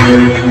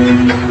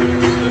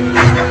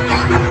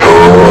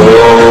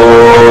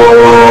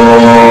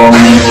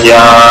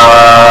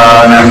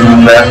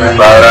 Nithyananda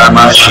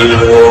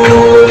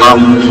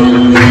Paramashivoham.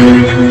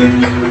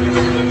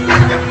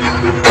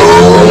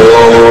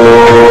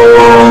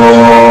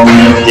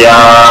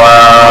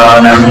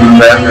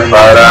 Nithyananda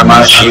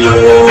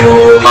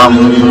Paramashivoham.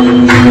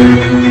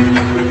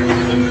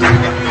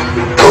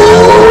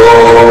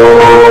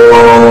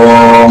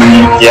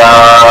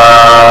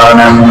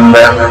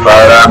 Nithyananda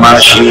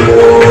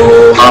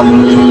Paramashivoham.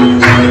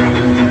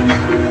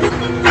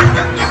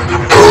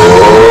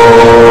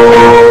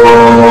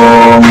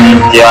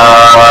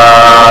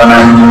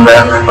 Nithyananda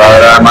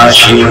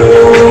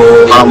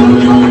Paramashivoham.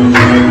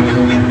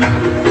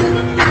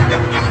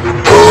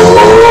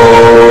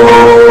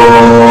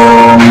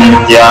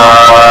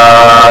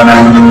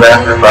 Nithyananda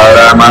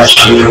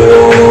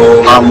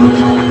Paramashivoham.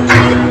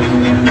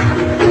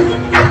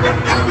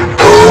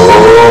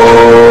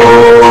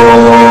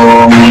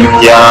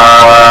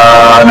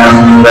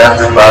 Nithyananda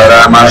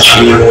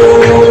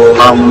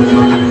Paramashivoham.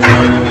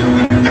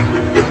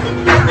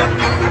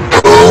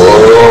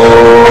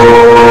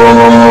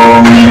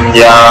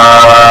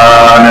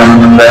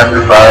 Nithyananda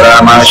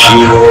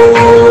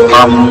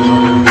Paramashivoham.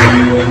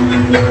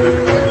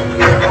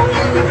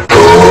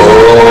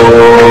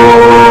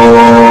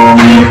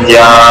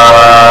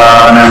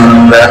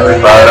 Nithyananda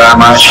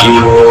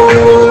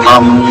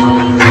Paramashivoham.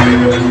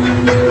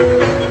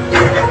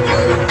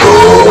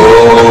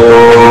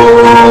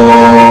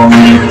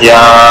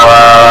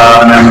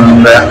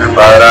 Nithyananda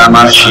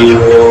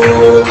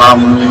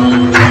Paramashivoham.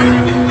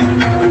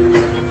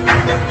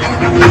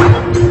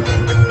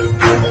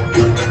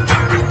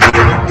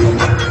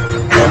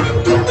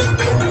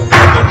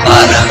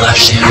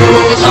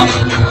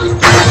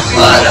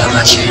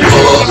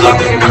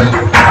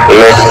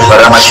 Let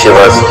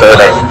Paramashiva's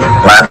third eye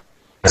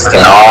manifest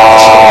in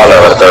all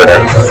our third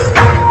eyes.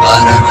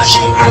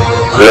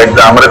 Let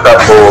the Amrita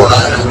pour,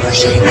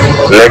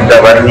 let the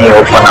Varni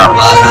open up,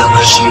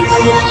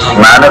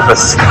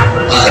 manifest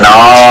in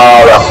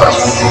all of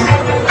us.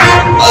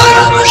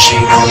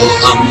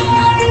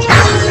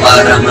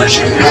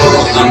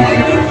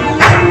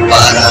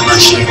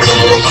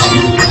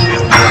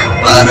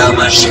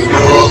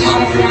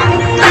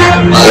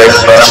 Let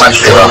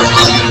Paramashiva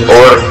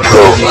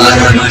overflow,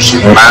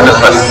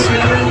 manifest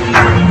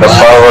the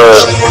power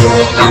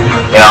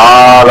in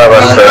all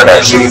our third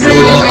eyes.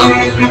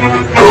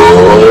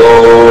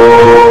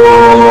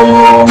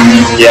 Om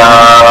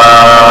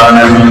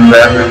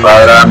Nithyananda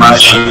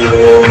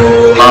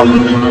Paramashivoham.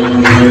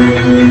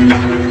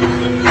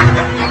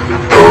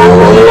 Om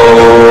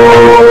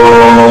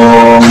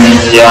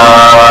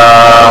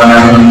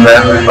Nithyananda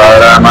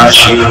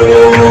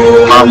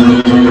Paramashivoham.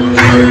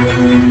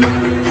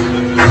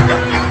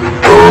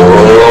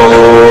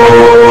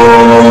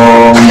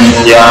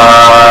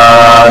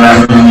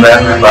 Nithyananda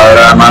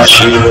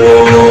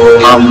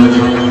Paramashivoham.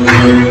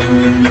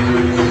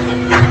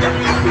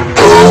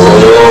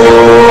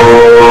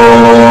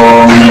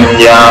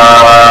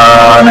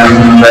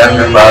 Nithyananda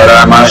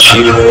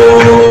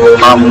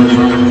Paramashivoham.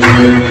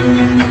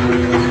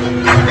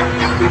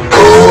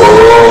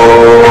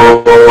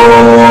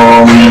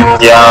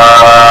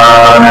 Nithyananda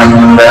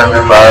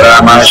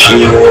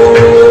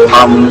Shivoham.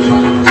 Om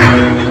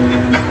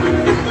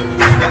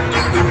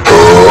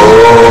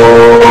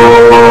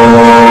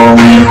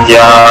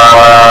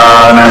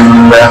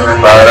Nithyananda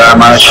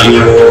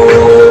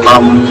Paramashivoham.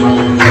 Om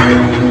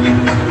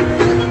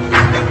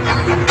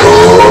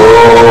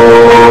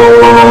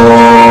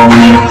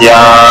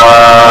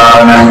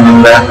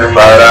Nithyananda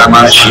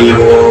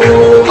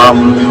Paramashivoham. Om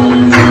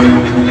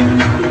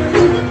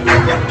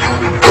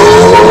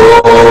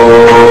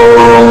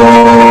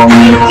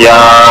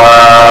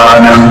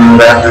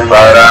Nithyananda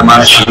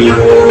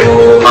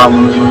Paramashivoham. Om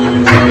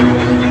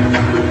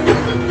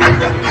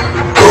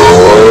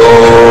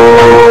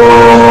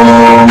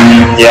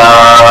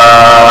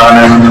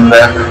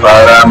Nithyananda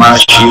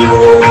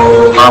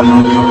Paramashivoham. Om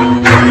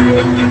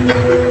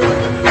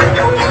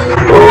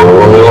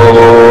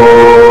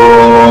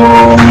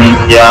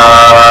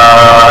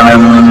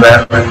Nithyananda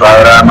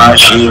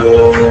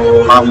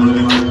Paramashivoham.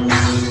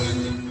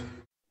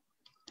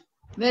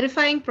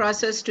 Verifying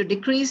process to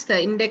decrease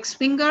the index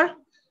finger.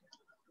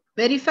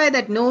 Verify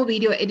that no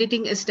video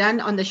editing is done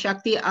on the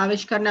Shakti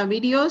Avishkarna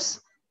videos,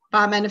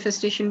 power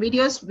manifestation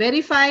videos.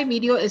 Verify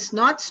video is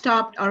not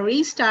stopped or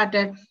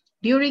restarted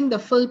during the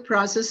full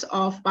process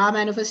of power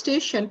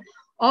manifestation.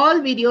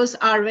 All videos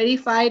are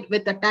verified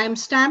with the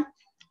timestamp.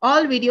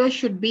 All videos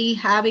should be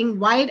having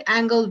wide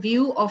angle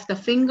view of the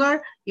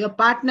finger, your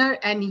partner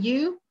and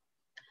you.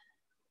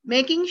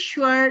 Making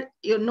sure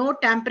you no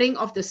tampering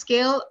of the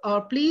scale,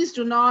 or please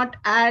do not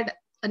add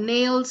a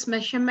nails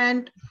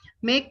measurement.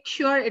 Make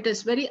sure it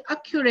is very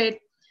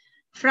accurate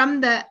from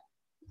the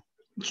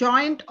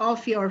joint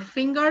of your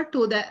finger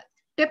to the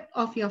tip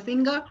of your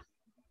finger.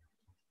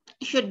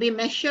 Should be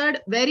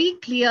measured very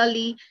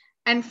clearly,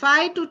 and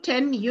 5 to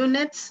 10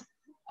 units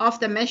of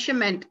the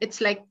measurement, it's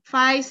like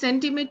 5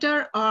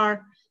 centimeter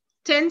or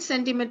 10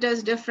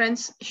 centimeters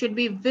difference, should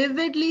be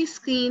vividly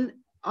seen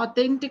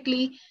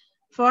authentically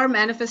for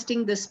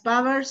manifesting this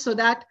power, so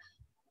that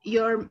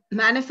your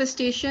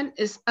manifestation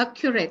is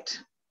accurate.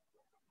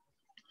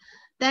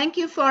 Thank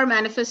you for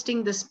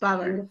manifesting this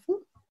power.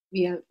 Wonderful.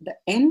 We are at the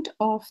end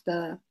of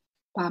the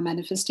power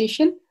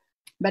manifestation,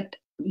 but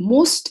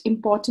most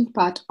important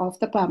part of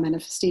the power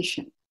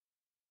manifestation.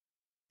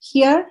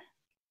 Here,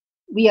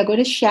 we are going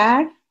to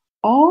share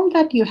all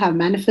that you have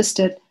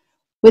manifested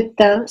with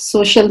the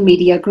social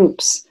media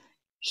groups.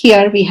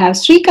 Here we have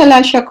Sri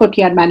Kailasha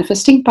Kotyar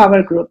manifesting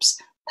power groups.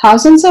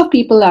 Thousands of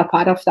people are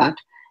part of that,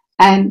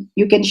 and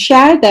you can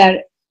share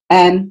there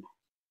and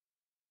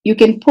you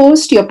can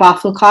post your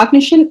powerful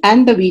cognition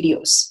and the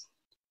videos.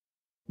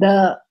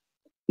 The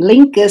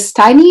link is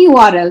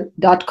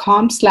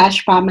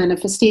tinyurl.com/power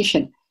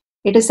manifestation.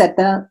 It is at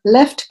the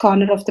left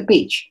corner of the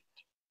page.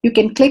 You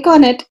can click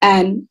on it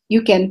and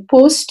you can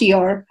post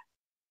your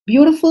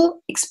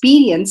beautiful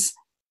experience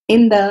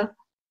in the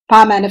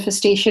power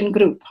manifestation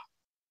group.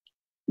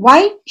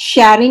 Why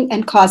sharing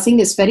and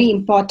causing is very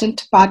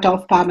important part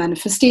of power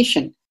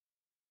manifestation.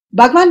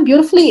 Bhagavan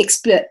beautifully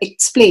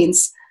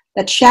explains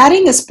that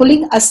sharing is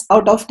pulling us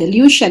out of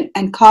delusion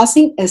and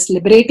causing is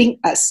liberating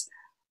us.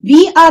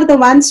 We are the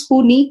ones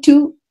who need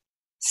to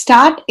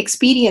start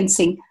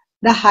experiencing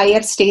the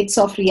higher states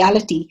of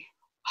reality,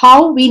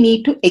 how we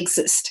need to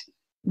exist.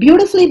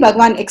 Beautifully,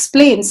 Bhagavan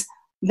explains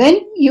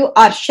when you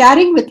are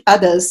sharing with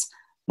others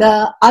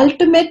the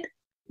ultimate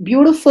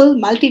beautiful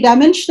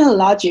multidimensional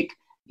logic,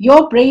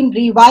 your brain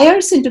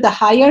rewires into the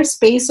higher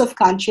space of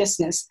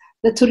consciousness,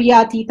 the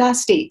Turyatita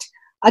state.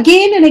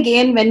 Again and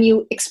again, when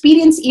you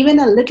experience even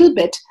a little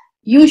bit,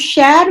 you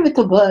share with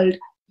the world,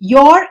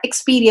 your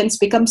experience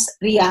becomes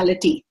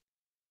reality.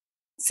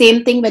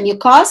 Same thing when you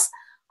cause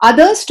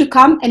others to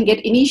come and get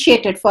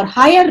initiated for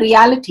higher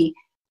reality,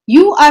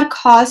 you are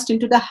caused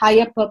into the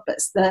higher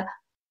purpose, the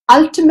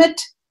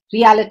ultimate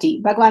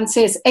reality. Bhagavan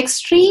says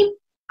extreme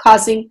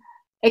causing,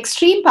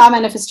 extreme power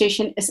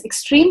manifestation is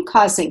extreme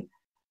causing.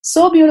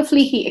 So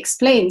beautifully he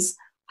explains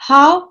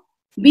how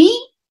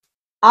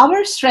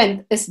our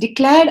strength is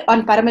declared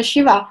on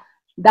Paramashiva.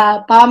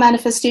 The power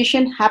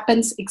manifestation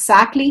happens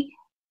exactly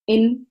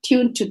in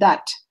tune to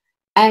that.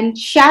 And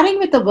sharing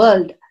with the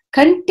world,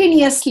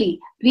 continuously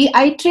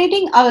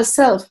reiterating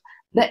ourselves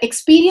the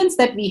experience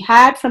that we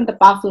had from the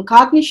powerful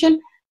cognition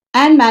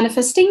and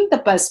manifesting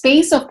the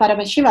space of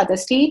Paramashiva, the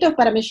state of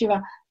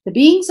Paramashiva, the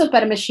beings of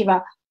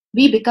Paramashiva,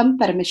 we become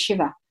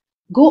Paramashiva.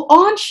 Go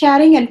on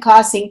sharing and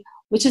causing,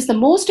 which is the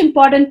most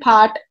important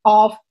part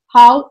of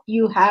how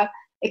you have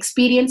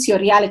experienced your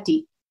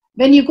reality.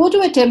 When you go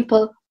to a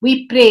temple,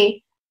 we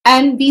pray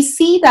and we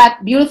see that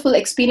beautiful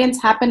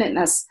experience happen in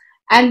us,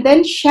 and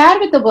then share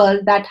with the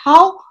world that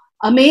how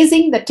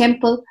amazing the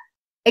temple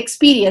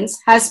experience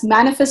has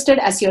manifested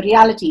as your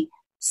reality.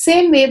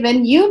 Same way,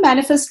 when you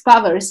manifest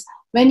powers,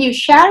 when you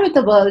share with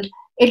the world,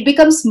 it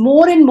becomes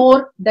more and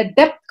more the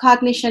depth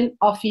cognition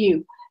of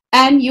you,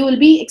 and you will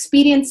be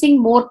experiencing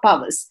more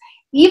powers.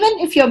 Even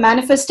if you're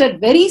manifested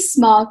very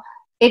small,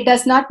 it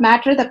does not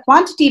matter the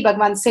quantity.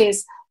 Bhagavan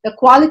says the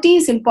quality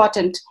is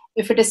important.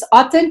 If it is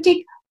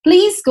authentic,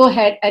 please go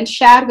ahead and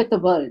share with the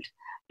world.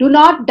 Do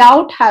not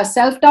doubt, have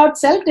self-doubt,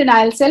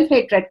 self-denial,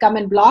 self-hatred come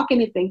and block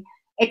anything.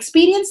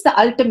 experience the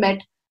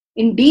ultimate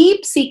in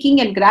deep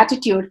seeking and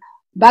gratitude,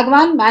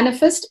 Bhagavan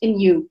manifest in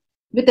you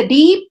with a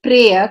deep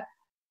prayer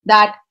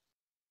that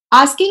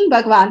asking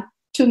Bhagavan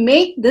to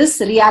make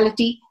this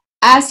reality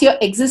as your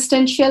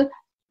existential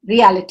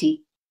reality.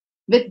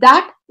 With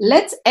that,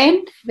 let's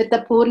end with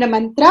the Purna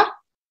Mantra,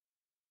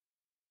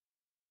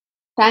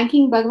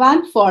 thanking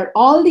Bhagavan for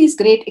all these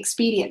great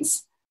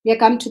experience. We have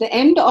come to the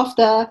end of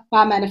the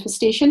Power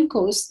Manifestation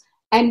course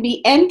and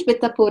we end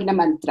with the Purna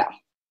Mantra.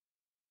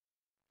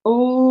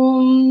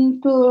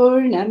 Om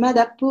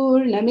Purnamada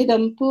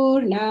Purnamidam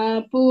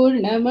Purna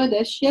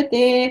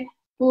Purnamadashyate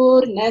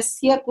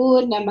Purnasya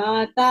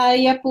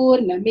Purnamataya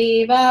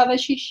Purnameva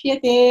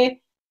Vashishyate.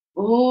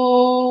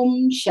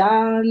 Om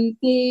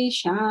Shanti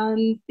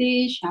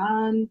Shanti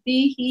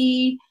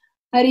Shanti.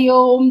 Hari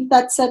Om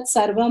Tat Sat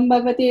Sarvam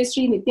Bhagavate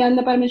Sri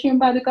Nithyananda Parameshivam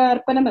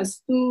Padaka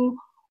Arpanamastu.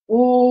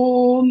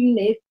 Om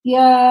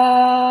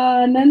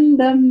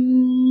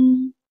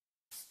Nithyanandam.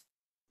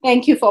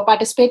 Thank you for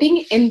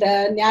participating in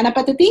the Jnana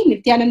Paddhati,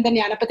 Nithyananda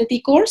Jnana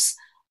Paddhati course.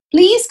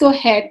 Please go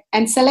ahead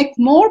and select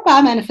more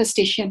power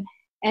manifestation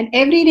and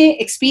every day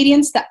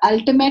experience the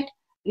ultimate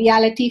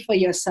reality for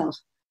yourself.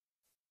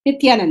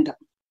 Nithyananda.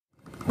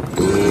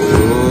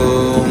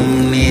 Om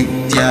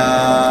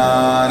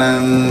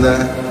Nithyananda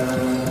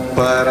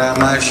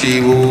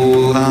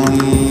Paramashivoham